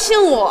挑衅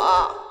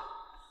我。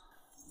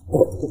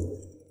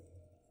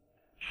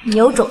你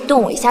有种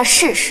动我一下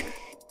试试！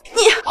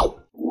你。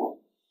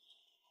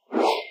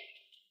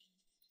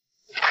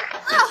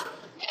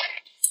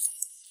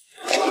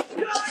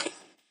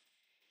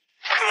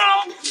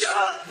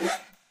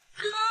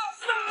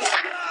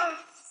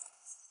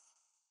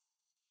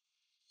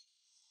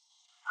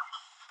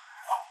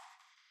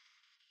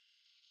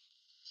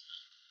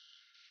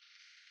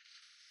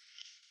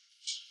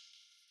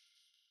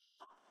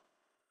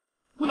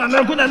姑奶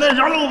奶，姑奶奶，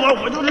饶了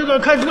我！我就是个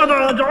开车的，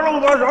饶了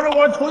我！饶了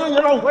我！求求你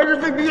了，我还是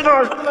被逼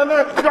的！姑奶奶，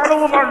饶了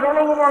我吧！饶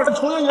了我吧！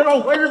求求你了，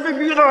我还是被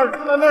逼的！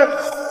姑奶奶，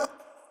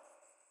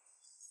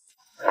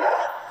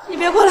你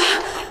别过来！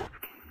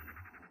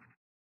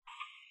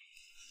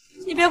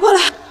你别过来！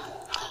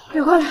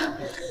别过来！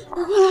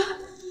别过来！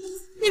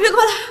你别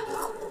过来！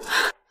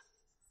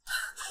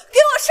给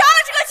我杀了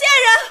这个贱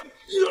人！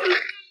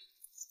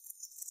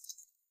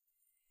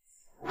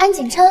安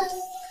景琛，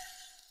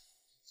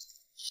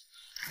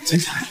真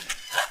假？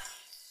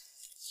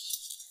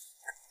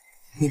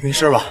你没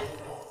事吧？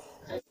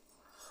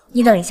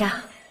你等一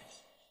下。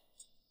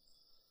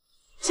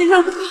先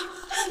生哥哥，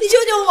你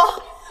救救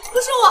我！不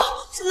是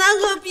我，是南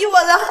哥逼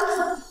我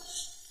的。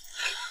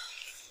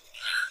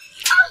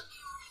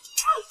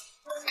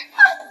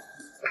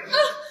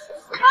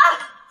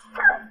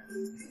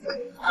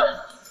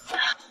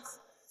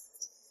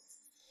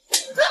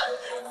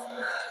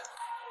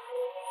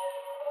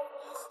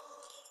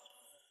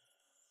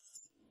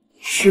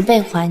10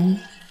倍还你。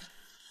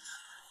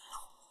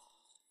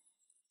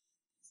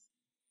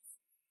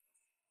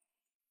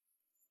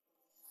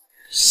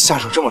下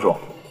手这么重，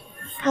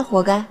他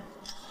活该。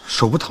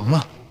手不疼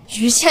了？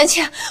于倩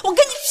倩，我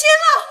跟你拼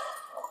了！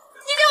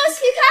你给我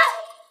起开！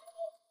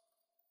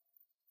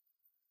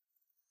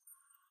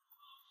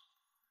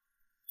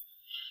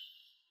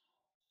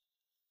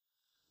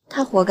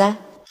他活该。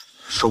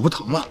手不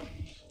疼了？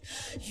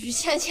于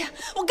倩倩，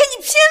我跟你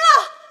拼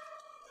了！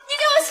你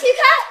给我起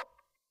开！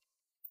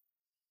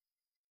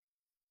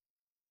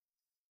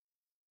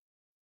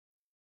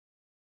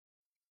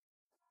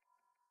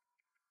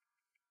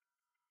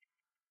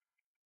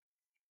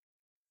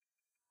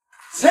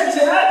倩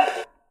倩，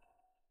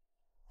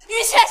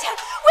于倩倩，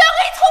我要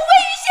给你同归于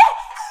尽！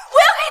我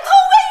要给你同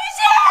归于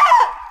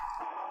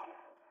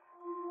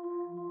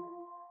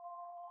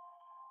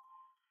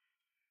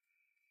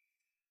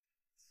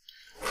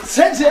尽！倩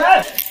倩，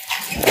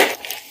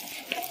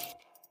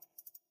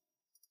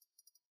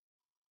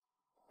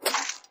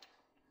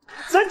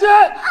倩倩，别说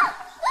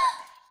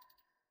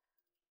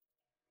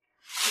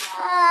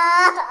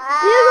了，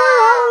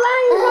拉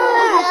你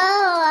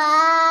上来！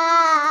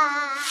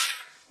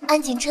安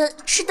景琛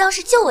是当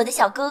时救我的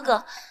小哥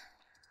哥，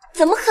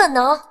怎么可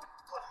能？安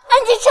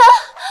景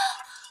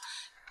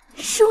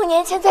琛，15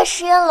年前在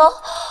实验楼。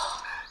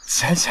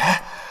倩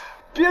倩，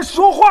别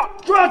说话，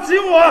抓紧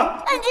我！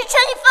安景琛，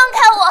你放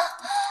开我！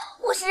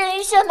我是人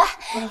鱼血脉，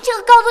这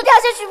个高度掉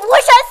下去不会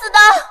摔死的。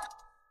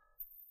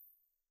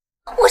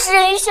我是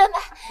人鱼血脉，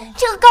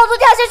这个高度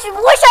掉下去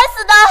不会摔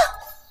死的。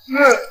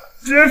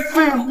别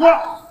废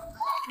话！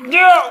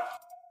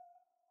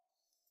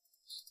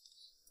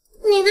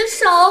你的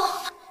手，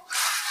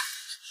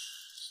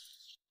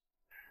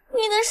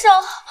你的手。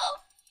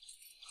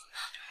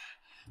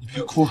你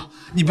别哭，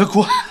你别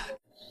哭，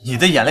你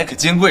的眼泪可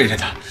金贵着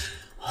呢。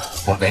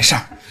我没事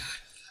儿。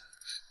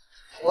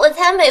我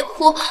才没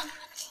哭，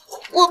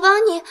我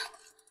帮你。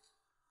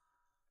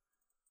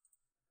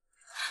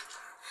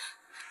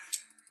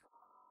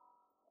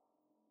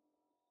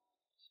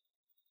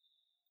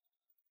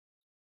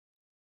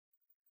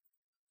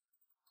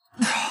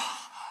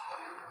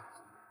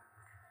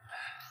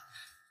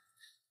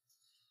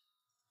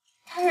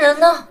他人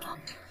呢？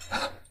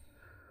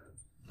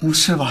不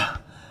是吧？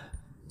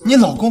你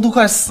老公都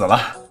快死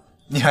了，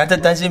你还在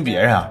担心别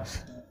人啊？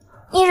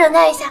你忍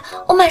耐一下，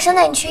我马上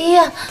带你去医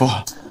院。不，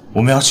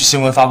我们要去新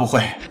闻发布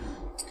会。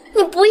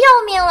你不要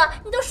命了？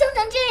你都生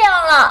成这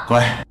样了！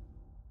乖，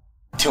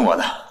听我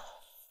的。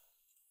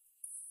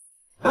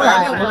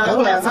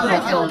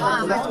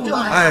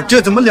哎，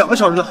这怎么2个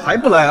小时了还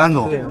不来，安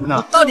总？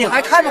那到底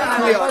还开不开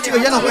了？这个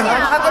研讨会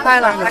还开不开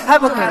了？还开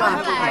不开了？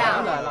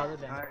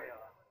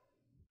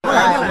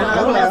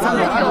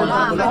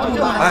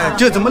哎，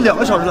这怎么2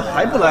个小时了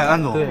还不来，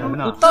安总？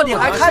到底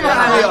还开不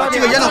开了？这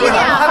个研讨会还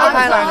开不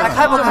开了？还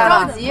开不开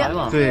了？着急。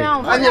对，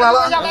安总来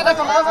了，安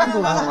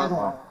总来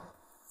了。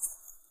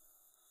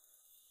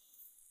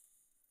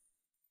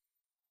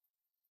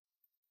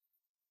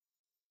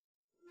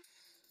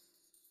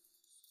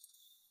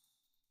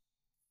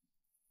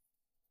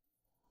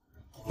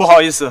不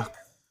好意思，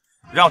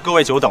让各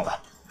位久等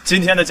了。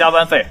今天的加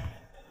班费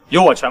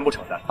由我全部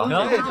承担。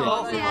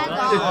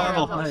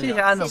谢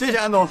谢安总，谢谢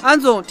安总。安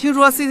总，听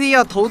说 CC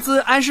要投资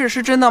安氏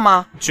是真的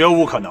吗？绝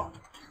无可能。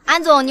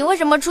安总，你为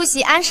什么出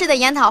席安氏的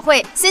研讨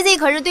会 ？CC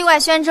可是对外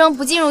宣称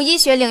不进入医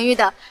学领域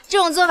的，这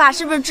种做法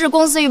是不是置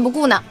公司于不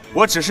顾呢？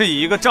我只是以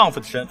一个丈夫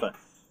的身份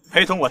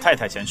陪同我太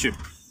太前去，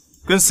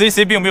跟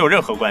CC 并没有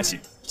任何关系。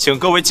请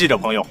各位记者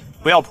朋友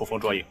不要捕风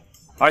捉影。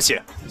而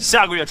且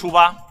下个月初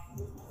8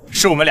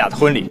是我们俩的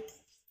婚礼，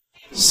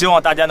希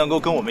望大家能够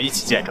跟我们一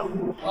起见证。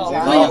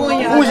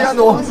恭喜安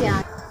总！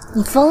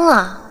你疯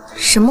了？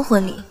什么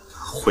婚礼？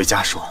回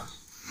家说，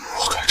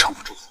我快撑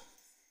不住了。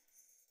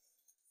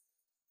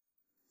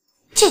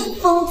这个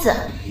疯子！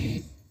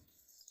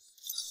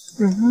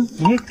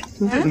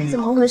怎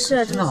么回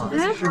事？这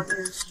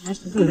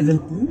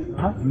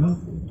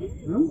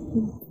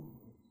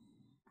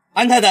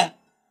安太太，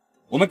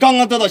我们刚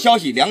刚得到消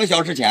息，2个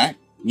小时前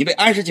你被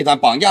安氏集团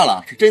绑架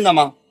了，是真的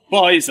吗？不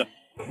好意思，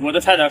我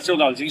的太太受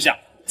到了惊吓，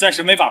暂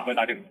时没法回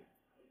答这个。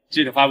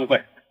记者发布会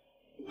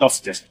到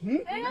此结束。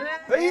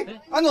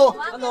安总，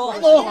安总，安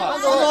总，安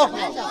总，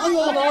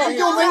请给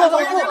我们一个答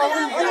复，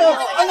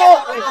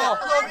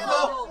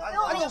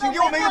安总，请给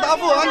我们一个答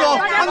复，安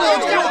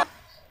总，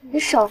你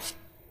手，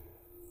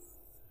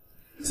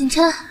景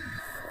琛，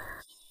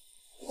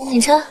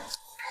景琛，哎，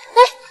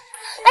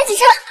景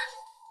琛，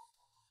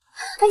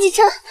哎，景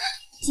琛，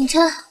景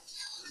琛，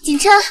景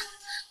琛，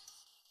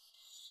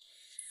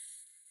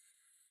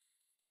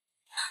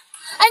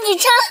安景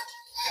琛，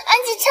安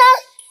景琛，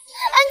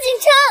安景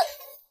琛，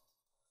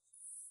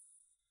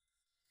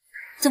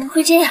怎么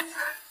会这样？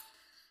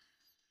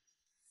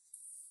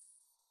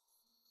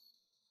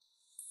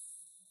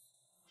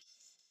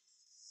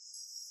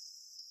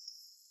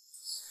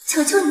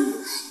求求你，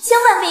千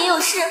万别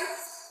有事！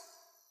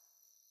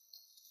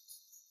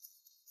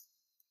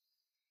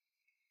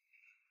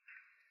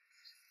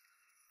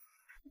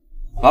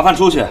麻烦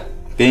出去，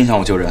别影响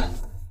我救人。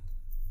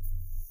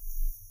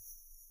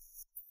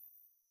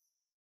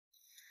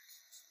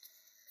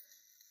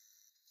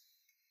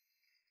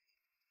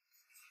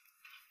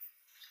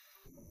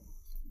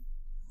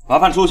麻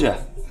烦出去，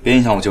别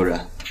影响我救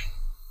人。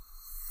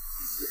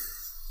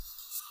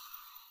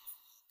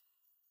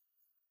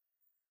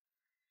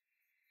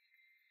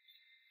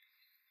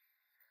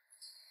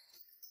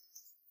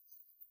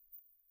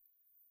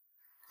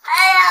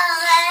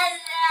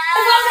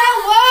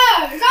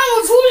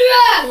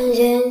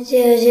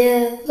姐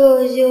姐，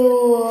救救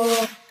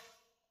我！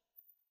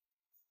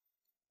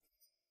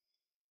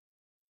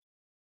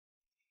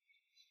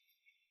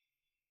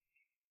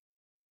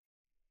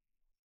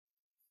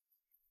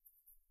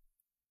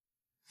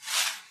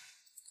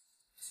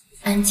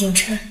安景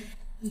琛，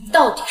你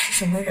到底是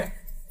什么人？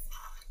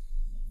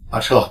阿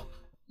彻，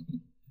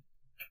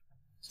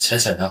浅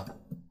浅呢？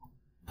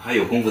还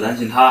有功夫担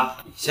心他？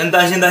先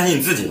担心担心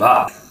你自己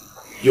吧。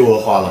又讹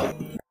花了？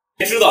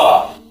别知道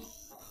了。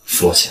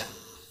说起来。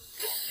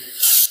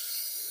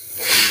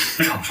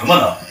逞什么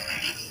呢？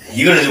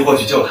一个人就过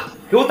去救他，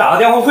给我打个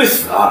电话会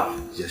死啊！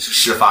也是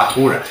事发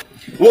突然，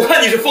我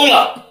看你是疯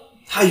了。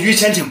他于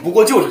浅浅不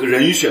过就是个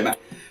人鱼血脉，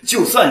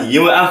就算你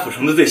因为安抚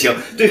城的罪行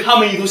对他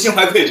们一族心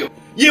怀愧疚，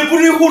也不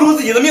至于豁出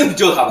自己的命去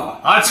救他们吧？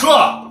阿彻，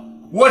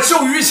我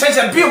救于浅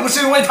浅并不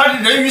是因为他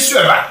是人鱼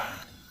血脉。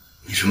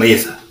你什么意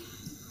思？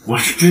我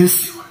是真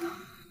喜欢他。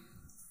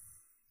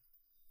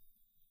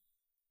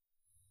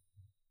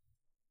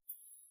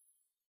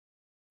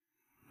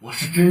我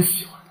是真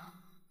喜欢。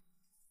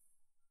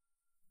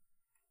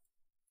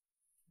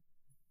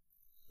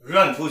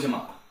让你出去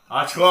吗？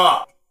阿彻，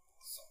老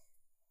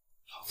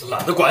子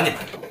懒得管你们。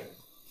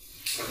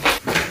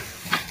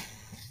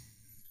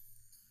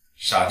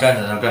傻站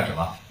在那干什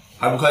么？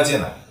还不快进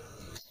来！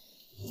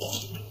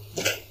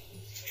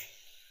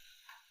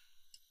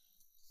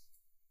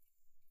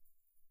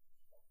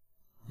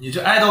你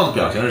这哀悼的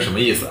表情是什么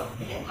意思？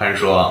还是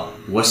说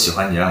我喜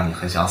欢你，让你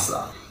很想死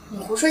啊？你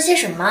胡说些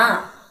什么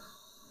啊？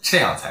这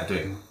样才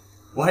对，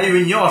我还以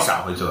为你又要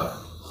傻回去了。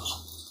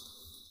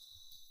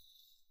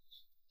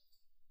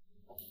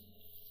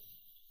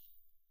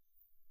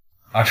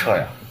阿彻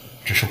呀，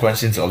只是关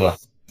心则乱，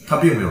他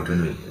并没有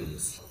针对你的意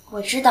思。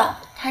我知道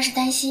他是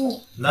担心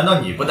你。难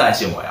道你不担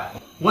心我呀？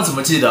我怎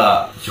么记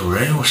得有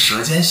人用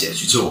舌尖血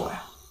去救我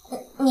呀？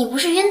你不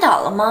是晕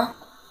倒了吗？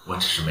我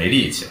只是没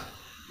力气了，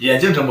眼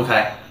睛睁不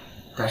开。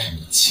但是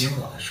你亲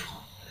我的时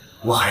候，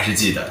我还是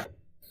记得的。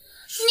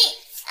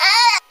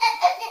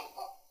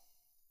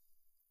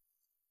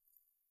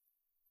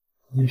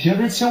你平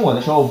时亲我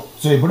的时候，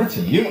嘴不是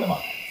挺硬的吗？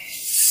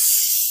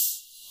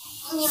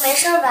你没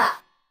事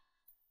吧？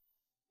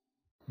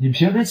你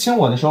平时亲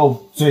我的时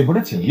候，嘴不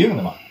是挺硬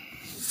的吗？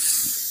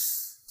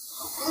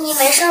你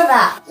没事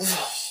吧？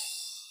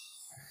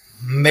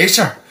没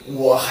事儿，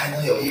我还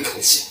能有一口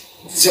气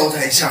交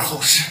代一下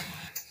后事。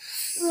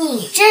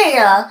你这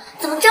人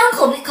怎么张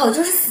口闭口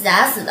就是死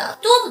啊死的，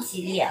多不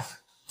吉利啊！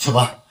怎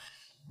么，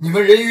你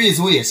们人鱼一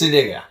族也是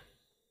这个呀？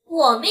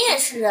我们也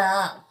是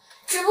人，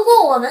只不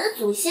过我们的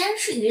祖先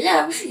是鱼类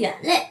而不是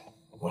猿类。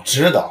我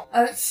知道，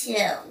而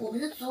且我们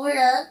的族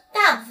人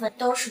大部分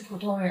都是普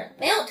通人，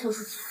没有特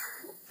殊情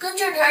况，跟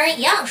正常人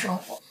一样生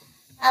活。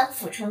安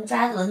抚城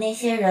抓走的那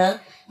些人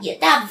也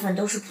大部分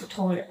都是普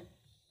通人。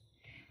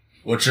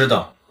我知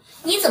道。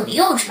你怎么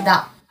又知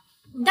道？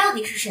你到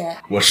底是谁？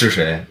我是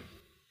谁？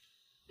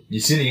你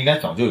心里应该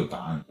早就有答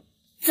案。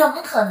怎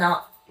么可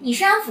能？你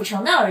是安抚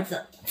城的儿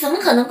子，怎么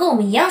可能跟我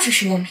们一样是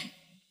实验品？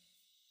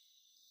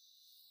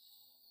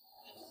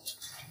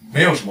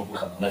没有什么不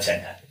可能的，浅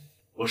浅。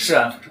我是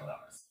安抚城的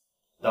儿子，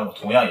但我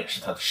同样也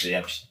是他的实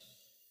验品。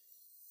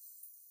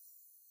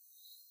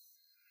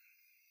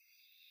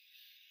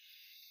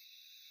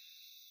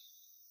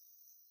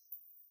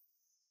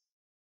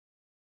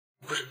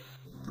不是，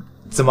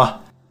怎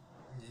么？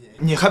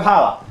你害怕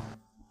了？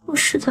不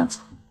是的，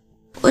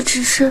我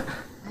只是……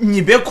你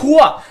别哭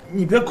啊！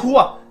你别哭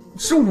啊！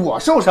是我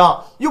受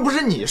伤，又不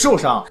是你受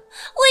伤。我以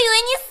为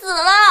你死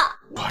了。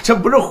我这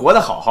不是活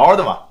得好好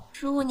的吗？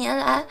 15年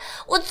来，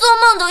我做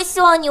梦都希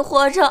望你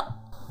活着。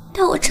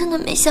但我真的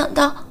没想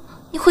到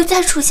你会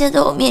再出现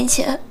在我面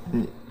前。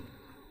你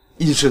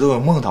一直都有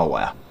梦到我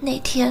呀？那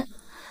天，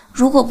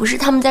如果不是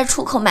他们在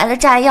出口埋了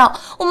炸药，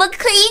我们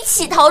可以一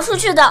起逃出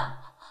去的。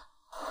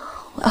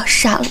我要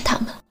杀了他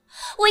们，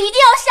我一定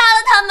要杀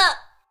了他们！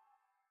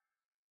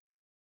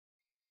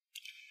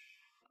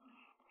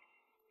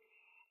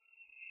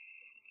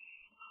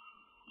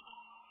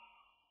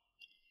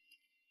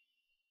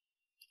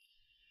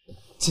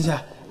倩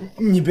倩，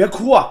你别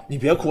哭啊！你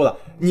别哭了，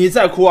你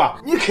再哭啊，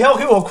你可要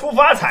给我哭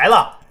发财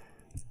了。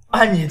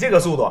按你这个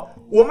速度，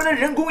我们的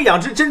人工养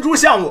殖珍珠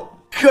项目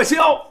可是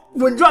要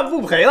稳赚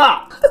不赔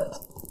了。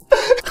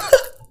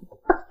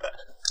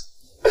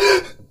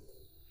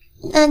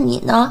那你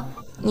呢？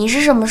你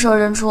是什么时候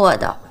认出我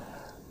的？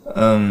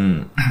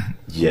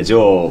也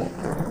就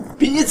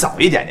比你早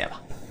一点点吧。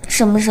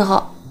什么时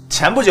候？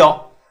前不久。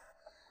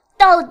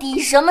到底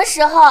什么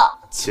时候？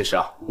其实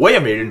啊，我也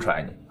没认出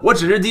来你，我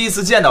只是第一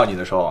次见到你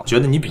的时候，觉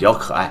得你比较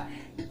可爱，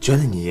觉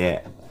得你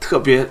特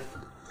别……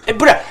哎，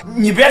不是，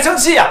你别生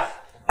气呀！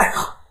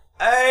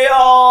哎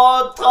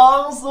呦，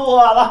疼死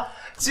我了！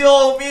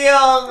救命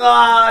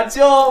啊！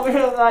救命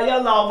啊！要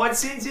老婆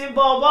亲亲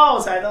抱抱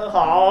才能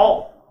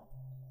好。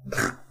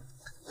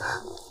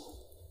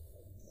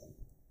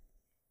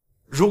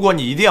如果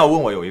你一定要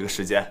问我有一个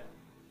时间，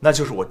那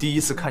就是我第一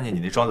次看见你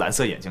那双蓝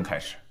色眼睛开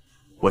始，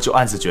我就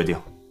暗自决定，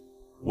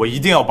我一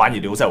定要把你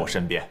留在我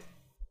身边。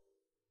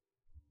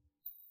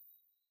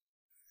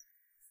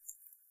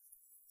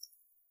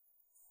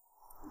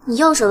你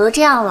右手都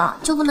这样了，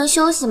就不能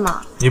休息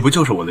吗？你不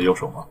就是我的右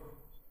手吗？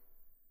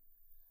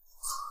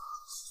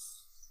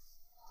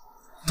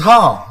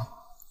烫。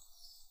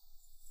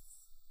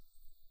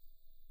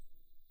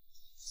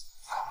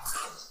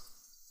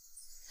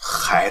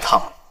还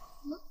烫。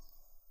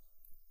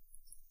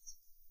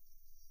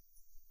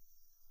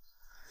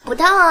不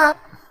烫啊。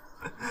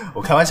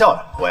我开玩笑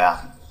的，我呀，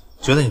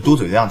觉得你嘟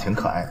嘴的样挺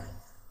可爱的。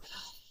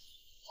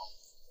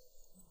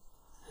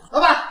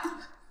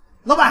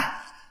老板，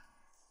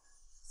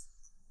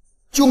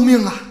救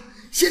命啊！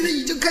现在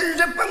已经开始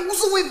在办公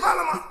室违法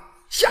了吗？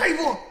下一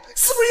步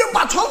是不是要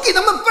把床给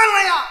他们搬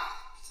了呀？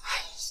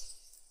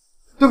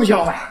对不起，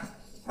老板，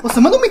我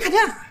什么都没看见。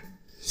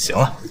行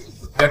了，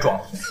别装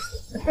了，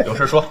有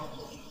事说。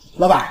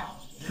老板，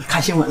你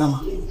看新闻了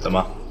吗？怎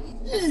么？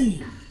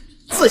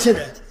这些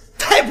人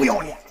太不要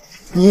脸，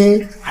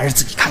你还是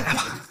自己看看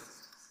吧。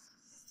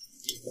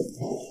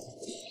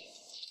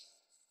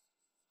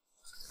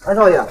二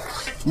少爷，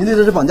您对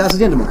这次绑架事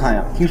件怎么看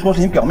呀？听说是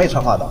你表妹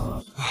策划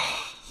的。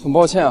很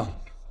抱歉啊，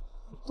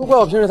都怪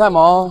我平时太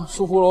忙，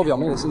疏忽了我表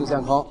妹的心理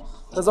健康，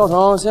才造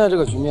成现在这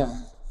个局面。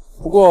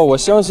不过我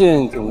相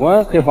信警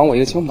官可以还我一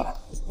个清白，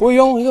不会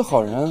冤枉一个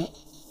好人，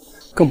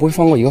更不会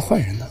放过一个坏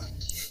人的。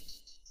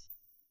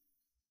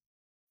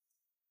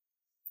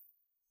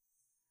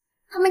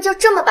他们就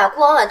这么把顾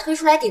婉婉推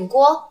出来顶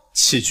锅？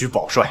弃车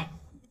保帅，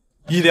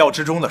意料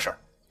之中的事儿。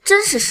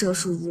真是蛇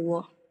鼠一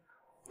窝。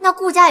那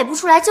顾家也不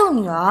出来救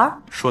女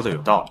儿？说的有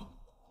道理，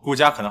顾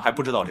家可能还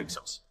不知道这个消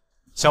息，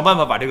想办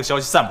法把这个消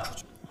息散布出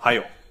去。还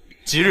有，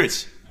即日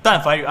起，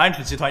但凡与安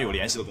氏集团有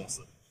联系的公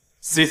司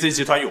 ，CC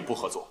集团永不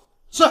合作。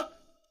是。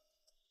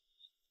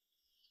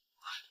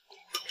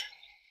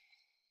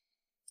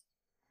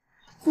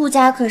顾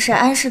家可是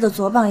安氏的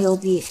左膀右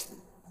臂，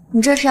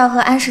你这是要和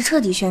安氏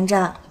彻底宣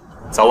战？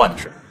早晚的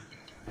事，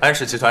安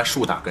氏集团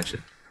树大根深，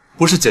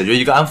不是解决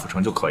一个安抚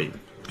城就可以的，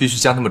必须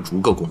将他们逐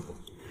个攻破，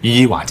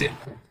一一瓦解。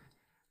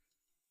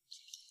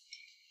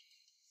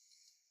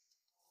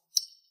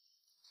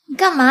你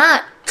干嘛？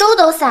粥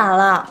都洒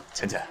了。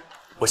浅浅，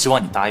我希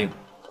望你答应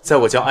我，在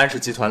我将安氏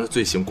集团的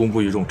罪行公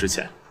布于众之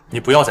前，你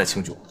不要再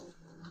轻举。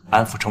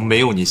安抚城没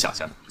有你想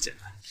象的那么简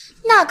单。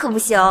那可不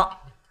行，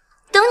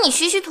等你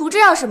徐徐图之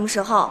要什么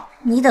时候？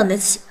你等得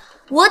起，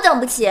我等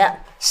不起。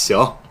行，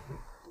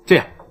这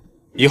样，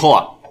以后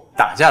啊，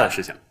打架的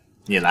事情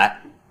你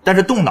来，但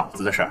是动脑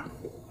子的事儿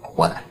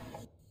我来。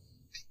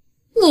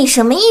你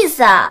什么意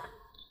思啊？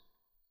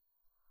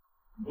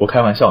我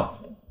开玩笑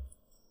的，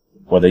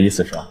我的意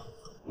思是啊。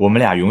我们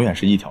俩永远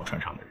是一条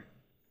船上的人，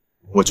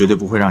我绝对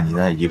不会让你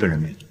再一个人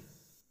面对。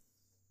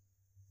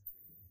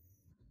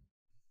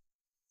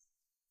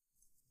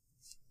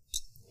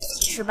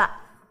吃吧。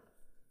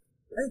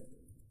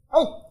哎，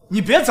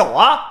你别走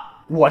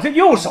啊！我这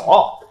右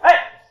手，哎，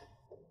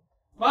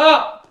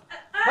妈，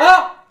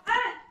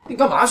你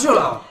干嘛去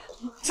了？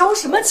着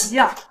什么急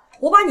呀？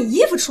我把你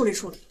衣服处理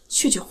处理，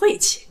去晦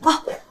气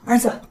啊！儿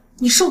子，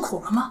你受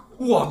苦了吗？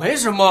我没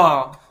什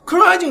么。可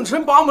是安景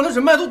晨把我们的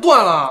人脉都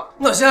断了，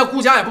那现在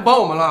顾家也不帮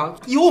我们了，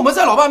以后我们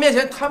在老爸面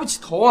前抬不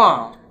起头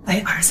啊！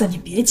哎，儿子，你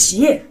别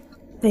急，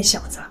那小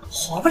子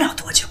活不了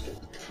多久，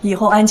以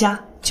后安家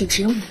就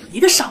只有你一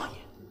个少爷。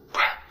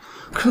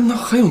可那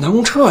还有南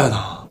宫彻呀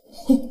呢。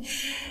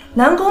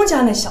南宫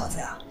家那小子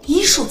呀，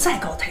医术再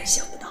高他也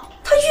想不到，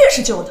他越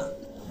是救他，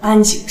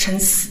安景琛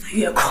死得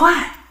越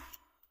快。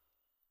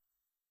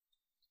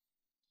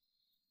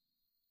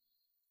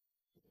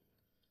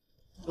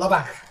老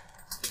板，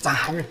咱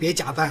还是别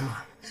加班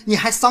了，你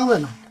还伤着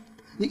呢。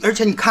而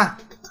且你看，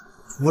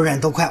夫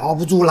人都快熬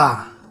不住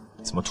了。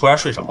怎么突然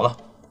睡着了？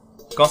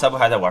刚才不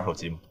还在玩手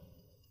机吗？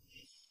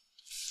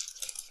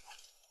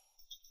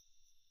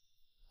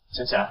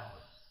浅浅，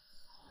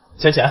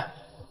浅浅，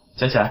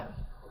浅浅，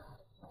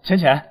浅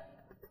浅，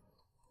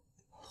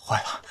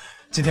坏了，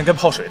今天跟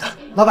泡水的。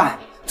老板，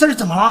这是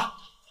怎么了？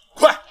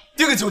快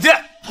订个酒店。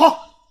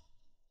好。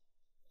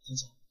浅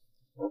浅，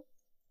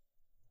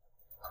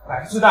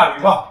买最大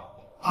鱼缸。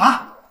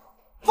啊？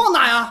放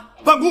哪呀？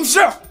办公室。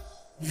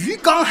鱼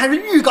缸还是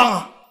浴缸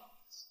啊？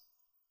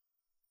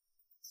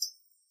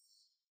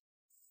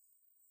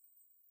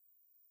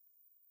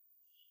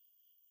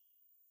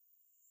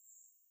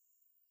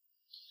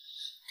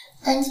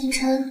安景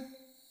琛，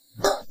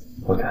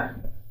我在。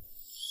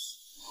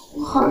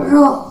我好热。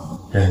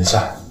忍一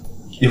下，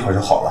一会儿就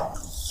好了。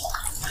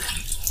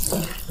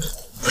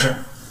不是，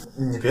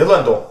你别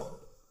乱动。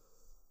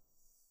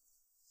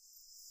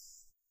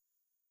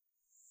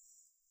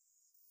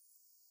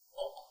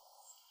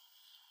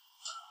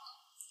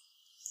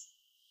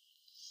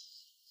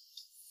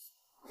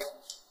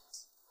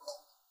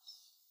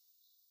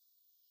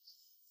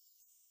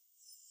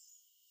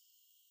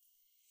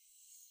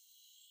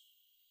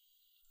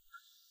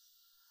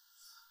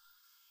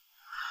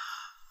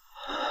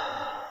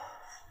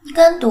你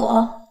敢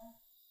躲？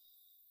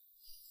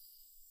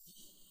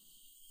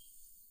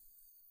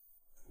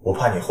我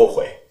怕你后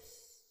悔。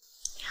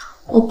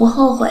我不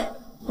后悔，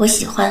我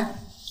喜欢。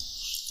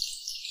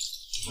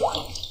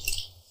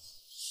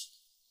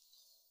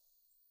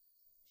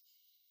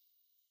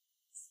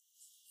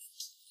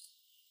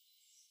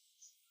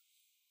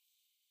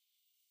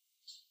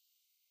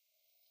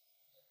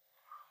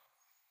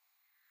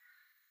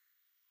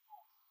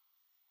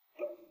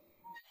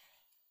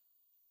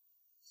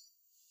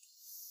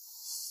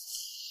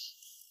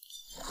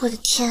我的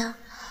天，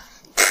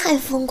太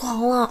疯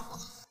狂了！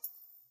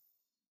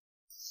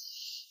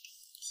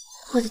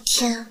我的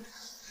天，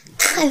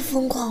太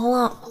疯狂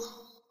了！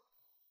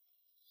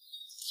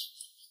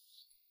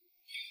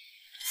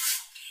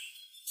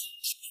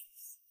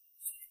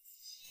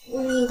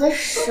你的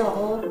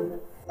手……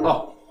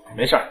哦，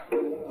没事儿，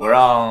我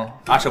让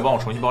阿舍帮我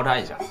重新包扎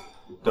一下。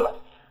对了，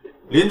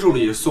林助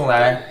理送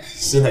来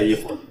新的衣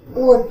服。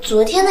我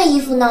昨天的衣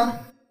服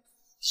呢？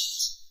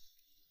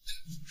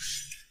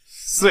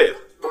碎了。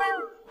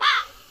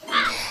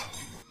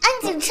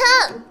安景琛，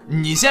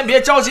你先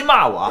别着急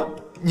骂我，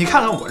你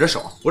看看我这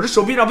手，我这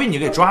手臂上被你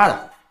给抓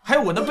的，还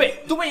有我的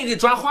背都被你给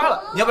抓花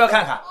了，你要不要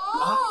看看？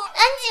啊，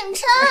安景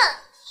琛，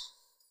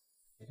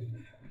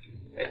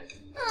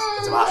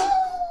怎么？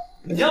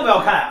你要不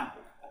要看啊？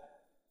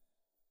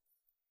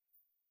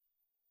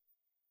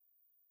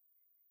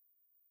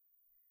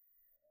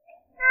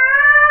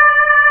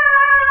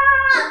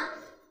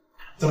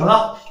怎么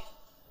了？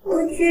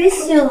我觉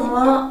醒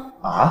了。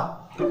啊？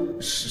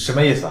什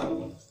么意思啊？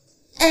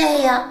哎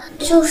呀，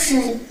就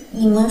是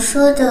你们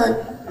说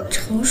的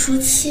成熟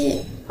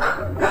期。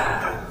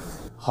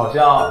好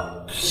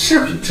像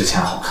是比之前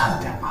好看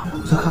了点吧？我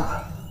再看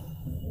看。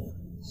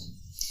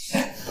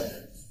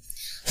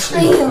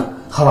哎呀，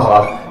好了好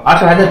了，阿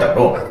赤还在等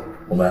着我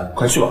们，我们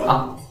快去吧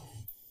啊！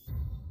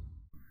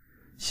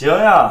行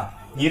呀，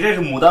你这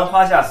是牡丹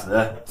花下死，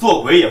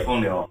做鬼也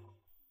风流。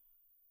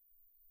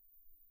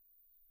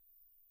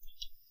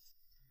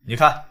你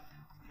看，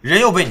人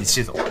又被你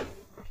气走了，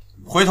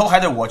回头还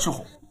得我去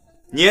哄，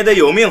你也得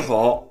有命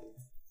吼。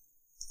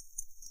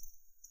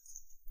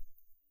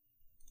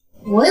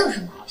我有什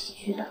么好唏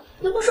嘘的？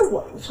又不是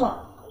我的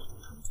错。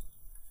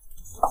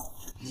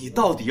你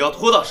到底要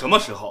拖到什么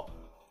时候？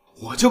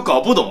我就搞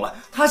不懂了，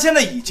他现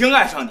在已经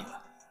爱上你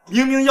了，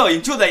明明药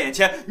引就在眼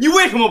前，你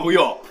为什么不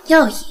用？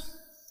药引？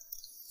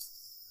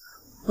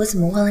我怎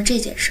么忘了这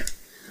件事？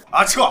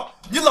阿彻，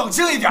你冷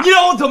静一点！你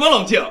让我怎么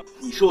冷静？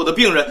你是我的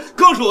病人，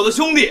更是我的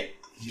兄弟，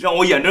你让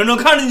我眼睁睁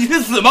看着你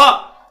去死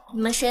吗？你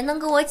们谁能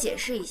跟我解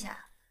释一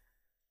下？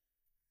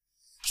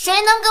谁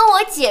能跟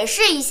我解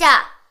释一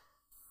下？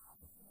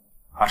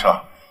阿彻，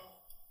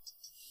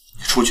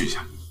你出去一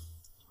下，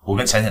我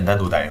跟浅浅单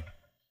独待一会儿。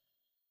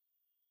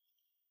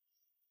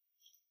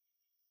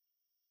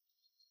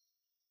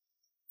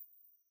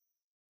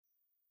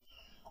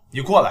你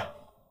过来，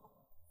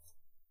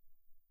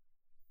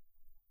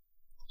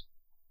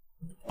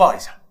抱一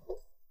下，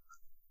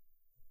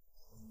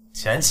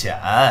浅浅。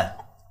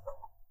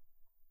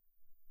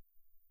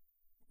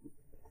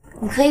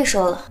你可以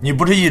收了。你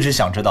不是一直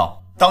想知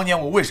道当年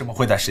我为什么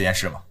会在实验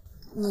室吗？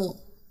你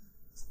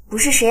不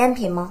是实验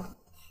品吗？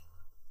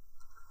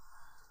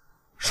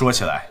说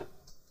起来，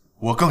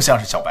我更像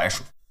是小白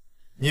鼠。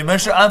你们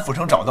是安抚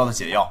生找到的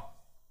解药，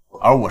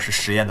而我是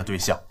实验的对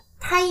象。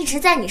他一直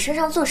在你身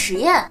上做实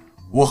验。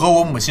我和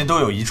我母亲都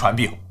有遗传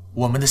病，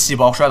我们的细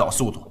胞衰老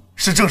速度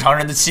是正常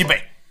人的7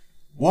倍。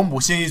我母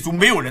亲一族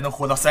没有人能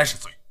活到30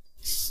岁。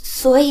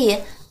所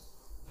以，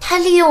他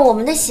利用我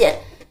们的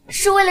血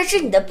是为了治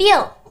你的病？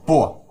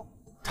不，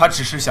他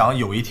只是想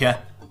有一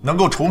天能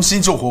够重新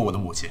救活我的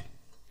母亲。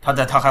他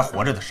在她还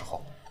活着的时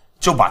候，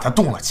就把她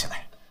冻了起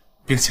来，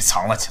并且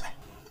藏了起来。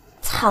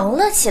藏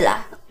了起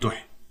来？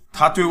对，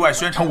他对外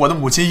宣称我的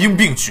母亲因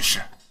病去世，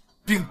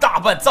并大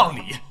办葬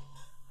礼。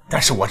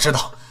但是我知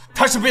道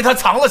他是被他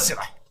藏了起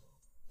来。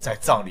在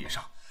葬礼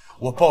上，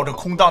我抱着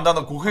空荡荡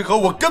的骨灰盒，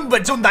我根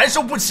本就难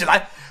受不起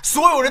来，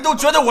所有人都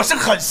觉得我是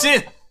狠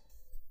心。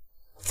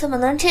怎么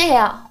能这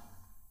样？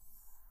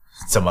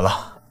怎么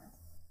了？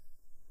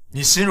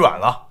你心软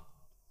了？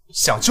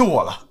想救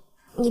我了？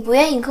你不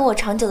愿意跟我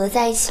长久的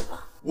在一起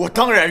吗？我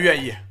当然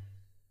愿意，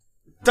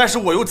但是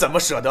我又怎么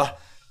舍得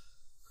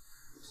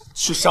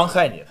去伤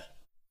害你呢？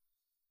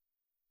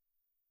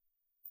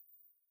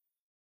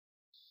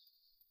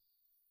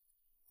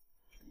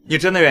你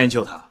真的愿意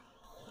救他？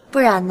不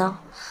然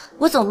呢？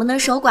我总不能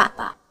守寡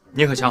吧？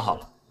你可想好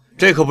了，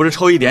这可不是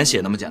抽一点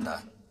血那么简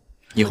单，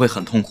你会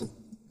很痛苦。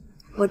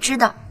我知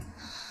道，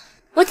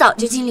我早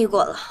就经历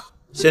过了。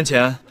先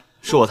前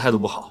是我态度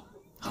不好，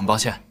很抱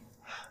歉。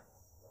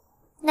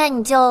那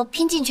你就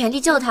拼尽全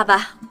力救他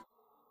吧。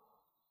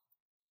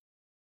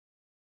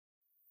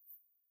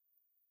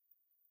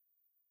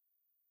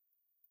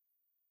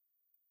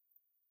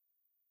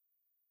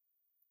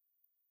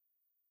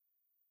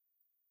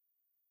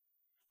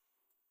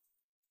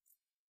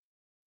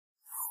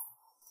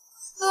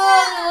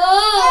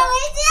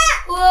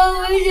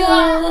我不想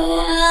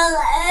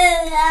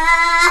来了。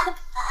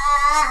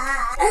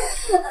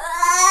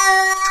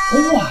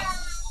抽啊！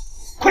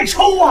快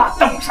抽啊！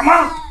等什么？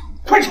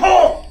快抽！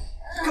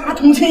干嘛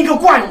同情一个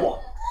怪物？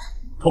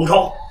抽不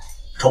抽？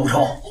抽不抽？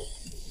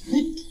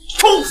你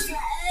抽！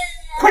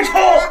快抽！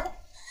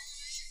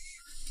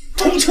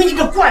同情一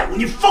个怪物，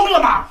你疯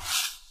了吗？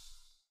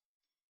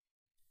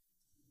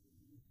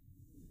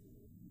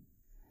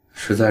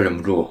实在忍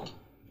不住，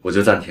我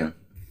就暂停。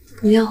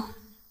不用，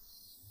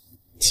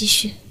继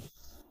续。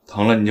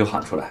疼了你就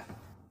喊出来。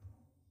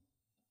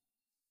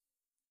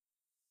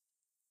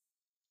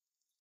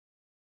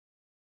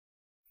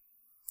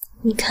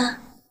你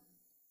看，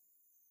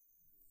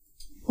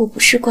我不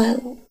是怪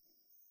物，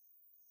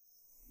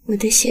我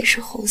的血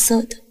是红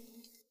色的。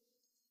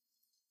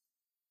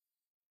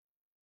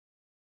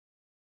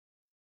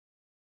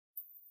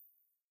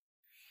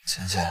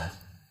浅浅，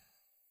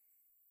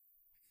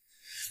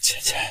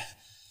浅浅，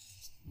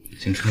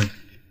景琛，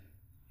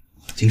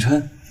景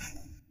琛，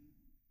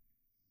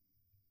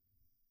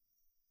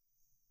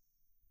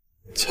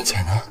浅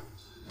浅呢？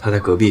他在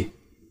隔壁。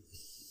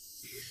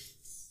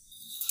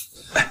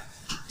哎，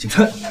景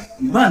琛，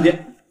你慢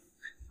点，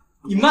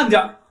你慢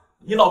点，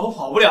你老婆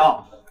跑不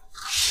了。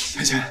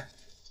浅浅，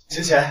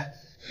浅浅，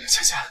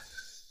浅浅，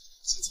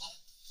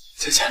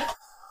浅浅，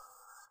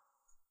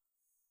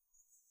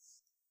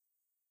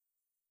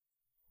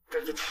对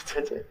不起，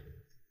浅浅。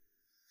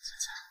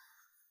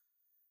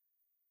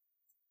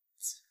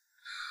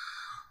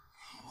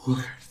我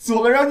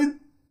做了让你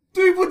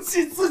对不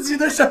起自己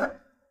的事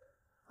儿，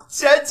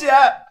浅浅，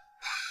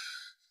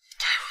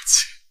对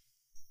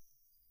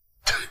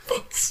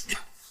不起。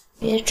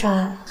别抓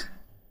了，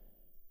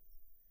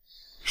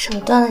手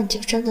断了你就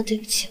真的对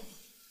不起我。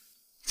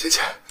浅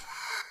浅，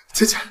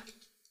浅浅，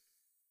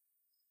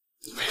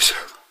你没事吧？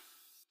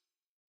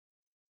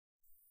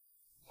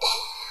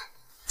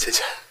浅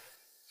浅，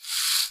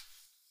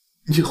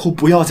你以后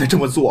不要再这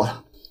么做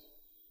了。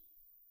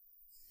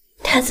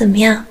他怎么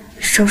样？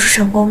手术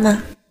成功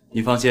吗？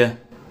你放心，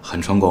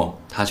很成功。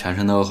他全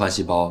身的恶化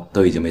细胞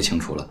都已经被清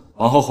除了，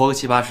往后活个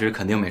70-80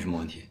肯定没什么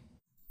问题。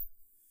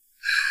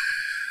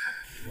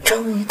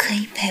终于可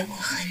以陪我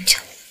很久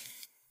了。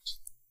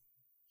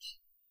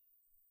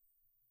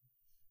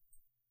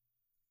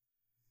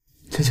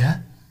浅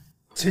浅，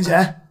浅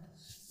浅，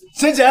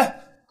浅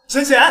浅，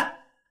浅浅，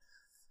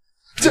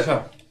没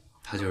事，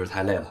他就是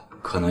太累了，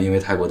可能因为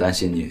太过担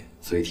心你，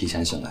所以提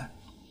前醒来。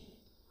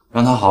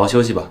让他好好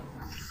休息吧。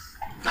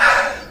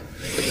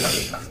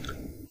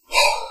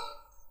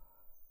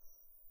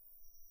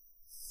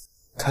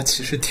他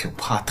其实挺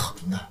怕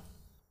疼的，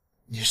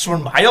你是不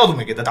是麻药都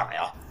没给他打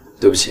呀？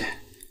对不起。哎呀，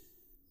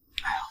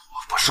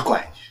我不是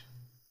怪你，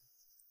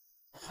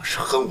我是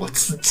恨我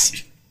自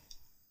己。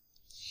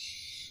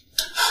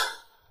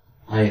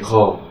那以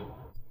后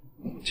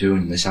就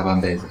用你的下半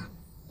辈子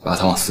把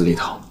他往死里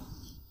掏。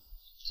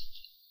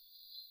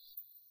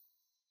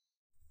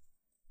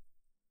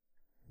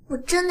我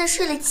真的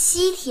睡了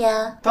7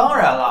天。当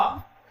然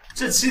了，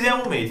这7天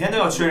我每天都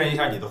要确认一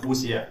下你的呼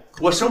吸，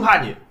我生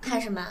怕你。怕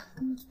什么？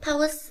怕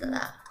我死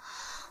了？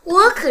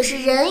我可是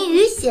人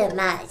鱼血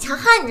脉，强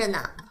悍着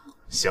呢。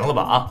行了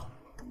吧啊，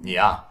你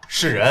啊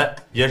是人，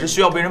也是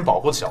需要被人保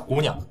护的小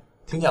姑娘，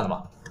听见了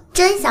吗？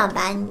真想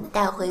把你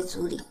带回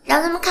族里，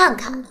让他们看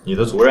看。你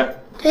的族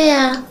人？对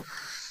呀，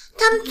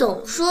他们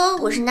总说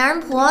我是男人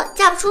婆，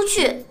嫁不出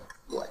去。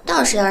我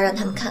倒是要让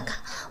他们看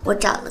看，我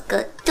找了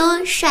个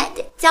多帅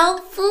的交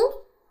夫。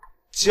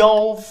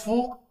交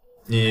夫？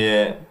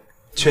你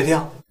确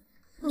定？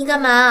你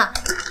干嘛？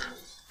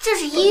这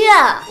是医院。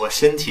我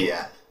身体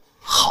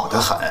好得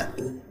很，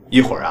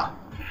一会儿啊，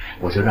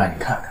我就让你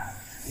看看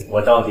我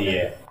到底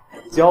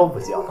交不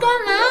交。干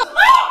嘛？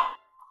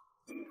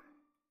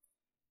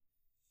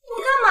你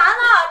干嘛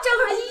呢？这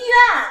可是医院。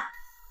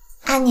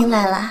安宁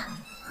来了。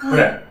不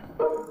是，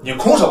你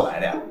空手来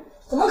的呀？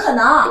怎么可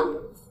能？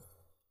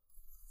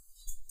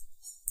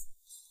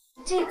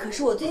这可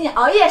是我最近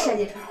熬夜设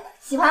计出来的，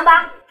喜欢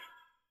吧？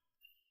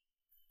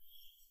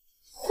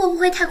会不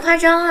会太夸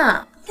张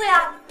了？会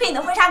啊，配你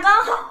的婚纱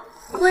刚好。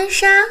婚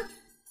纱？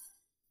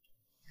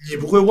你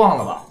不会忘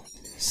了吧？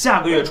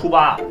下个月初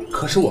8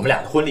可是我们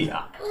俩的婚礼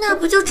啊！那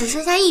不就只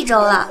剩下1周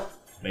了？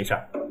没事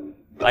儿，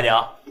阿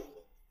娘，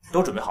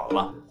都准备好了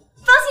吗？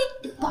放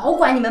心，保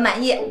管你们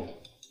满意。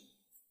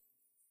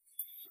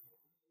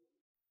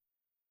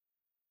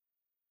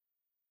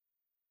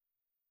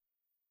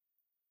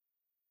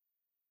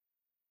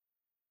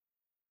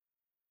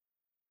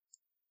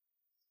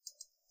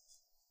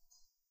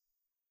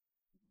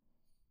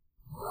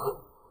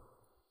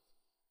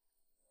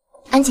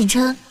安景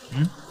琛，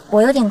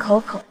我有点口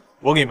渴，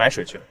我给你买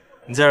水去，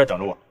你在这儿等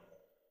着我。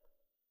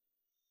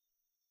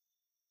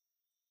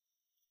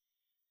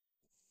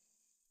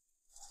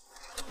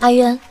阿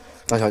渊，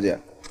大小姐，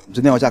你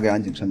真的要嫁给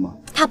安景琛吗？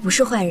他不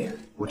是坏人。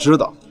我知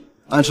道，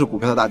安是股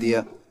票的大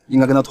爹，应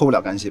该跟他脱不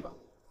了干系吧？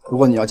如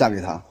果你要嫁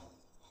给他，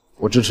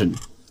我支持你。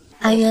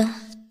阿渊，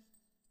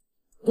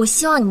我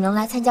希望你能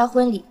来参加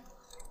婚礼，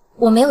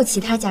我没有其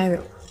他家人。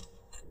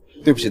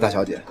对不起，大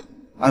小姐，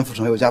安福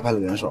城又加派了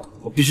人手，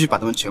我必须把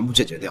他们全部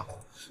解决掉，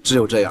只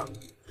有这样，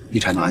你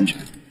才能安全。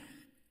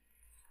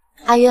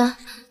阿渊，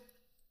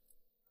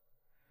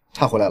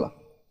他回来了，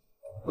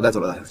我带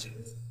走了大小姐，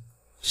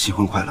新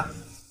婚快乐。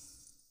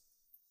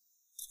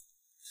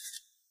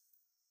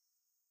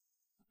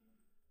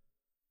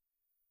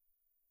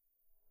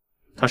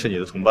他是你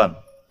的同伴吗？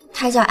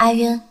他叫阿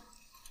渊，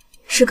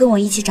是跟我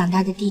一起长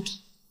大的弟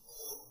弟。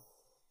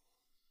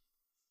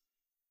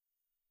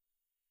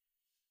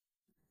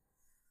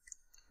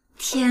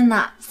天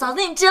哪，嫂子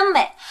你真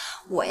美！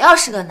我要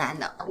是个男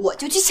的，我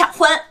就去抢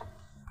婚。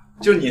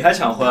就你还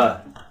抢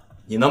婚？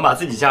你能把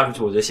自己嫁出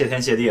去，我就谢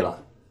天谢地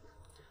了。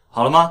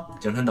好了吗？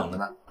景琛等着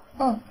呢。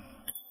嗯。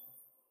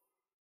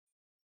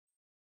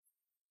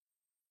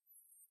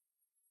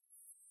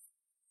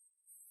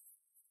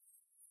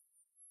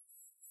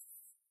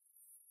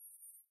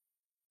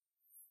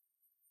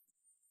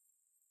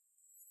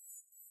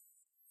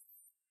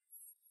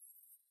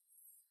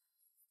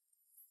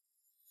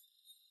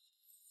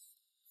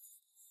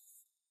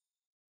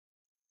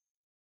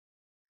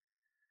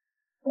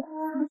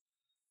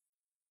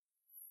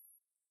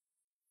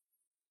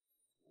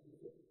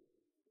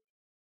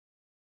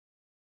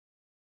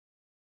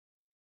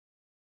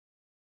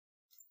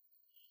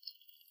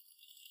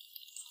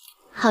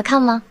好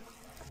看吗？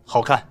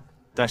好看，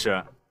但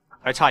是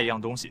还差一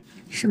样东西。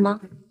什么？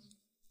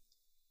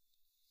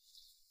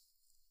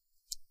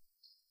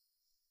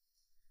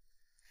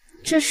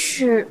这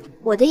是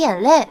我的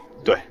眼泪。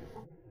对，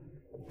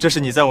这是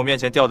你在我面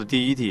前掉的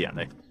第一滴眼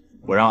泪。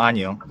我让阿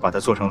宁把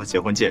它做成了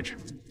结婚戒指，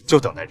就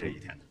等待这一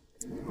天。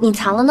你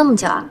藏了那么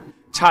久啊？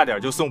差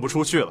点就送不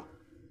出去了。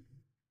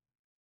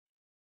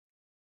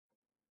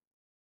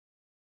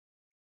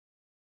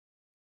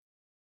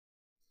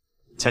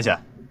浅浅，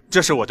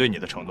这是我对你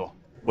的承诺，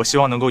我希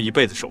望能够一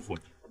辈子守护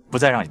你，不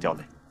再让你掉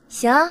泪。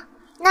行啊，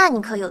那你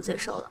可有罪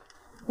受了。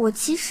我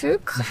其实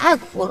可爱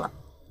哭了。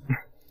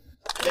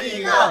亲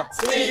一个，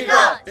亲一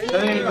个，亲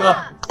一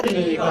个，亲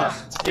一个，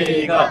亲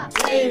一个，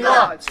亲一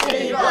个，亲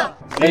一个，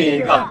亲一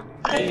个，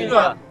亲一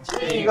个，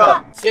亲一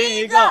个，亲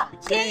一个，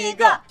亲一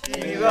个，亲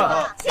一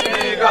个，亲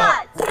一个，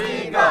亲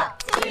一个，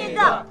亲一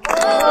个。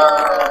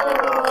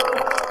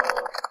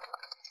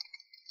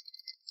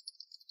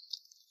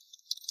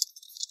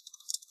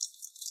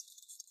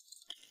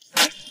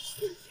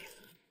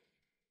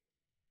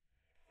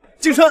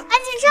景琛，安景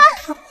琛，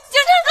景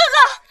琛哥哥，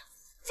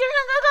景琛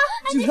哥哥，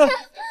安景琛，景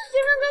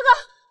琛哥哥。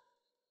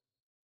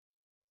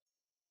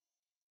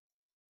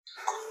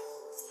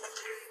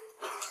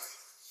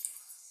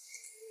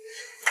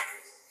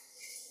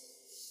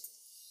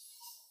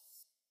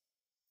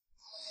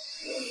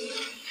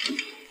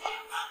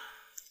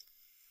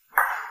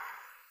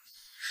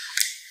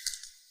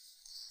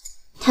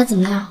他怎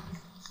么样？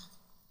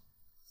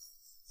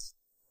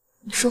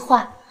你说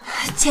话。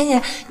浅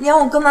浅，你让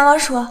我跟妈妈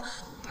说。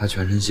他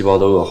全身细胞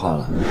都恶化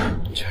了，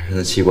全身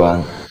的器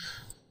官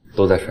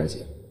都在衰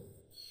竭。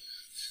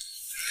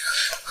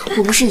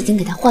我不是已经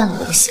给他换了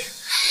我的血？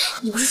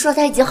你不是说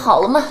他已经好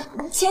了吗？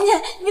浅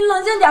浅，你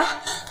冷静点。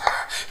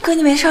哥，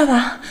你没事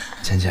吧？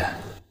浅浅，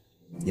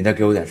你再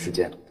给我点时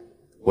间，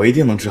我一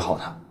定能治好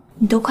他。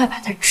你都快把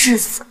他治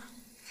死了，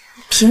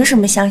凭什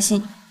么相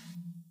信你？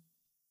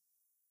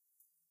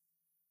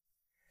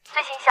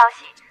最新消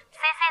息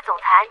 ，CC 总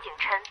裁安景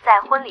琛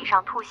在婚礼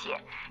上吐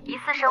血，疑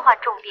似身患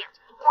重病，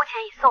目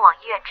前已送往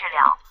医院治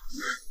疗。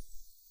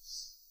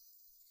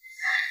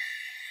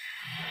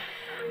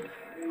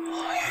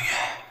黄圆圆，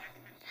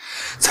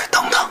再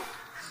等等，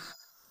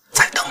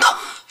再等等，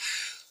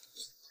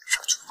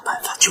这就有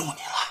办法救你了。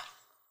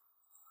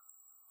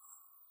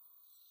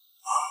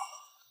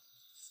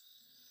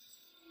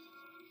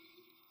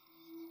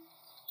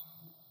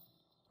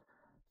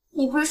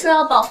你不是说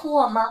要保护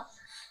我吗？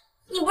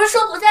你不是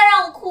说不再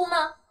让我哭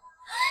吗？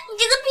你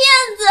这个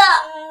骗子！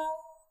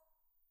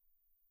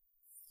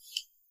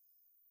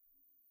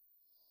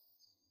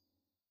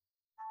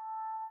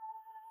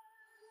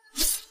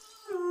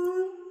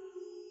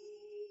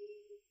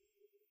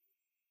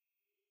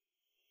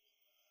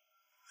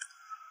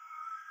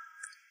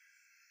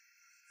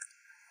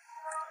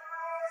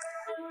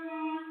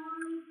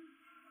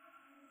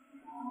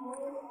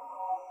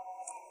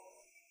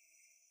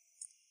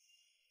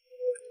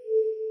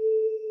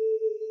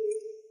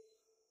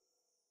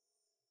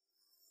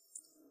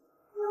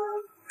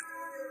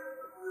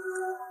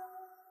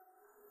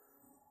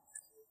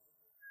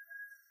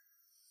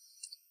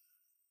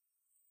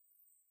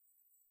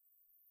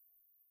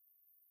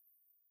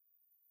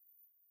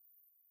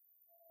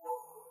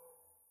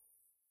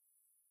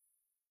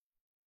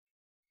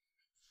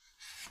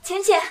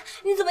浅浅，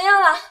你怎么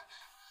样了？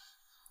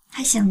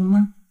还想了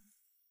吗？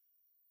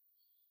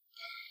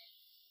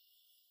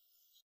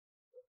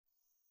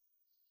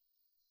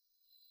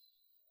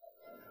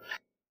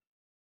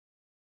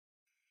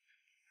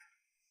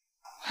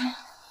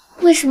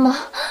为什么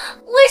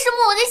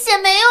我的血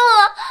没用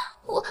了？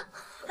我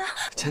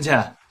浅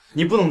浅，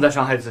你不能再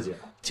伤害自己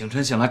了。景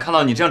琛醒来看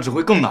到你这样，只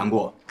会更难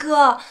过。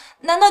哥，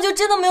难道就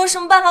真的没有什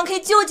么办法可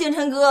以救景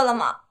琛哥了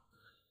吗？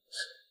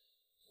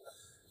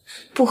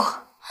不，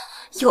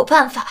有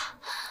办法。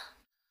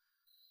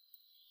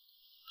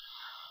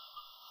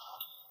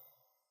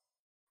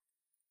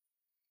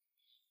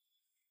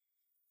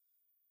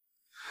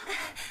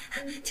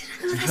景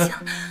琛哥他醒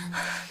了，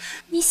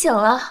你醒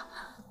了？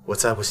我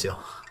再不醒，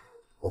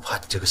我怕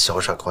你这个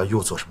小傻瓜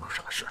又做什么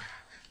傻事。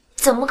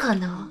怎么可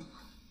能？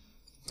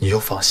你又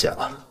放血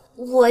了。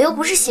我又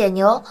不是血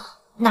牛，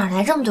哪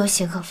来这么多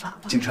血可放？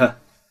景琛，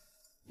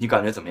你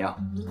感觉怎么样？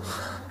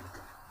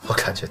我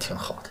感觉挺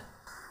好的，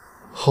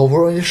好不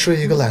容易睡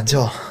一个懒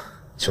觉，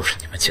就是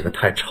你们几个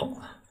太吵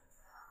了。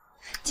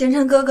景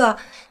琛哥哥，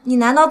你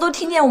难道都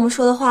听见我们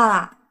说的话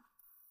了？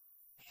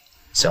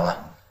行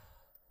了，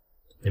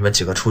你们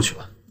几个出去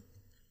吧。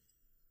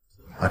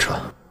阿彻，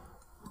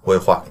我有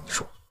话跟你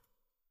说。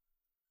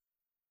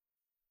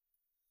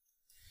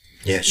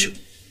你也去。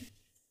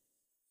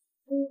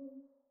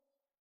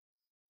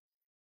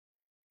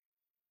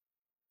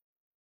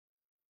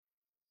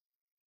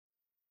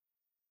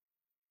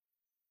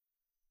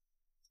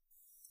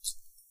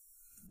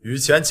于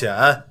浅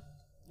浅，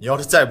你要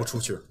是再不出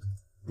去，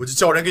我就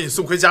叫人给你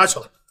送回家去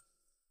了。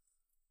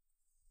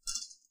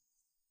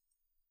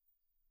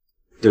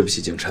对不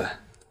起，景琛，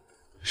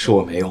是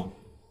我没用。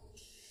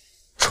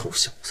臭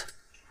小子，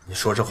你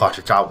说这话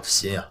是扎我的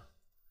心呀。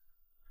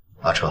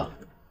阿彻，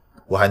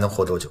我还能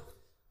活多久？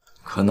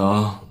可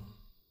能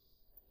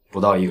不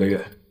到1个月。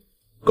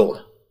够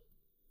了。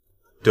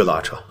对了，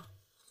阿彻，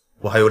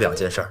我还有2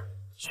件事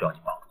需要你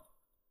帮。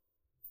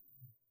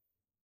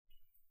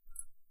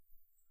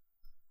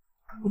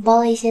我煲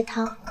了一些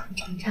汤，你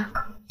尝尝，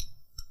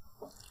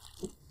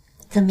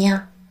怎么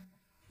样？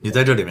你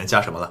在这里面加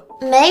什么了？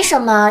没什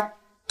么，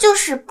就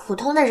是普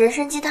通的人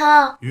参鸡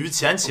汤。于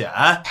浅浅，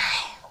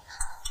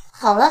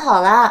好了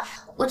好了，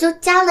我就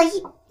加了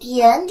一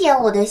点点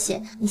我的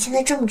血。你现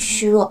在这么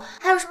虚弱，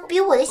还有什么比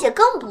我的血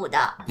更补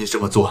的？你这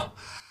么做，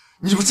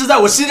你不是在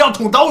我心上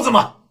捅刀子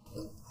吗？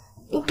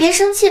你别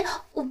生气，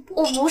我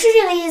不是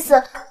这个意思。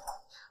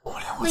我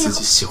连我自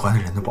己喜欢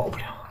的人都保不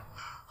了，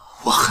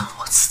我恨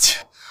我自己。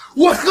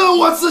我恨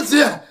我自己，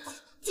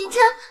景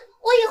琛，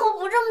我以后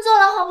不这么做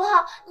了，好不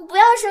好？你不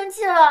要生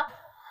气了。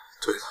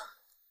对了，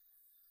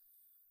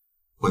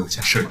我有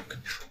件事要跟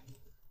你说。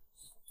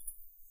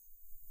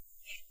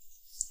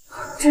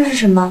这是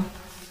什么？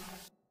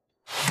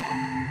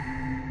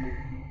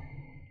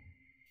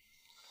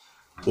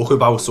我会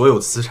把我所有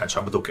的资产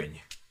全部都给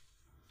你，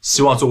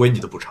希望作为你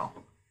的补偿。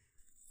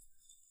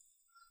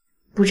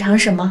补偿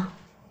什么？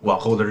往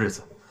后的日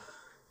子，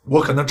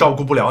我可能照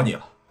顾不了你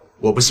了。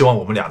我不希望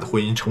我们俩的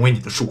婚姻成为你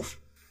的束缚。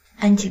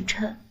安景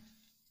琛，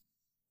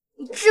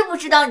你知不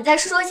知道你在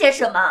说些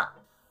什么？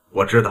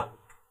我知道。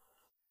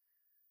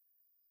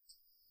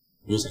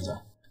于浅浅，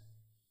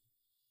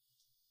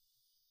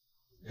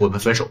我们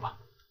分手吧。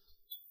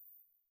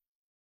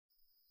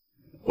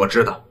我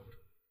知道。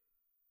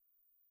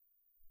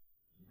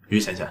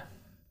于浅浅，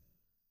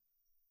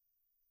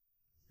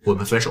我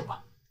们分手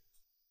吧。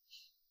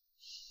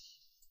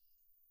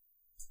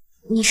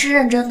你是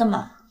认真的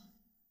吗？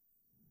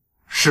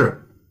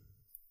是。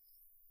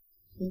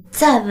我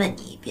再问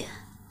你一遍，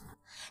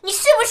你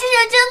是不是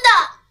认真的？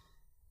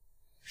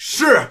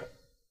是。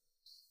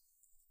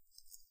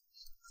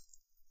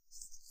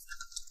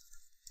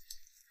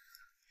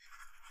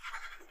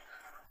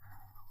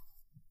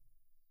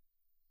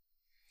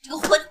这个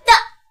混蛋！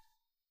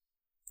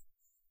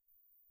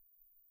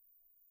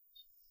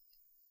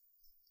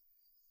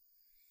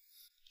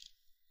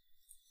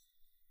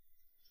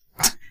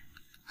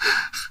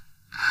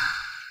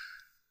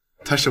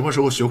他什么时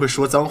候学会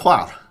说脏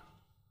话了？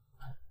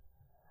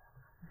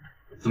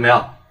怎么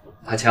样？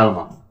他签了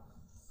吗？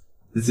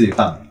你自己看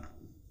吧。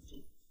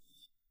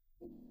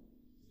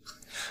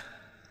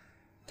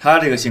他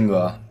这个性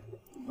格，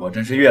我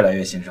真是越来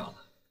越欣赏了。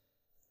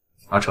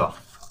阿彻，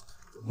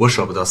我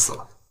舍不得死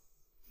了，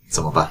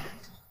怎么办？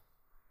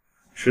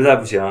实在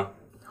不行，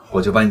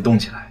我就把你冻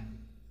起来，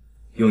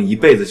用一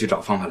辈子去找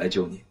方法来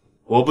救你。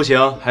我不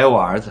行，还有我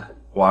儿子；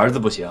我儿子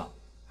不行，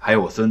还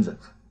有我孙子，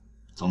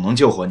总能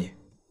救活你。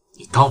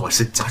你当我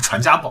是家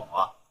传家宝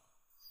啊？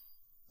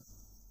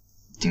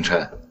景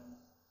琛，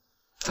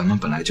咱们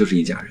本来就是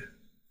一家人。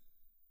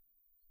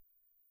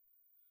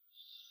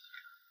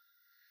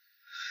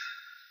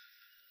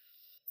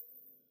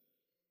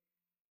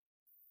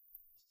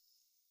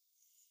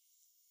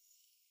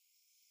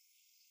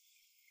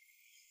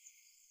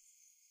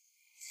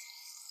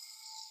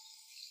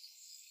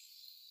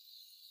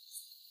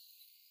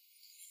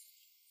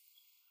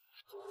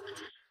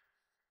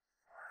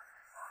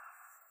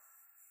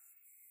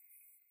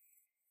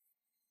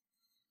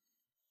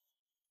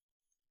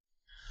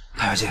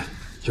大小姐，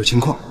有情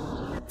况。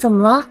怎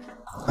么了？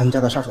安家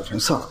的杀手全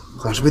撤了，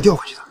好像是被调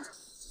回去的。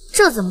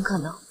这怎么可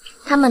能？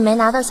他们没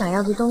拿到想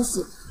要的东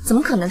西，怎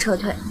么可能撤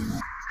退？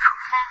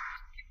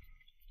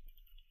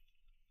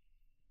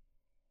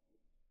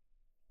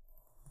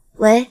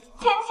喂，浅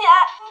浅，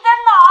你在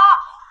哪？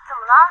怎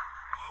么了？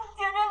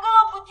景琛哥哥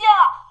不见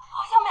了，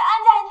好像被安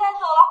家人带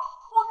走了，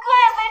我哥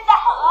也被打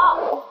了。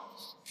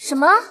什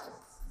么？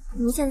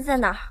你们现在在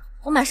哪儿？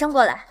我马上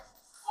过来。我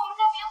们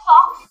在病房。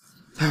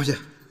大小姐，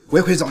我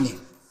也可以找你。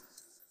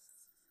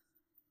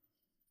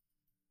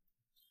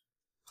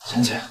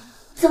浅浅，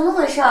怎么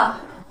回事？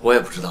我也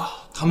不知道，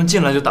他们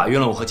进来就打晕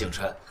了我和景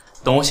琛。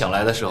等我醒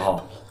来的时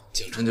候，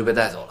景琛就被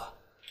带走了。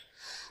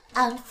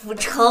安福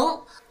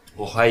成，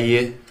我怀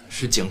疑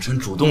是景琛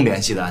主动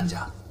联系的安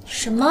家。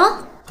什么？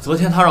昨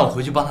天他让我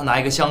回去帮他拿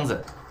一个箱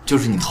子，就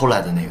是你偷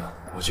来的那个。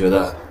我觉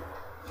得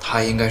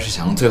他应该是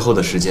想用最后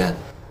的时间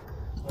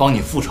帮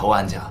你复仇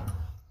安家。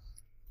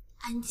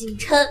安景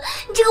琛，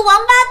你这个王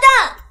八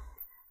蛋！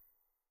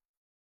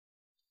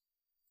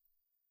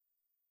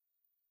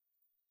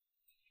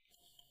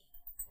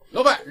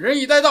老板，人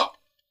已带到。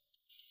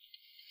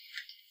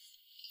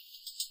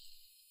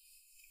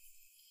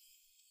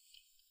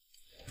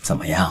怎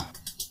么样？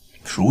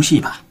熟悉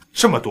吧？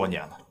这么多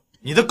年了，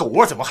你的狗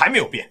窝怎么还没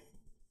有变？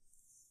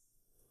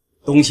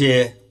东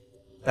西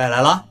带来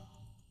了。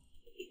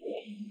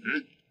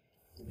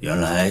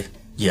原来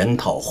研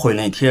讨会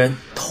那天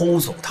偷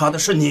走他的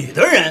是你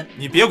的人。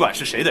你别管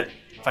是谁的人，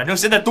反正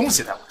现在东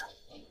西在我这儿。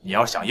你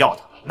要想要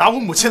它，拿我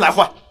母亲来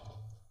换。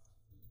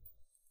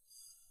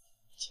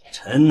景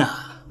琛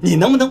呐，你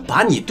能不能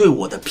把你对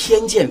我的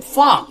偏见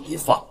放一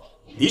放？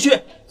的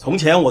确，从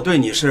前我对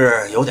你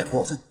是有点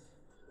过分，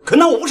可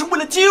那我不是为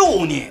了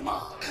救你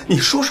吗？你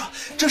说说，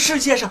这世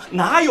界上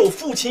哪有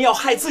父亲要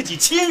害自己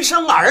亲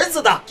生儿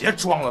子的？别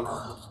装了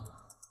啦！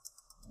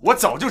我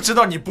早就知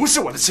道你不是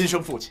我的亲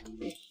生父亲。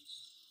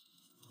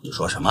你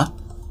说什么？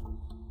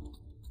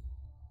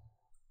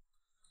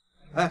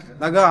哎，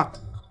大哥，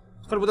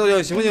喝了葡萄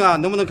酒行不行啊？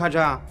能不能开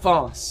车啊？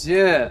放心，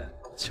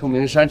秋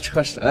名山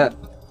车神。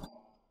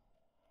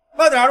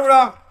慢点，路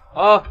上。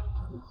啊。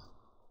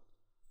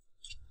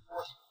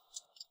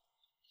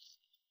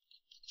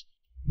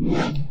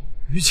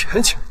于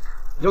浅浅，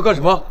你要干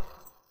什么？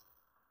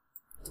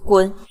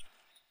滚！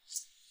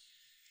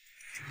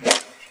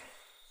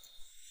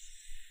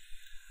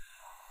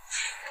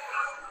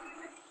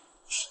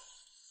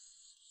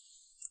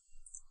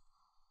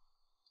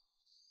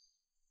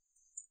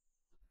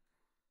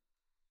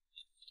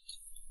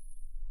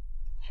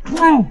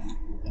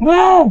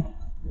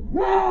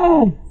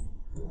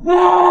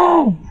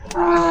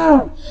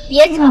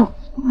别吵！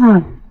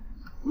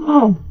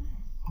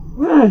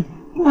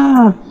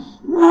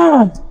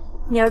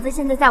你儿子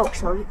现在在我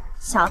手里，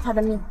想要他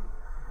的命，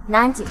拿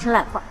安景琛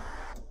来换。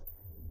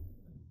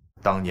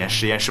当年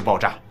实验室爆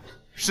炸，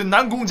是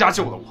南宫家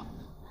救了我，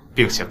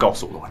并且告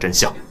诉了我真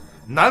相。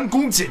南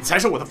宫瑾才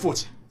是我的父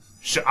亲，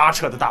是阿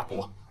彻的大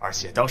伯，而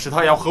且当时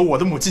他要和我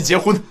的母亲结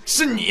婚，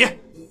是你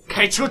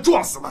开车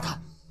撞死了他，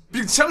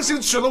并强行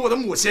娶了我的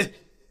母亲。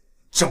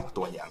这么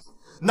多年了，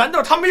难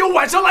道他没有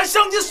晚上来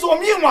向你索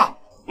命吗？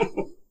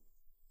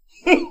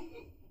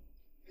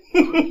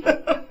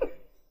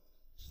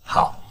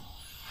好，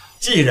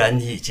既然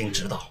你已经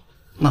知道，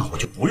那我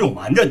就不用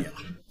瞒着你了。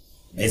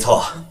没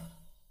错，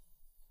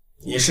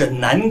你是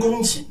南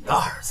宫瑾的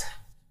儿子。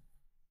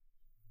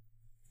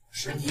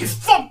是你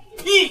放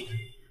屁！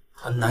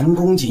他南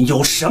宫瑾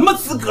有什么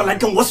资格来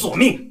跟我索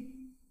命？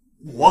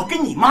我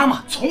跟你妈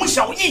妈从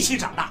小一起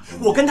长大，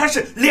我跟她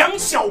是两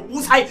小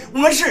无猜，我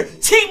们是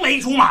青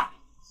梅竹马。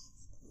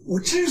我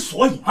之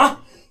所以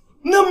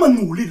那么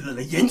努力的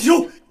来研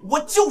究，我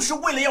就是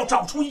为了要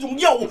找出一种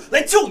药物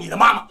来救你的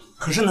妈妈。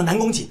可是那南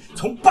宫瑾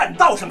从半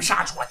道上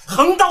杀出来，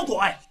横刀夺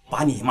爱，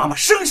把你妈妈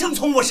生生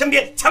从我身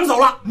边抢走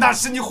了。那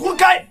是你活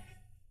该。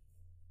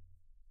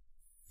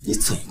你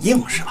嘴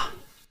硬是吧？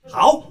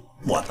好，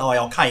我倒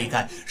要看一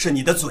看是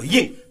你的嘴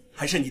硬，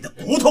还是你的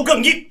骨头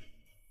更硬。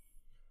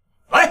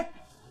来，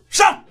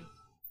上！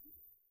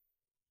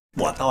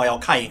我倒要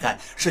看一看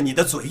是你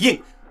的嘴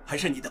硬，还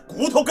是你的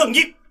骨头更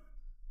硬。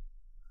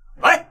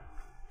来，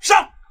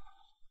上！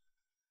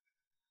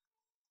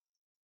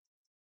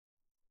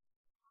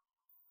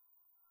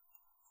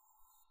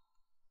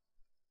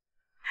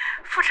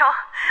傅成，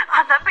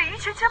阿南被于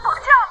浅浅绑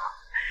架了，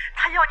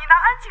他要你拿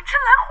安景琛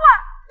来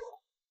换。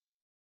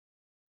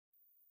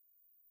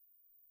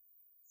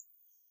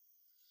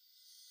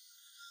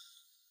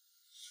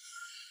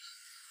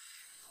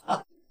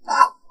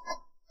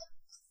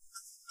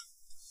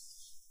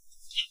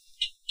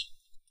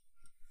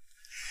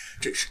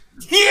真是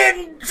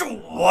天助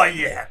我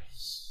也！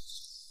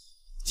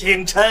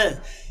景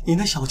琛，你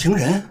那小情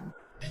人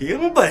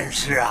凭本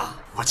事啊！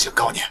我警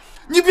告你，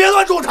你别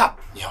乱动他！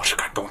你要是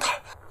敢动他，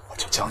我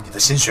就将你的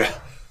心血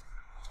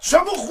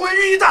全部毁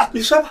于一旦！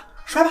你摔吧，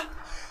摔吧，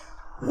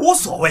无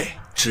所谓，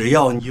只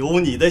要有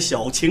你的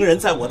小情人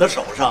在我的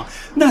手上，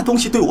那东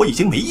西对我已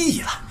经没意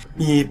义了。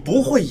你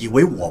不会以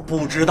为我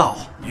不知道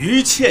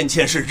于倩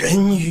倩是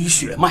人鱼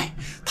血脉，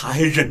她还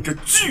忍着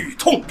剧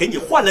痛给你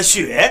换了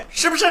血，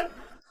是不是？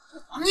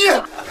你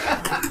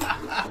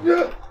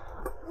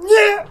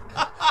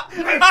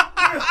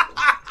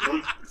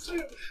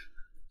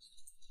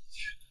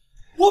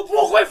我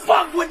不会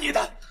放过你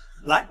的！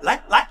来，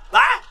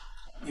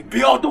你不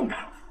要动他，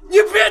你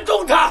别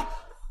动他！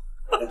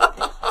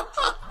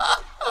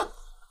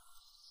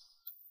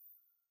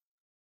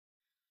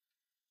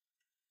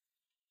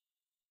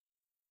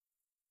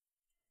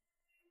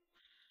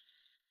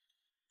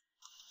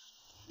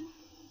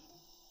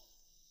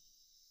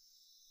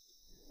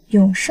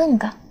永盛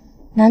港，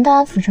难道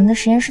安抚城的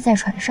实验室在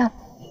船上？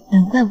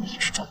难怪我一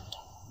直找不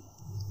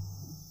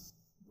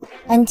到。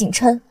安景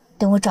琛，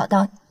等我找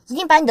到你，一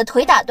定把你的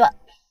腿打断。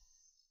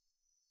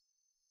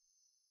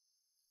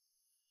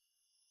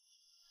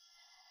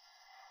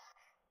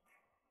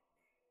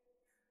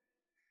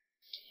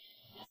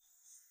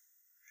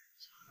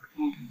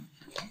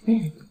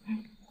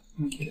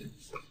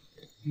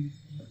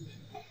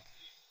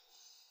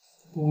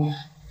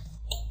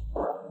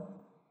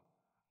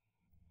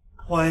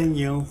欢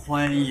迎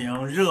欢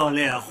迎，热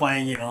烈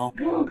欢迎！阿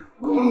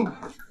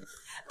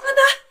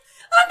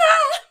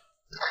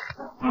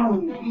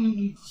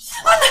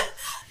南，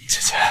姐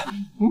姐，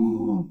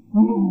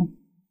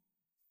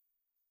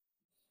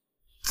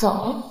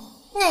走，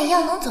那也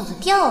要能走得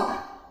掉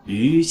啊。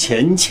于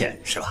浅浅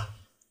是吧？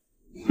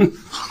哼，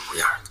好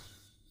样的，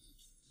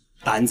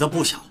胆子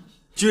不小，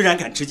居然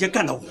敢直接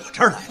干到我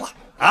这儿来了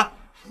啊！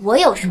我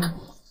有什么？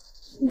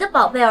你的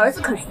宝贝儿子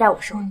可是在我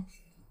手里。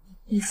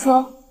你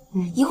说，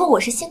以后我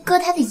是先割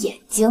他的眼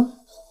睛，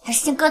还是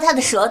先割他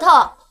的舌头？不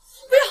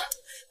要，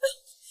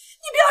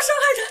你不要伤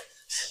害他。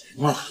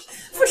行了，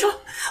傅成，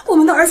我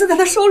们的儿子在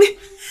他手里，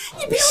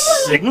你不要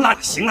乱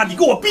来。行了，你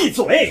给我闭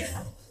嘴！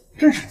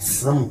真是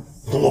慈母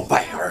多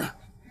败儿啊！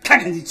看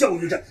看你教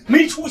育着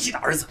没出息的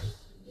儿子，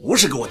不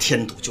是给我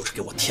添堵，就是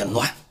给我添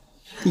乱。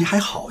你还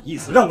好意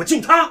思让我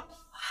救他？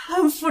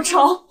安傅成，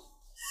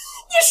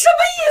你什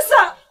么意思？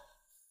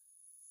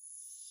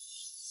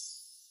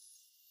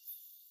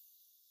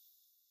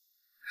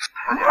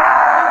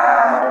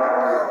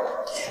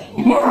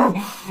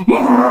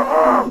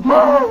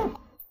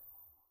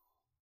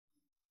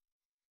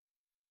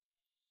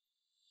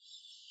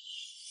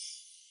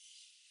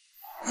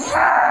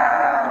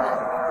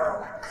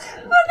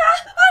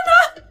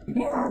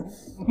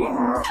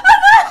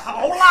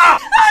好啦，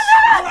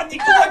行了，你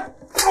给我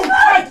走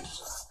开！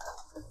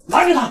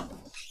拿着他！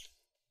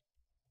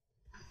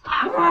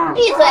闭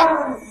嘴！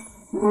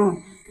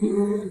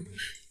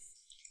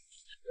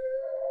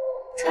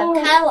船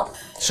开了。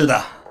是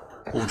的，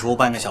不出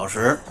半个小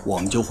时，我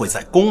们就会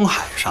在公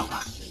海上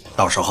了。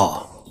到时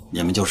候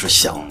你们就是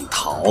想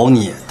逃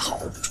你也逃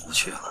不出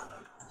去了。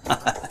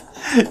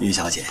于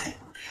小姐，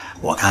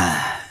我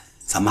看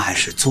咱们还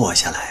是坐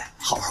下来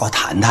好好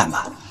谈谈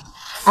吧。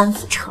安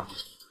抚成，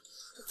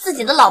自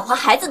己的老婆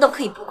孩子都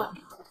可以不管，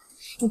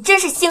你真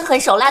是心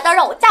狠手辣到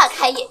让我大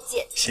开眼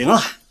界。行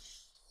了，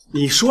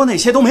你说那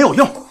些都没有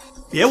用，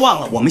别忘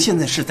了我们现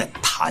在是在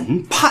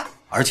谈判，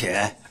而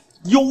且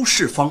优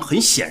势方很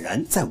显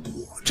然在我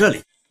这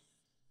里，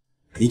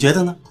你觉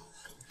得呢？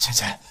倩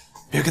倩，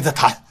别跟他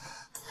谈。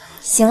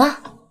行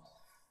啊，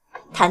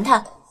谈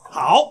谈。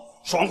好，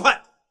爽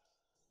快。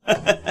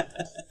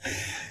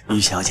于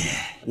小姐，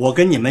我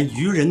跟你们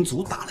愚人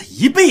族打了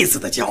一辈子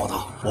的交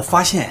道，我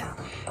发现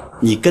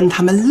你跟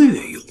他们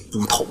略有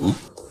不同。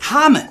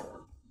他们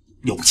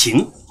有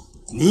情，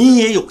你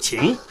也有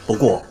情，不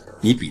过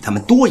你比他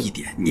们多一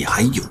点，你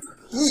还有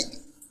义。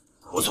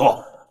不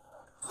错，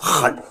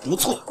很不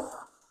错。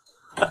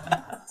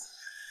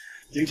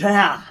景琛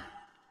啊，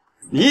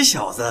你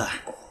小子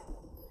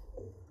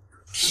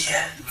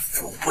天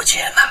赋不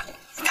浅呐！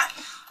你看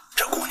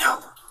这姑娘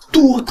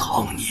多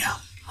疼你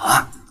啊！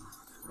啊，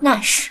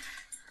那是，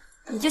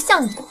也就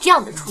像你这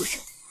样的畜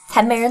生，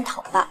才没人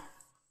讨吧？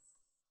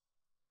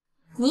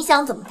你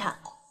想怎么谈？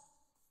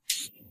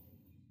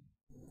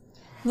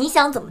你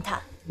想怎么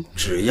谈？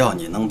只要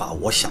你能把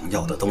我想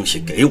要的东西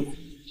给我，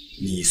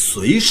你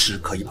随时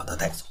可以把它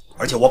带走，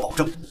而且我保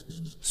证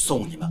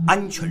送你们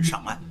安全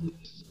上岸，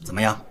怎么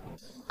样？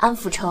安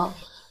抚成，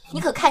你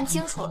可看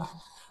清楚了，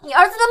你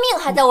儿子的命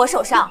还在我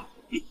手上。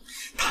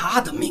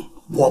他的命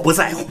我不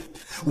在乎，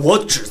我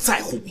只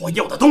在乎我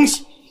要的东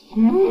西。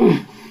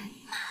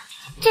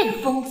这个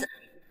疯子，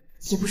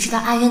也不知道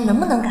阿渊能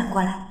不能赶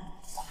过来。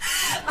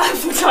安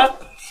抚成，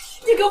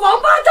你个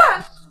王八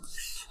蛋！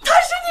他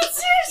是你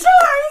亲生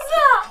儿子，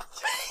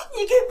你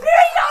给别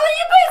人养了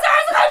一辈子儿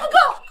子还不够，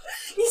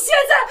你现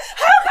在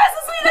还要害死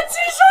自己的亲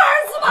生儿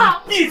子吗？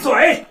闭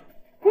嘴！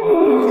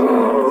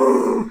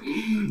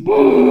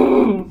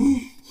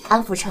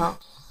安抚成，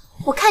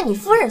我看你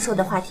夫人说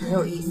的话挺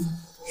有意思。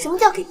什么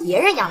叫给别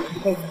人养了一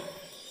辈子？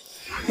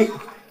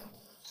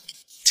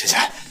倩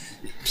倩，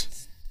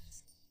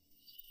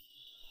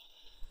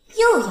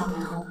又摇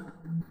头，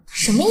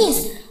什么意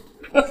思？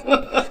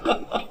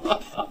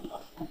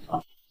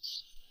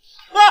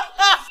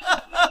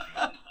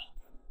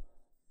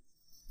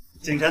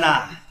景琛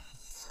啊，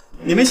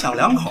你们小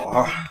两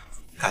口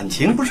感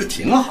情不是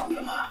挺好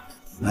的吗？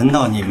难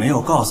道你没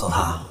有告诉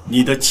他，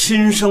你的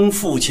亲生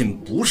父亲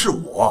不是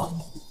我，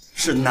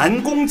是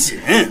南宫瑾？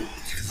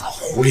这个老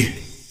狐狸！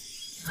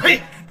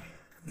嘿，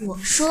我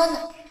说呢，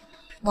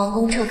王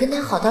公彻跟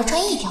他好到穿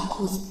一条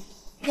裤子，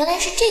原来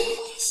是这个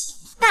关系，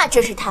那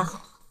真是太好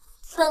了。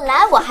本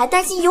来我还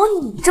担心有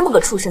你这么个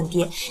畜生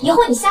爹，以后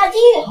你下地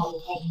狱好有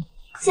配。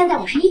现在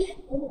我是一点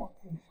都不担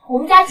心，我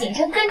们家景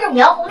琛根正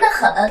苗红的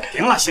很。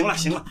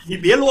行了，你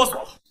别啰嗦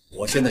了，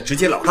我现在直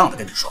截了当的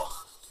跟你说，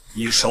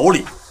你手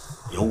里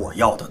有我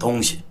要的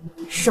东西。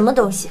什么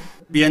东西？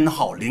编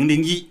号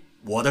001，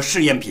我的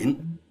试验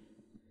品。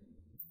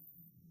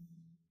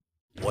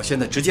我现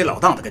在直截了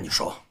当的跟你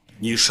说，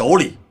你手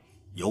里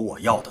有我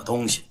要的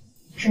东西。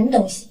什么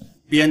东西？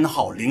编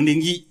号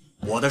001，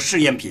我的试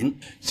验品。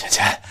芊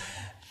芊，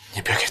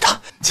你别给他，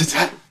芊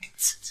芊，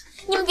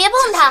你们别碰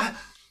他。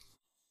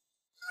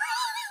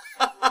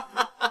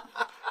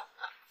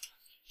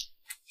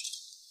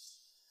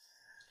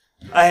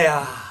哎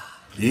呀，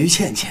于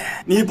倩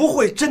倩，你不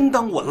会真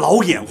当我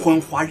老眼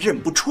昏花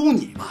认不出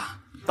你吧？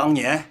当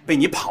年被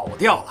你跑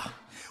掉了，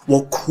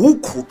我苦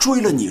苦追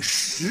了你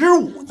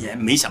15年，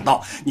没想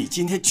到你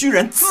今天居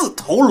然自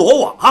投罗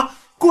网啊！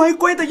乖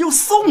乖的又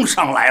送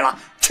上来了，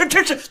这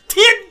真是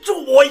天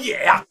助我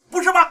也呀，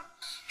不是吗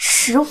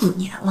？15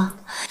年了，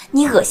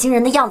你恶心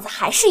人的样子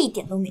还是一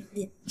点都没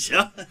变。行，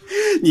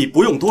你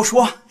不用多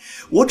说，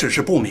我只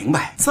是不明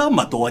白，这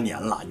么多年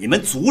了，你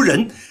们族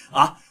人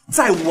啊，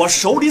在我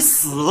手里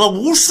死了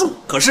无数，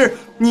可是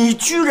你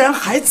居然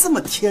还这么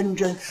天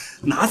真，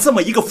拿这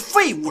么一个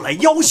废物来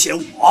要挟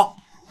我。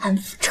安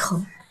福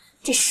成，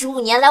这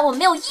15年来我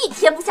没有一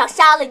天不想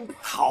杀了你。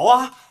好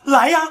啊，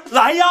来呀，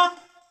来呀！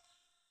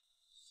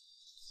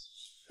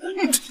我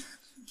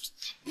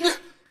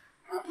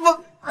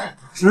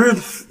知道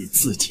你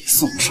自己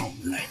送上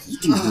门来，一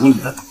定有你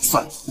的打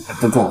算。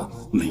不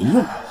过没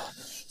用，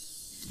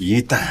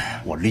一旦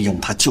我利用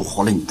他救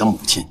活了你的母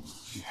亲，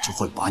就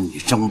会把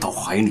你扔到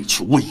海里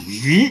去喂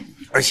鱼，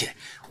而且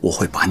我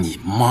会把你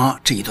妈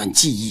这一段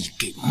记忆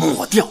给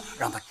抹掉，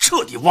让她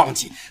彻底忘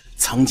记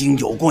曾经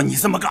有过你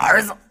这么个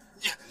儿子。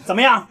怎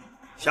么样？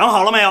想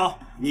好了没有？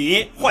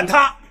你换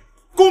他，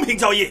公平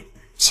交易。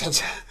芊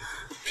芊，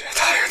别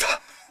答应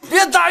他，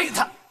别答应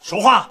他，说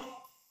话。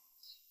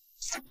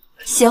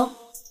行，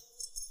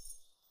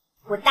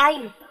我答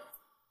应你，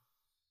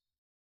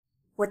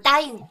我答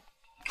应你。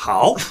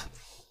好，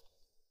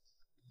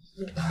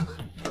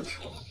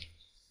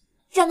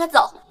让他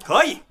走。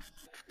可以，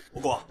不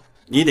过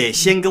你得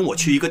先跟我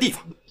去一个地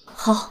方。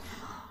好。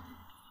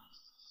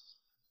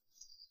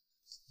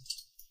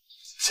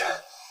芊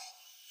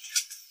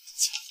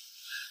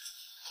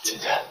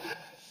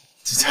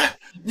芊，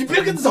你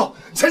别跟他走，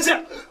芊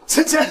芊。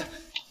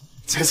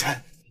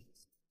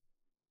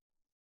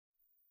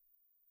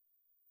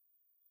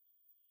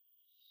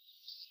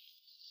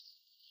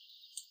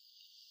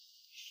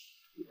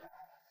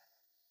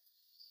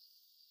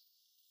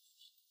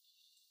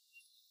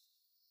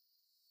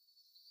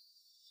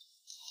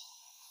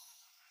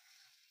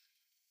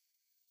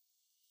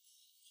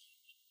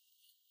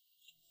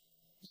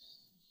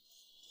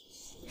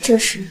这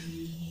是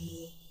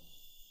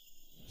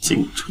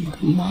景琛的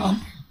妈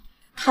妈。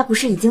他不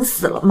是已经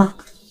死了吗？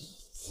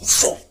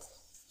说，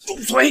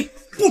住嘴！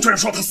不准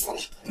说他死了，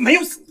没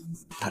有死，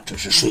他只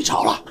是睡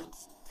着了。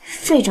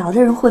睡着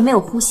的人会没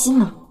有呼吸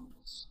吗？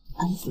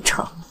安福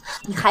成，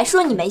你还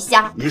说你没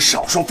瞎？你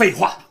少说废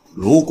话！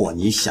如果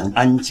你想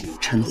安景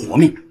琛活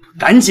命，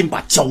赶紧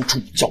把鲛珠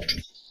交出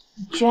来。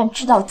你居然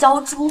知道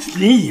鲛珠？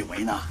你以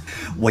为呢？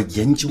我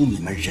研究你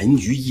们人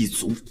鱼一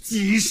族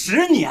几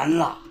10年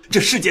了，这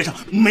世界上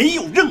没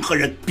有任何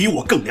人比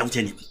我更了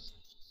解你们。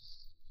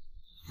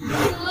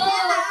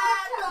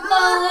放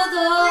我走！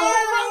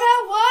放开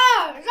我！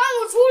让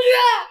我出去！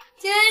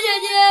芊芊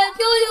姐姐，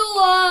救救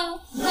我！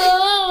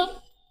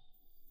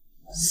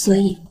所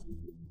以，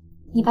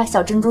你把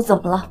小珍珠怎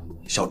么了？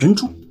小珍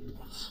珠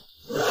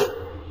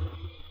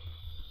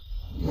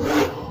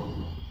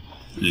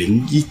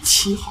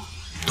，017号。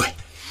对，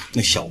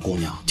那小姑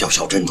娘叫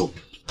小珍珠，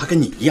她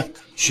跟你一样，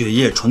血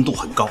液纯度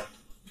很高，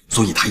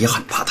所以她也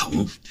很怕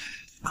疼。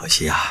可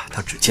惜啊，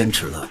她只坚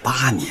持了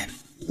8年。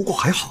不过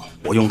还好，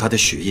我用她的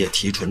血液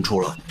提纯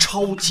出了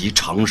超级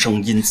长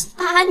生因子。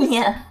8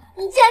年？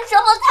你坚持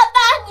了才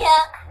8年？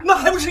那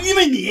还不是因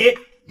为你？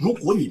如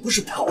果你不是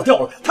跑掉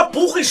了，她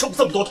不会受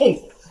这么多痛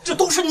苦。这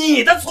都是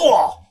你的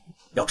错。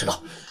要知道，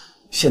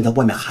现在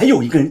外面还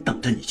有一个人等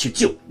着你去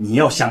救。你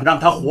要想让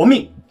她活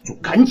命，就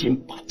赶紧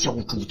把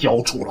鲛珠交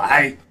出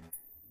来。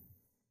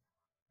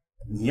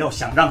你要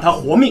想让她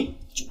活命，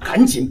就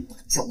赶紧把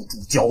鲛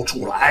珠交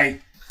出来。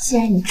既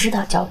然你知道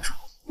鲛珠，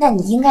那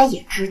你应该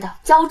也知道，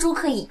鲛珠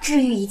可以治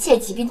愈一切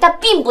疾病，但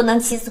并不能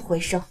起死回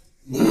生。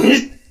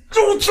你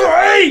住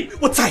嘴！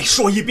我再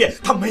说一遍，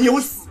他没有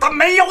死，他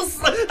没有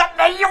死，他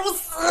没有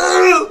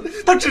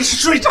死，他只是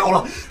睡着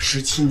了。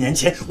17年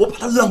前，我把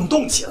他冷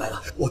冻起来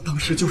了。我当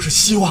时就是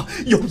希望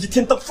有一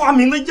天他发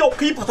明了药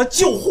可以把他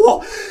救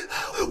活。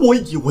我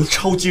以为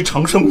超级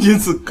长生因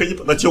子可以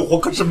把他救活，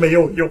可是没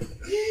有用。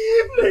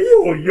没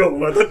有用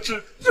了，他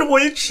只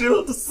维持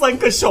了3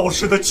个小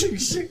时的清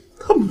醒，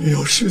他没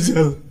有时间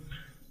了，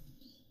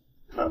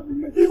他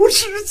没有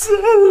时间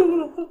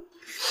了。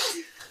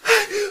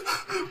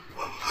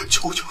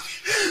求求你，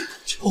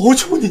求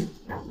求你，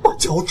把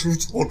脚趾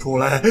抽出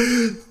来，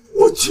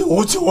我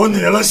求求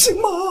你了，行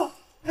吗？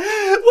我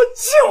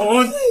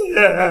求你，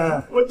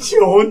我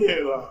求你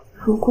了。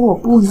如果我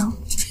不能，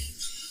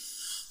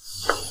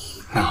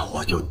那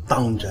我就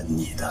当着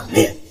你的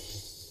面，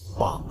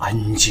把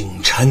安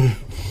景琛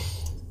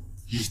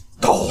一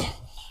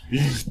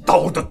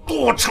刀的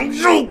剁成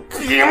肉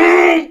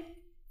饼。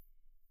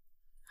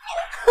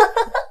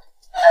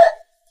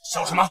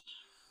笑什么？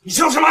你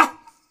笑什么？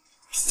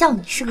笑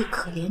你是个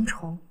可怜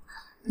虫，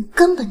你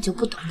根本就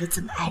不懂得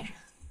怎么爱人。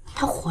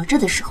他活着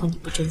的时候你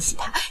不珍惜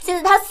他，现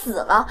在他死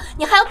了，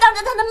你还要当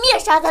着他的面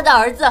杀他的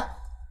儿子，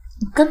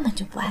你根本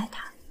就不爱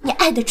他，你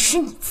爱的只是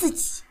你自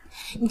己。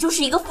你就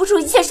是一个付出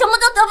一切什么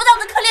都得不到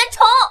的可怜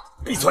虫！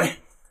闭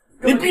嘴！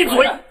你闭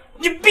嘴！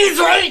你闭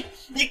嘴！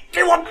你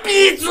给我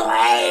闭嘴！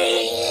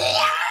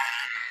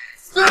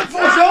傅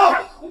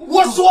强，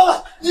我说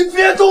了，你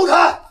别动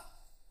他。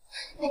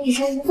那你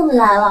声音这么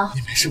来了？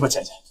你没事吧，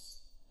姐姐？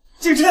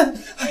景琛，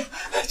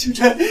景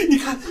琛，你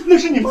看那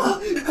是你妈，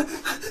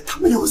她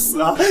没有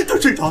死啊，她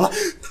睡着了，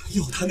她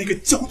有她那个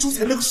胶珠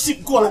才能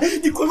醒过来。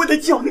你快问她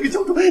要那个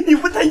胶珠，你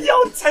问她要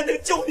才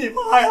能救你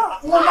妈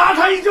呀！我妈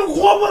她已经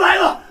活不来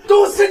了，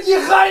都是你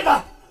害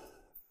的。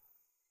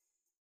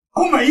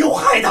我没有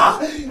害她，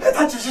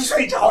她只是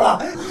睡着了。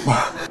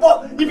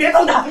你别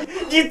动她，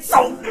你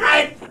走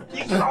开，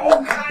你走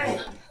开。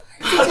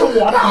她是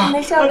我的，没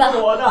事吧？她是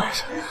我的，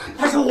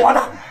她是我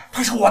的。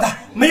他是我的，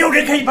没有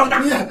人可以帮他。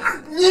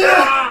你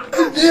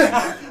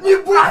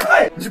不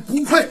配，你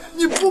不配，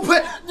你不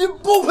配，你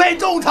不配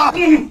动他。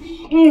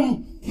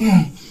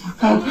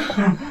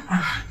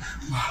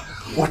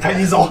我带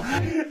你走，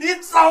你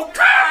走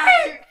开，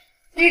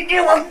你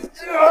给我。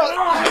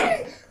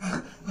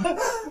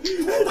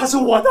他是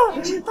我的，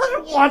他是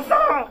我的，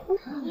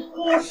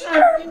不是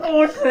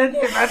你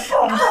们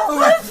动的。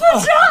副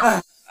长，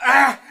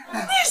你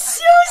醒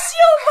醒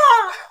吧！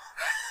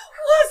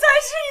我才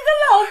是你的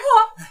老婆，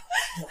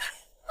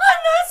安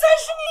南才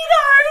是你的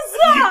儿子。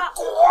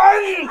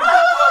你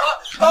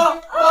滚！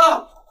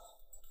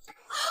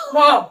妈，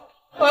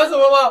怎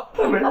么了？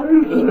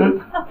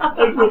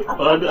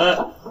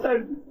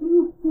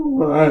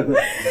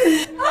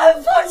安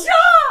副长，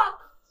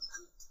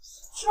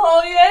赵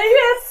圆圆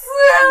死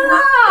了。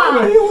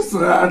没有死，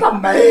他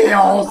没有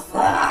死。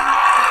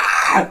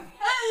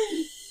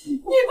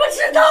你不知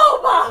道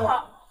吧？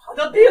他的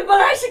病本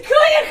来是可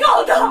以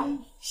好的。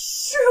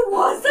是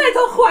我在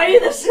她怀孕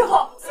的时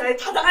候，在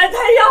她的安胎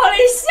药里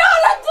下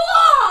了毒。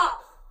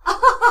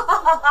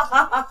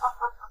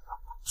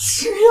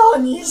只要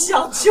你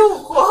想救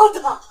活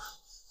她，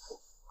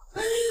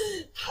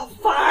她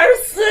反而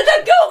死得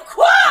更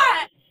快。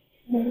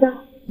难道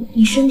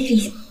你身体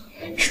里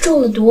是中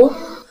了毒？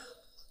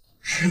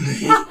是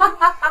你，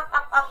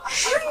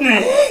是你！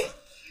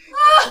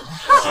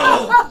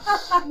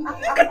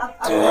那个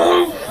毒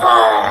妇，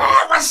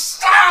我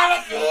杀了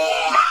你！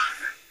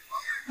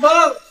妈，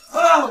放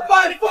开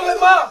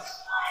妈！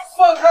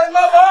放开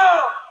妈妈！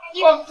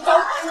放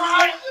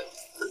开！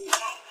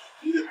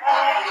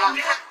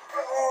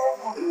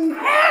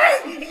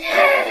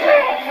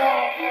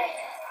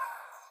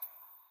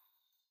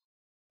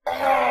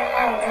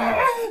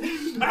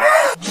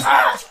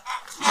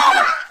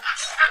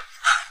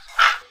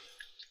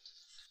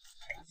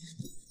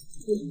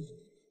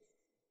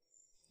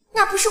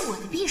那不是我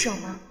的匕首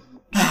吗？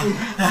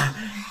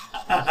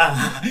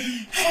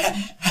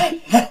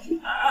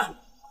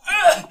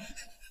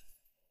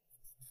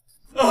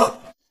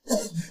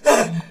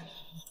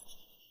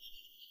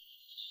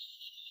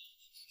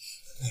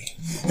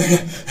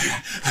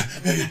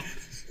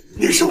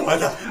你是我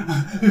的，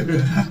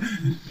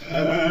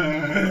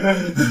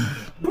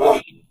妈，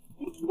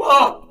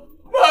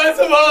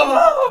怎么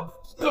了？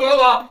怎么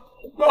了？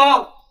妈，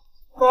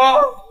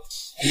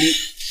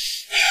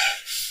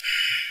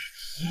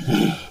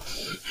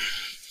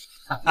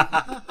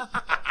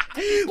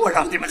我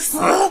让你们死，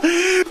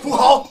不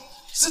好，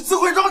是自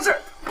毁装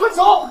置，快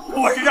走！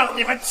我让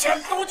你们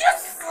全都去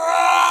死！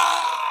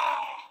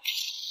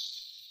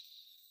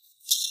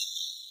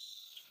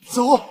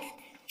走。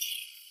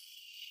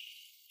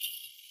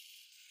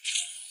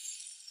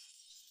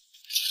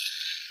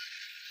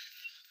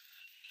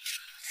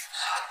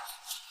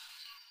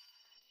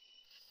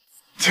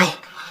跳！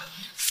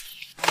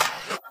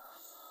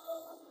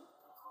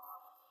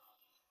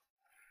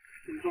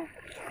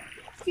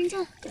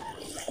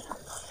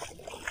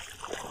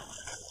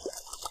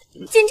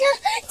金琛，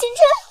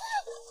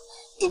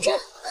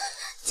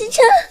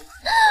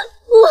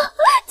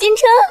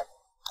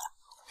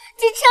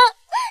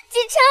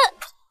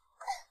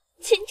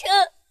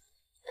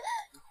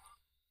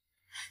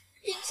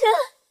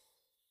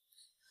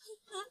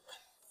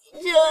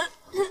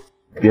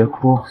别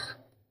哭，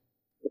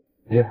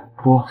别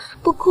哭，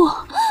不哭，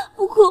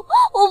我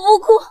不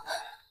哭。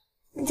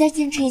你再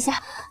坚持一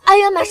下，阿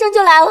元马上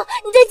就来了，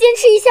你再坚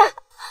持一下。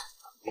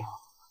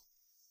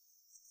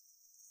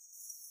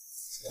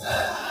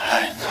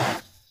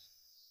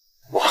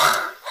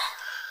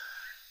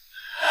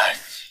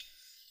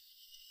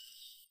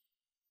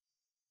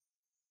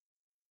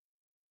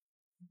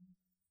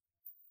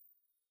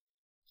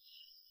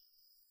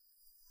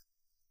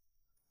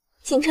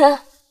景琛，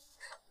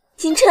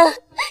景琛，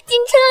景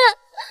琛，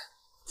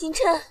景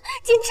琛，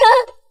景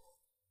琛。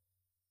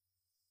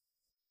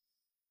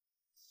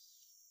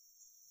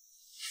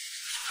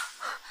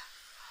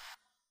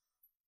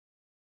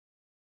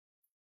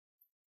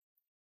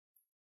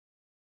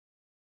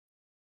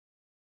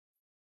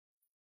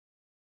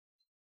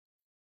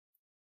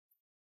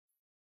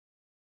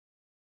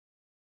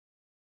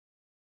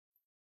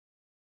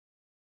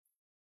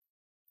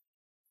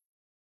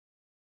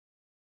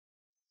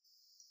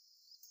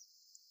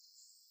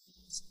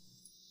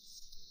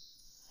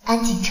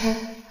安景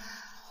琛，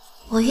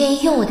我愿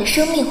意用我的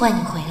生命换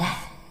你回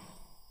来。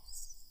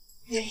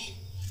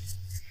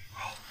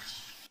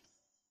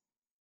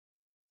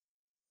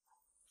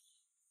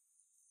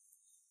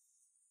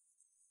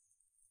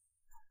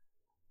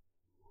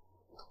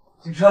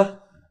景琛，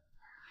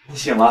你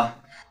醒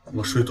了？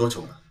我睡多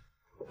久了？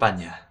半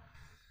年。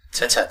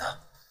浅浅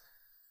的。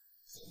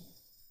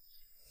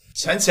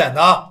浅浅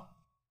的。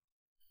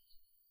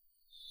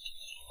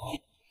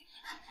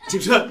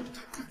景琛，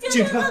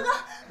景琛，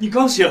你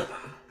刚醒，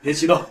别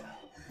激动。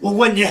我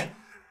问你，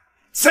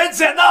浅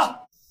浅呢？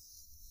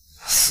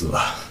死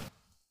了。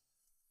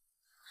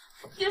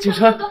景琛，景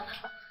琛，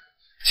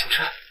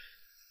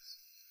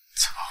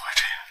怎么会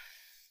这样？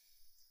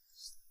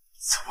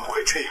怎么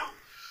会这样？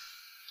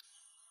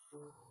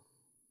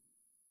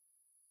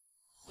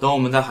等我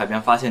们在海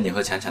边发现你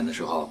和浅浅的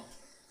时候，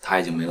他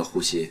已经没了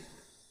呼吸。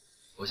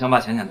我想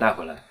把浅浅带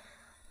回来，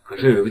可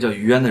是有一个叫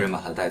于渊的人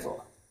把他带走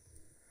了。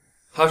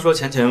他说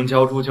浅浅用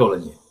鲛珠救了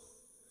你，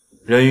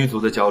人鱼族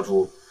的鲛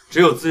珠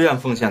只有自愿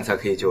奉献才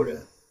可以救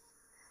人。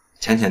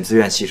浅浅自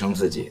愿牺牲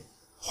自己，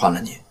换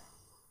了你。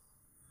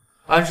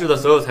安氏的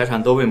所有财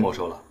产都被没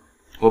收了，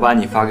我把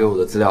你发给我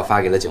的资料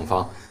发给了警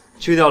方，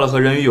去掉了和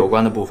人鱼有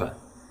关的部分。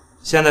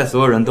现在所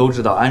有人都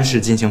知道安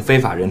氏进行非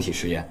法人体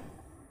实验。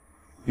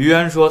于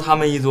渊说他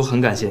们一族很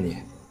感谢你，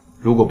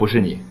如果不是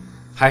你，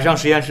海上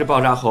实验室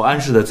爆炸后安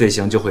氏的罪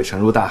行就会沉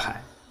入大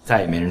海，再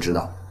也没人知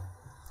道。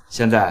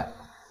现在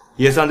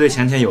也算对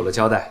浅浅有了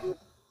交代。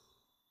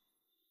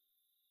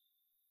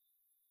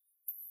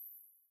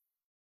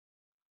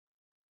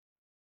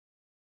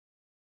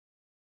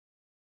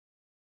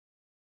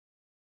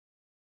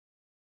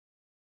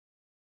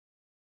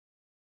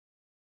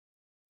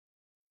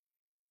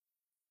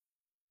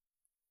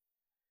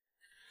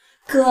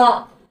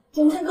哥，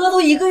景琛哥都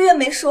1个月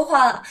没说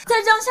话了，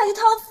再这样下去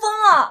他要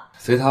疯了。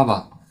随他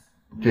吧，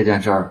这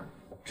件事儿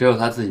只有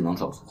他自己能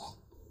走出来。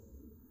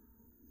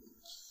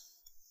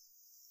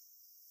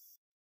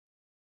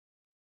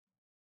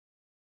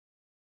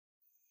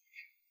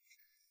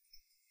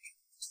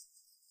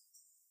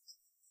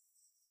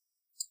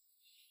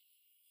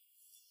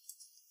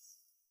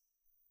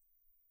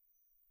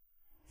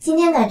今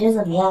天感觉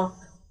怎么样？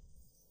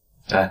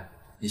哎，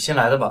你新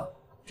来的吧？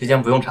这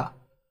间不用查。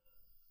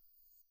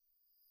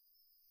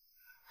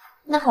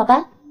那好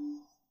吧。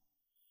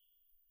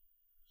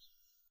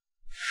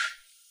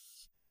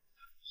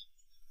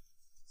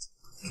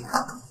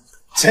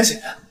浅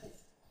浅，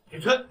景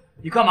琛，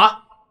你干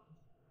嘛？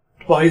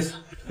不好意思，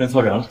认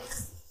错人了。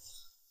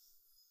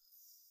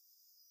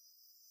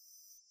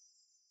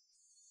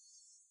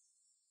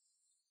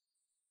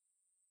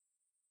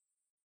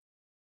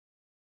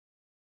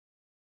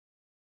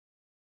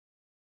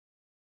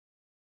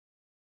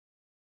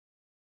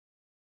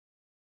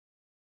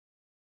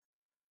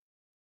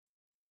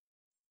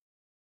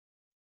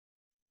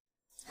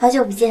好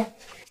久不见，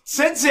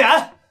浅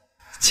浅，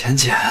浅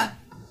浅，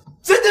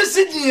真的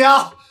是你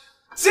啊，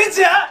浅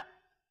浅！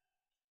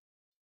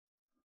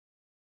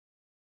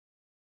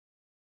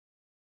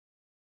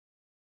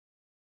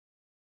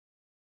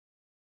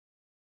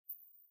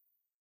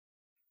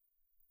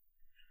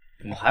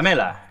怎么还没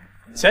来？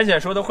浅浅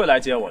说他会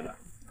来接我的，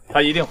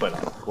他一定会来。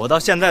我到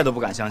现在都不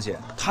敢相信，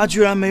他居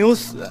然没有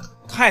死，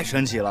太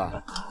神奇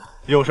了。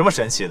有什么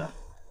神奇的？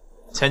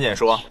浅浅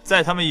说，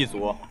在他们一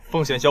族，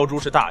奉献鲛珠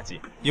是大忌，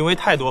因为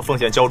太多奉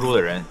献鲛珠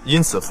的人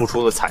因此付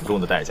出了惨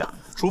重的代价。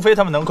除非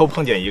他们能够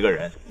碰见一个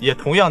人，也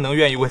同样能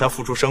愿意为他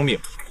付出生命，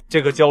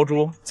这个鲛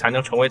珠才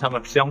能成为他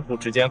们相互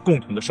之间共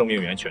同的生命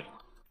源泉。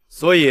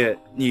所以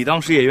你当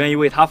时也愿意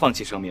为他放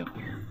弃生命？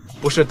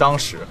不是当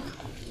时，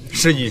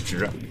是一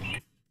直。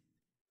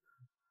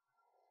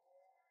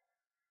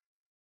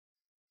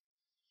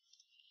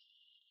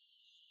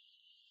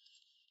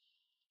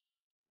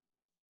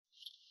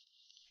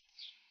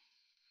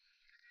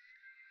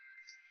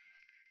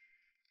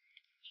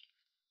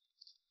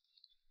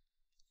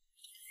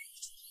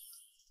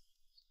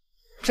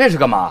这是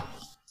干嘛？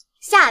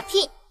下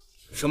聘。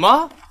什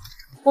么？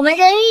我们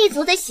人鱼一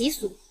族的习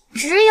俗，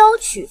只有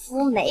娶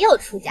夫，没有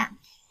出嫁。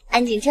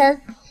安景琛，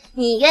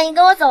你愿意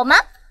跟我走吗？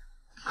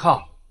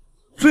靠，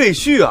赘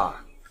婿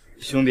啊！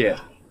兄弟，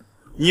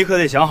你可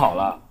得想好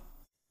了。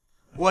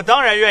我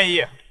当然愿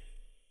意。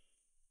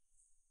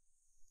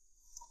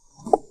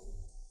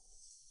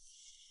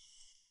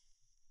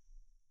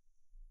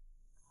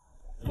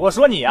我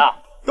说你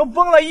啊，都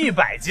崩了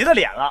100级的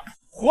脸了，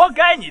活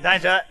该你单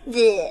身。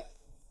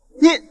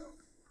你，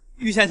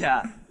于浅浅，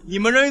你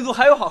们人鱼族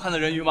还有好看的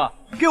人鱼吗？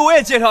给我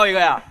也介绍一个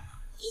呀！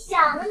你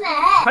想得美！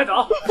快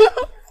走！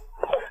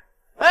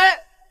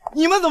哎，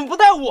你们怎么不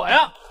带我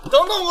呀？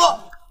等等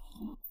我！